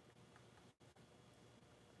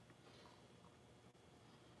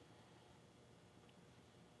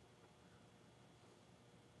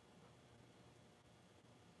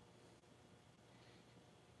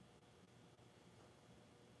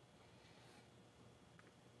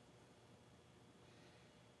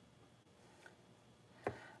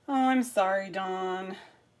 Oh, I'm sorry, Dawn.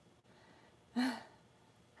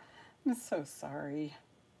 I'm so sorry.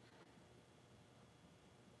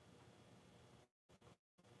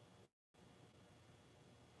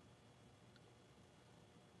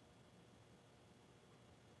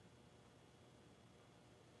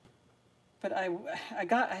 But I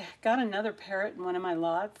got another parrot in one of my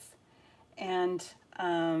lots, and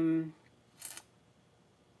the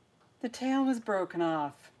tail was broken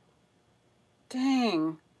off.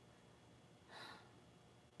 Dang.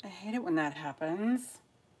 I hate it when that happens.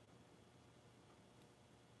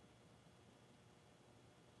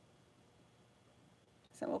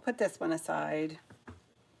 So we'll put this one aside.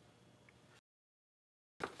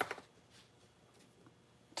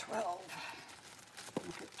 12.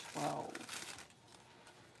 Look at 12.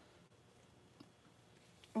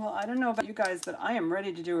 Well, I don't know about you guys, but I am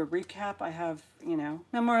ready to do a recap. I have, you know,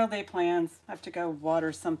 Memorial Day plans. I have to go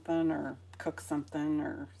water something or cook something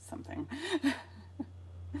or something.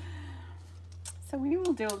 So we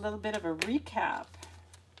will do a little bit of a recap.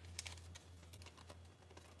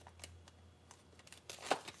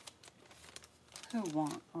 Who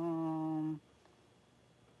want? I'm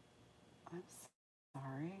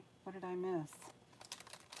sorry. What did I miss?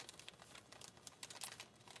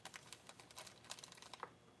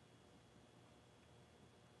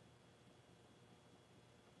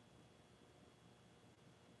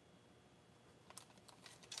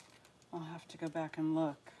 I'll have to go back and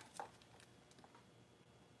look.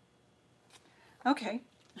 Okay.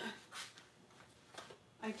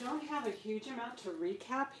 I don't have a huge amount to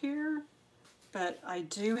recap here, but I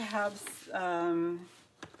do have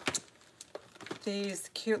these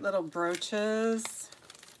cute little brooches.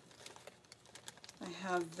 I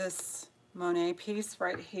have this Monet piece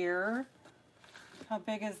right here. How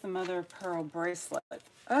big is the mother of pearl bracelet?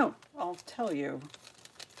 Oh, I'll tell you.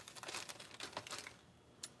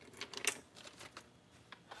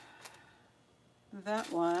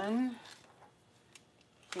 That one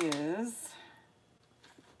is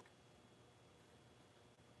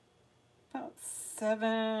about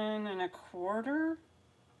 7 1/4.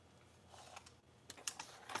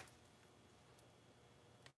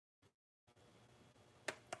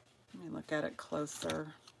 Let me look at it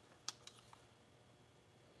closer.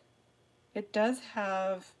 It does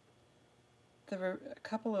have a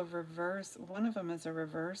couple of reverse, one of them is a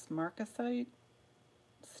reverse marcasite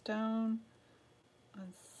stone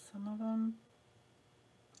on some of them,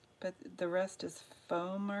 but the rest is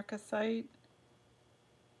faux marcasite.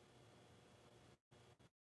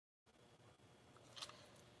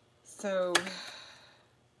 So I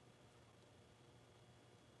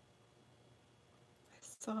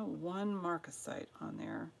saw one marcasite on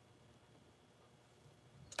there.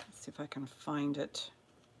 Let's see if I can find it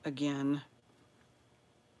again.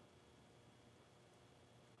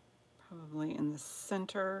 Probably in the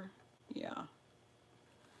center. Yeah.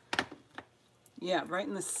 Yeah, right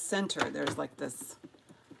in the center, there's like this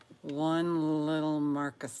one little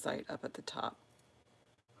marcasite up at the top.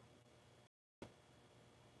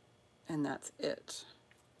 And that's it.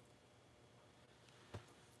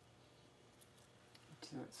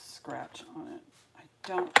 Do a scratch on it. I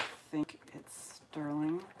don't think it's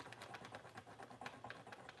sterling.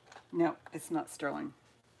 No, it's not sterling.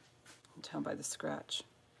 You can tell by the scratch.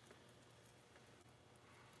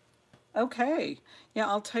 Okay, yeah,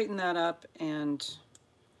 I'll tighten that up and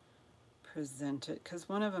present it, because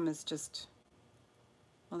one of them is just,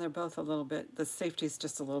 well, they're both a little bit, the safety's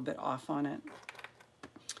just a little bit off on it.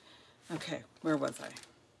 Okay, where was I?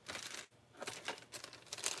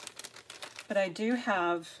 But I do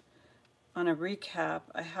have, on a recap,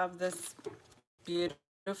 I have this beautiful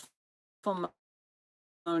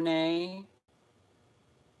Monet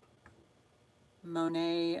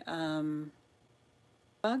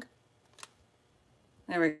There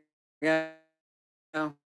we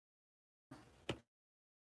go.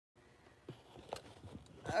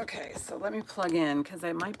 Okay, so let me plug in because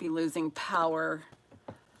I might be losing power.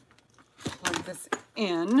 Plug this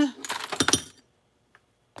in.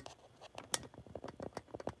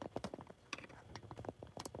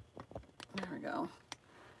 There we go.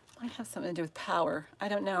 Might have something to do with power. I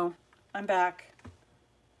don't know. I'm back.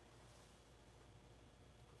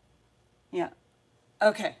 Yeah.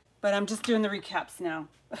 Okay, but I'm just doing the recaps now.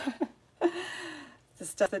 The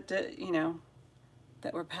stuff that, you know,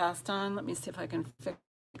 that were passed on. Let me see if I can fix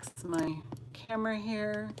my camera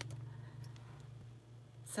here.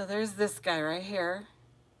 So there's this guy right here,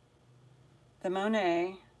 the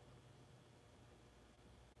Monet.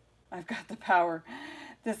 I've got the power.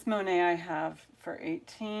 This Monet I have for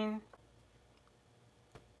 18.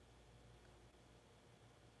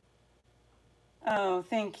 Oh,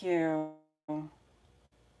 thank you.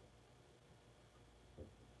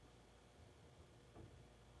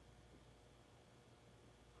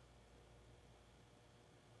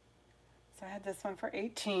 So I had this one for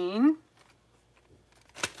 18.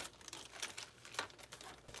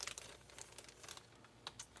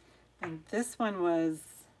 And this one was,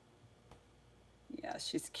 yeah,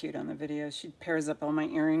 she's cute on the video. She pairs up all my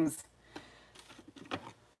earrings.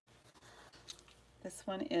 This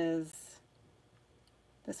one is,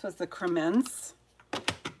 this was the Cremence.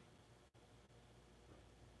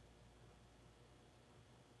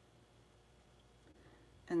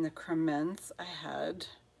 And the Cremence I had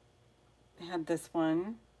this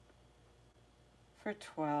one for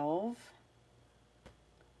 12.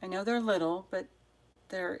 I know they're little, but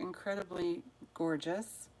they're incredibly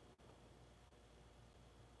gorgeous.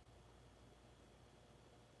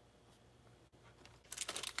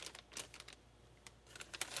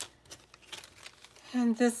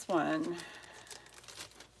 And this one,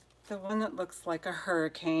 the one that looks like a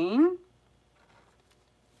hurricane.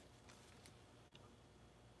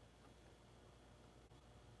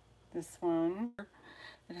 This one,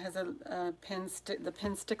 it has a pin stick. The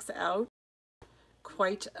pin sticks out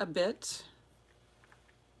quite a bit.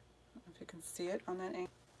 I don't know if you can see it on that angle.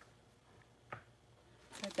 I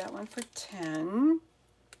had that one for 10.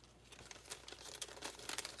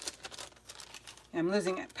 I'm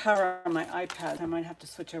losing power on my iPad. I might have to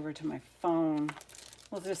switch over to my phone.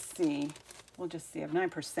 We'll just see. We'll just see. I have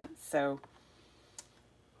 9%, so.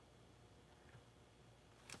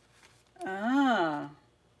 Ah,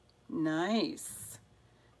 nice.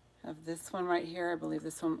 I have this one right here. I believe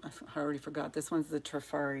this one, I already forgot. This one's the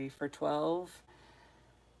Trifari for 12.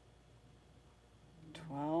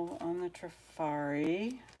 12 on the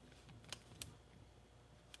Trifari.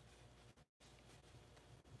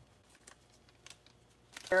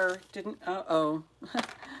 Didn't, uh-oh.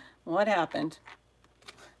 What happened?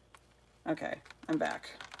 Okay, I'm back.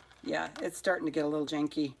 Yeah, it's starting to get a little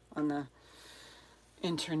janky on the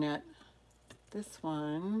internet. This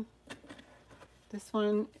one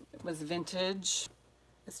was vintage.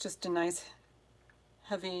 It's just a nice,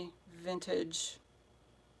 heavy vintage.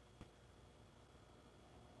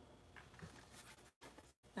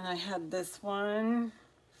 And I had this one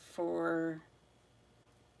for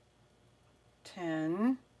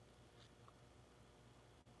 10.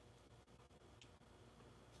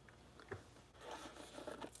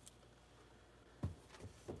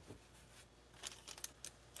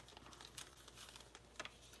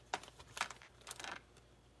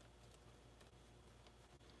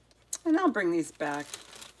 And I'll bring these back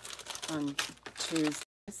on Tuesday.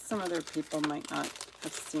 Some other people might not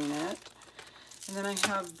have seen it. And then I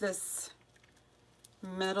have this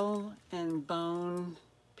metal and bone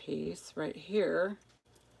piece right here.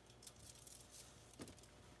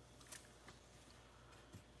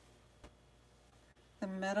 The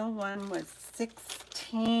metal one was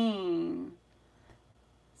 16.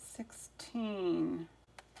 16.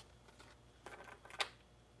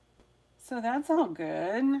 So that's all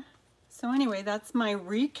good. So anyway, that's my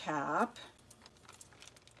recap.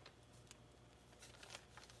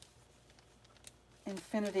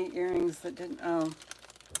 Infinity earrings that didn't, oh,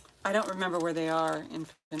 I don't remember where they are.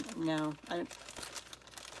 No,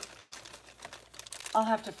 I'll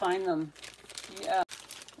have to find them. Yeah,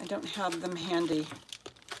 I don't have them handy.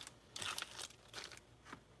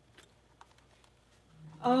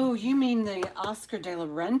 Oh, you mean the Oscar de la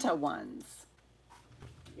Renta ones?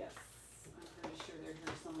 Yes, I'm pretty sure they're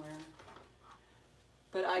here somewhere.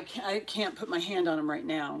 But I can't put my hand on them right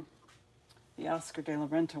now. The Oscar de la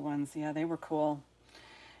Renta ones, yeah, they were cool.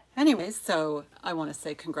 Anyway, so I want to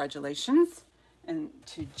say congratulations and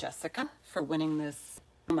to Jessica for winning this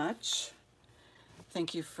so much.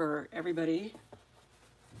 Thank you for everybody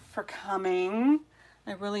for coming.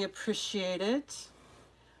 I really appreciate it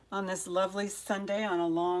on this lovely Sunday on a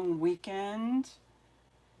long weekend.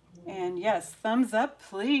 And yes, thumbs up,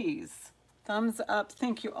 please. Thumbs up.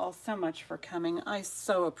 Thank you all so much for coming. I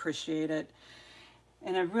so appreciate it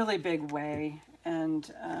in a really big way.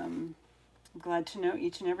 And I'm glad to know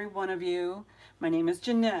each and every one of you. My name is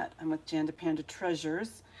Jeanette. I'm with Jandapanda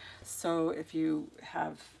Treasures. So if you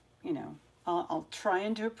have, you know, I'll try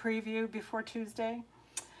and do a preview before Tuesday.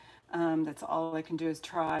 That's all I can do is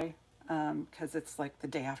try, because it's like the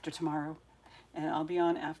day after tomorrow. And I'll be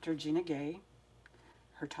on after Gina Gay,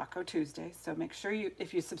 her Taco Tuesday. So make sure you,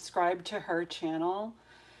 if you subscribe to her channel,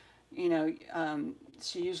 you know,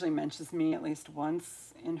 she usually mentions me at least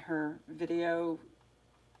once in her video,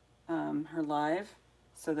 her live.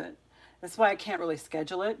 So that's why I can't really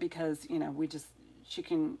schedule it, because, you know, she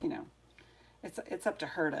can, you know, it's up to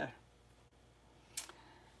her to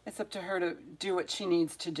do what she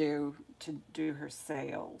needs to do her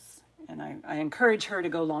sales. And I encourage her to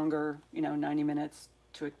go longer, you know, 90 minutes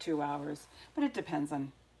to 2 hours, but it depends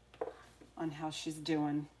on how she's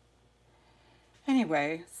doing.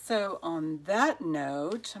 Anyway, so on that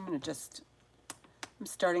note, I'm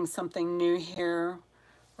starting something new here.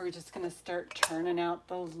 We're just gonna start turning out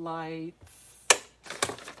the lights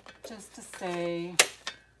just to say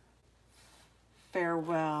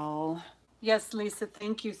farewell. Yes, Lisa,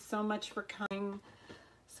 thank you so much for coming.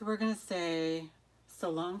 So we're gonna say so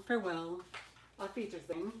long, farewell, auf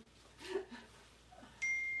Wiedersehen.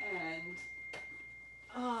 And,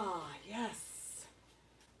 yes,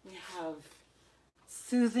 we have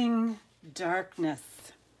soothing darkness.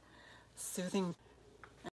 Soothing.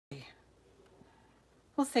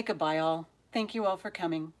 We'll say goodbye all. Thank you all for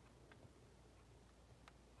coming.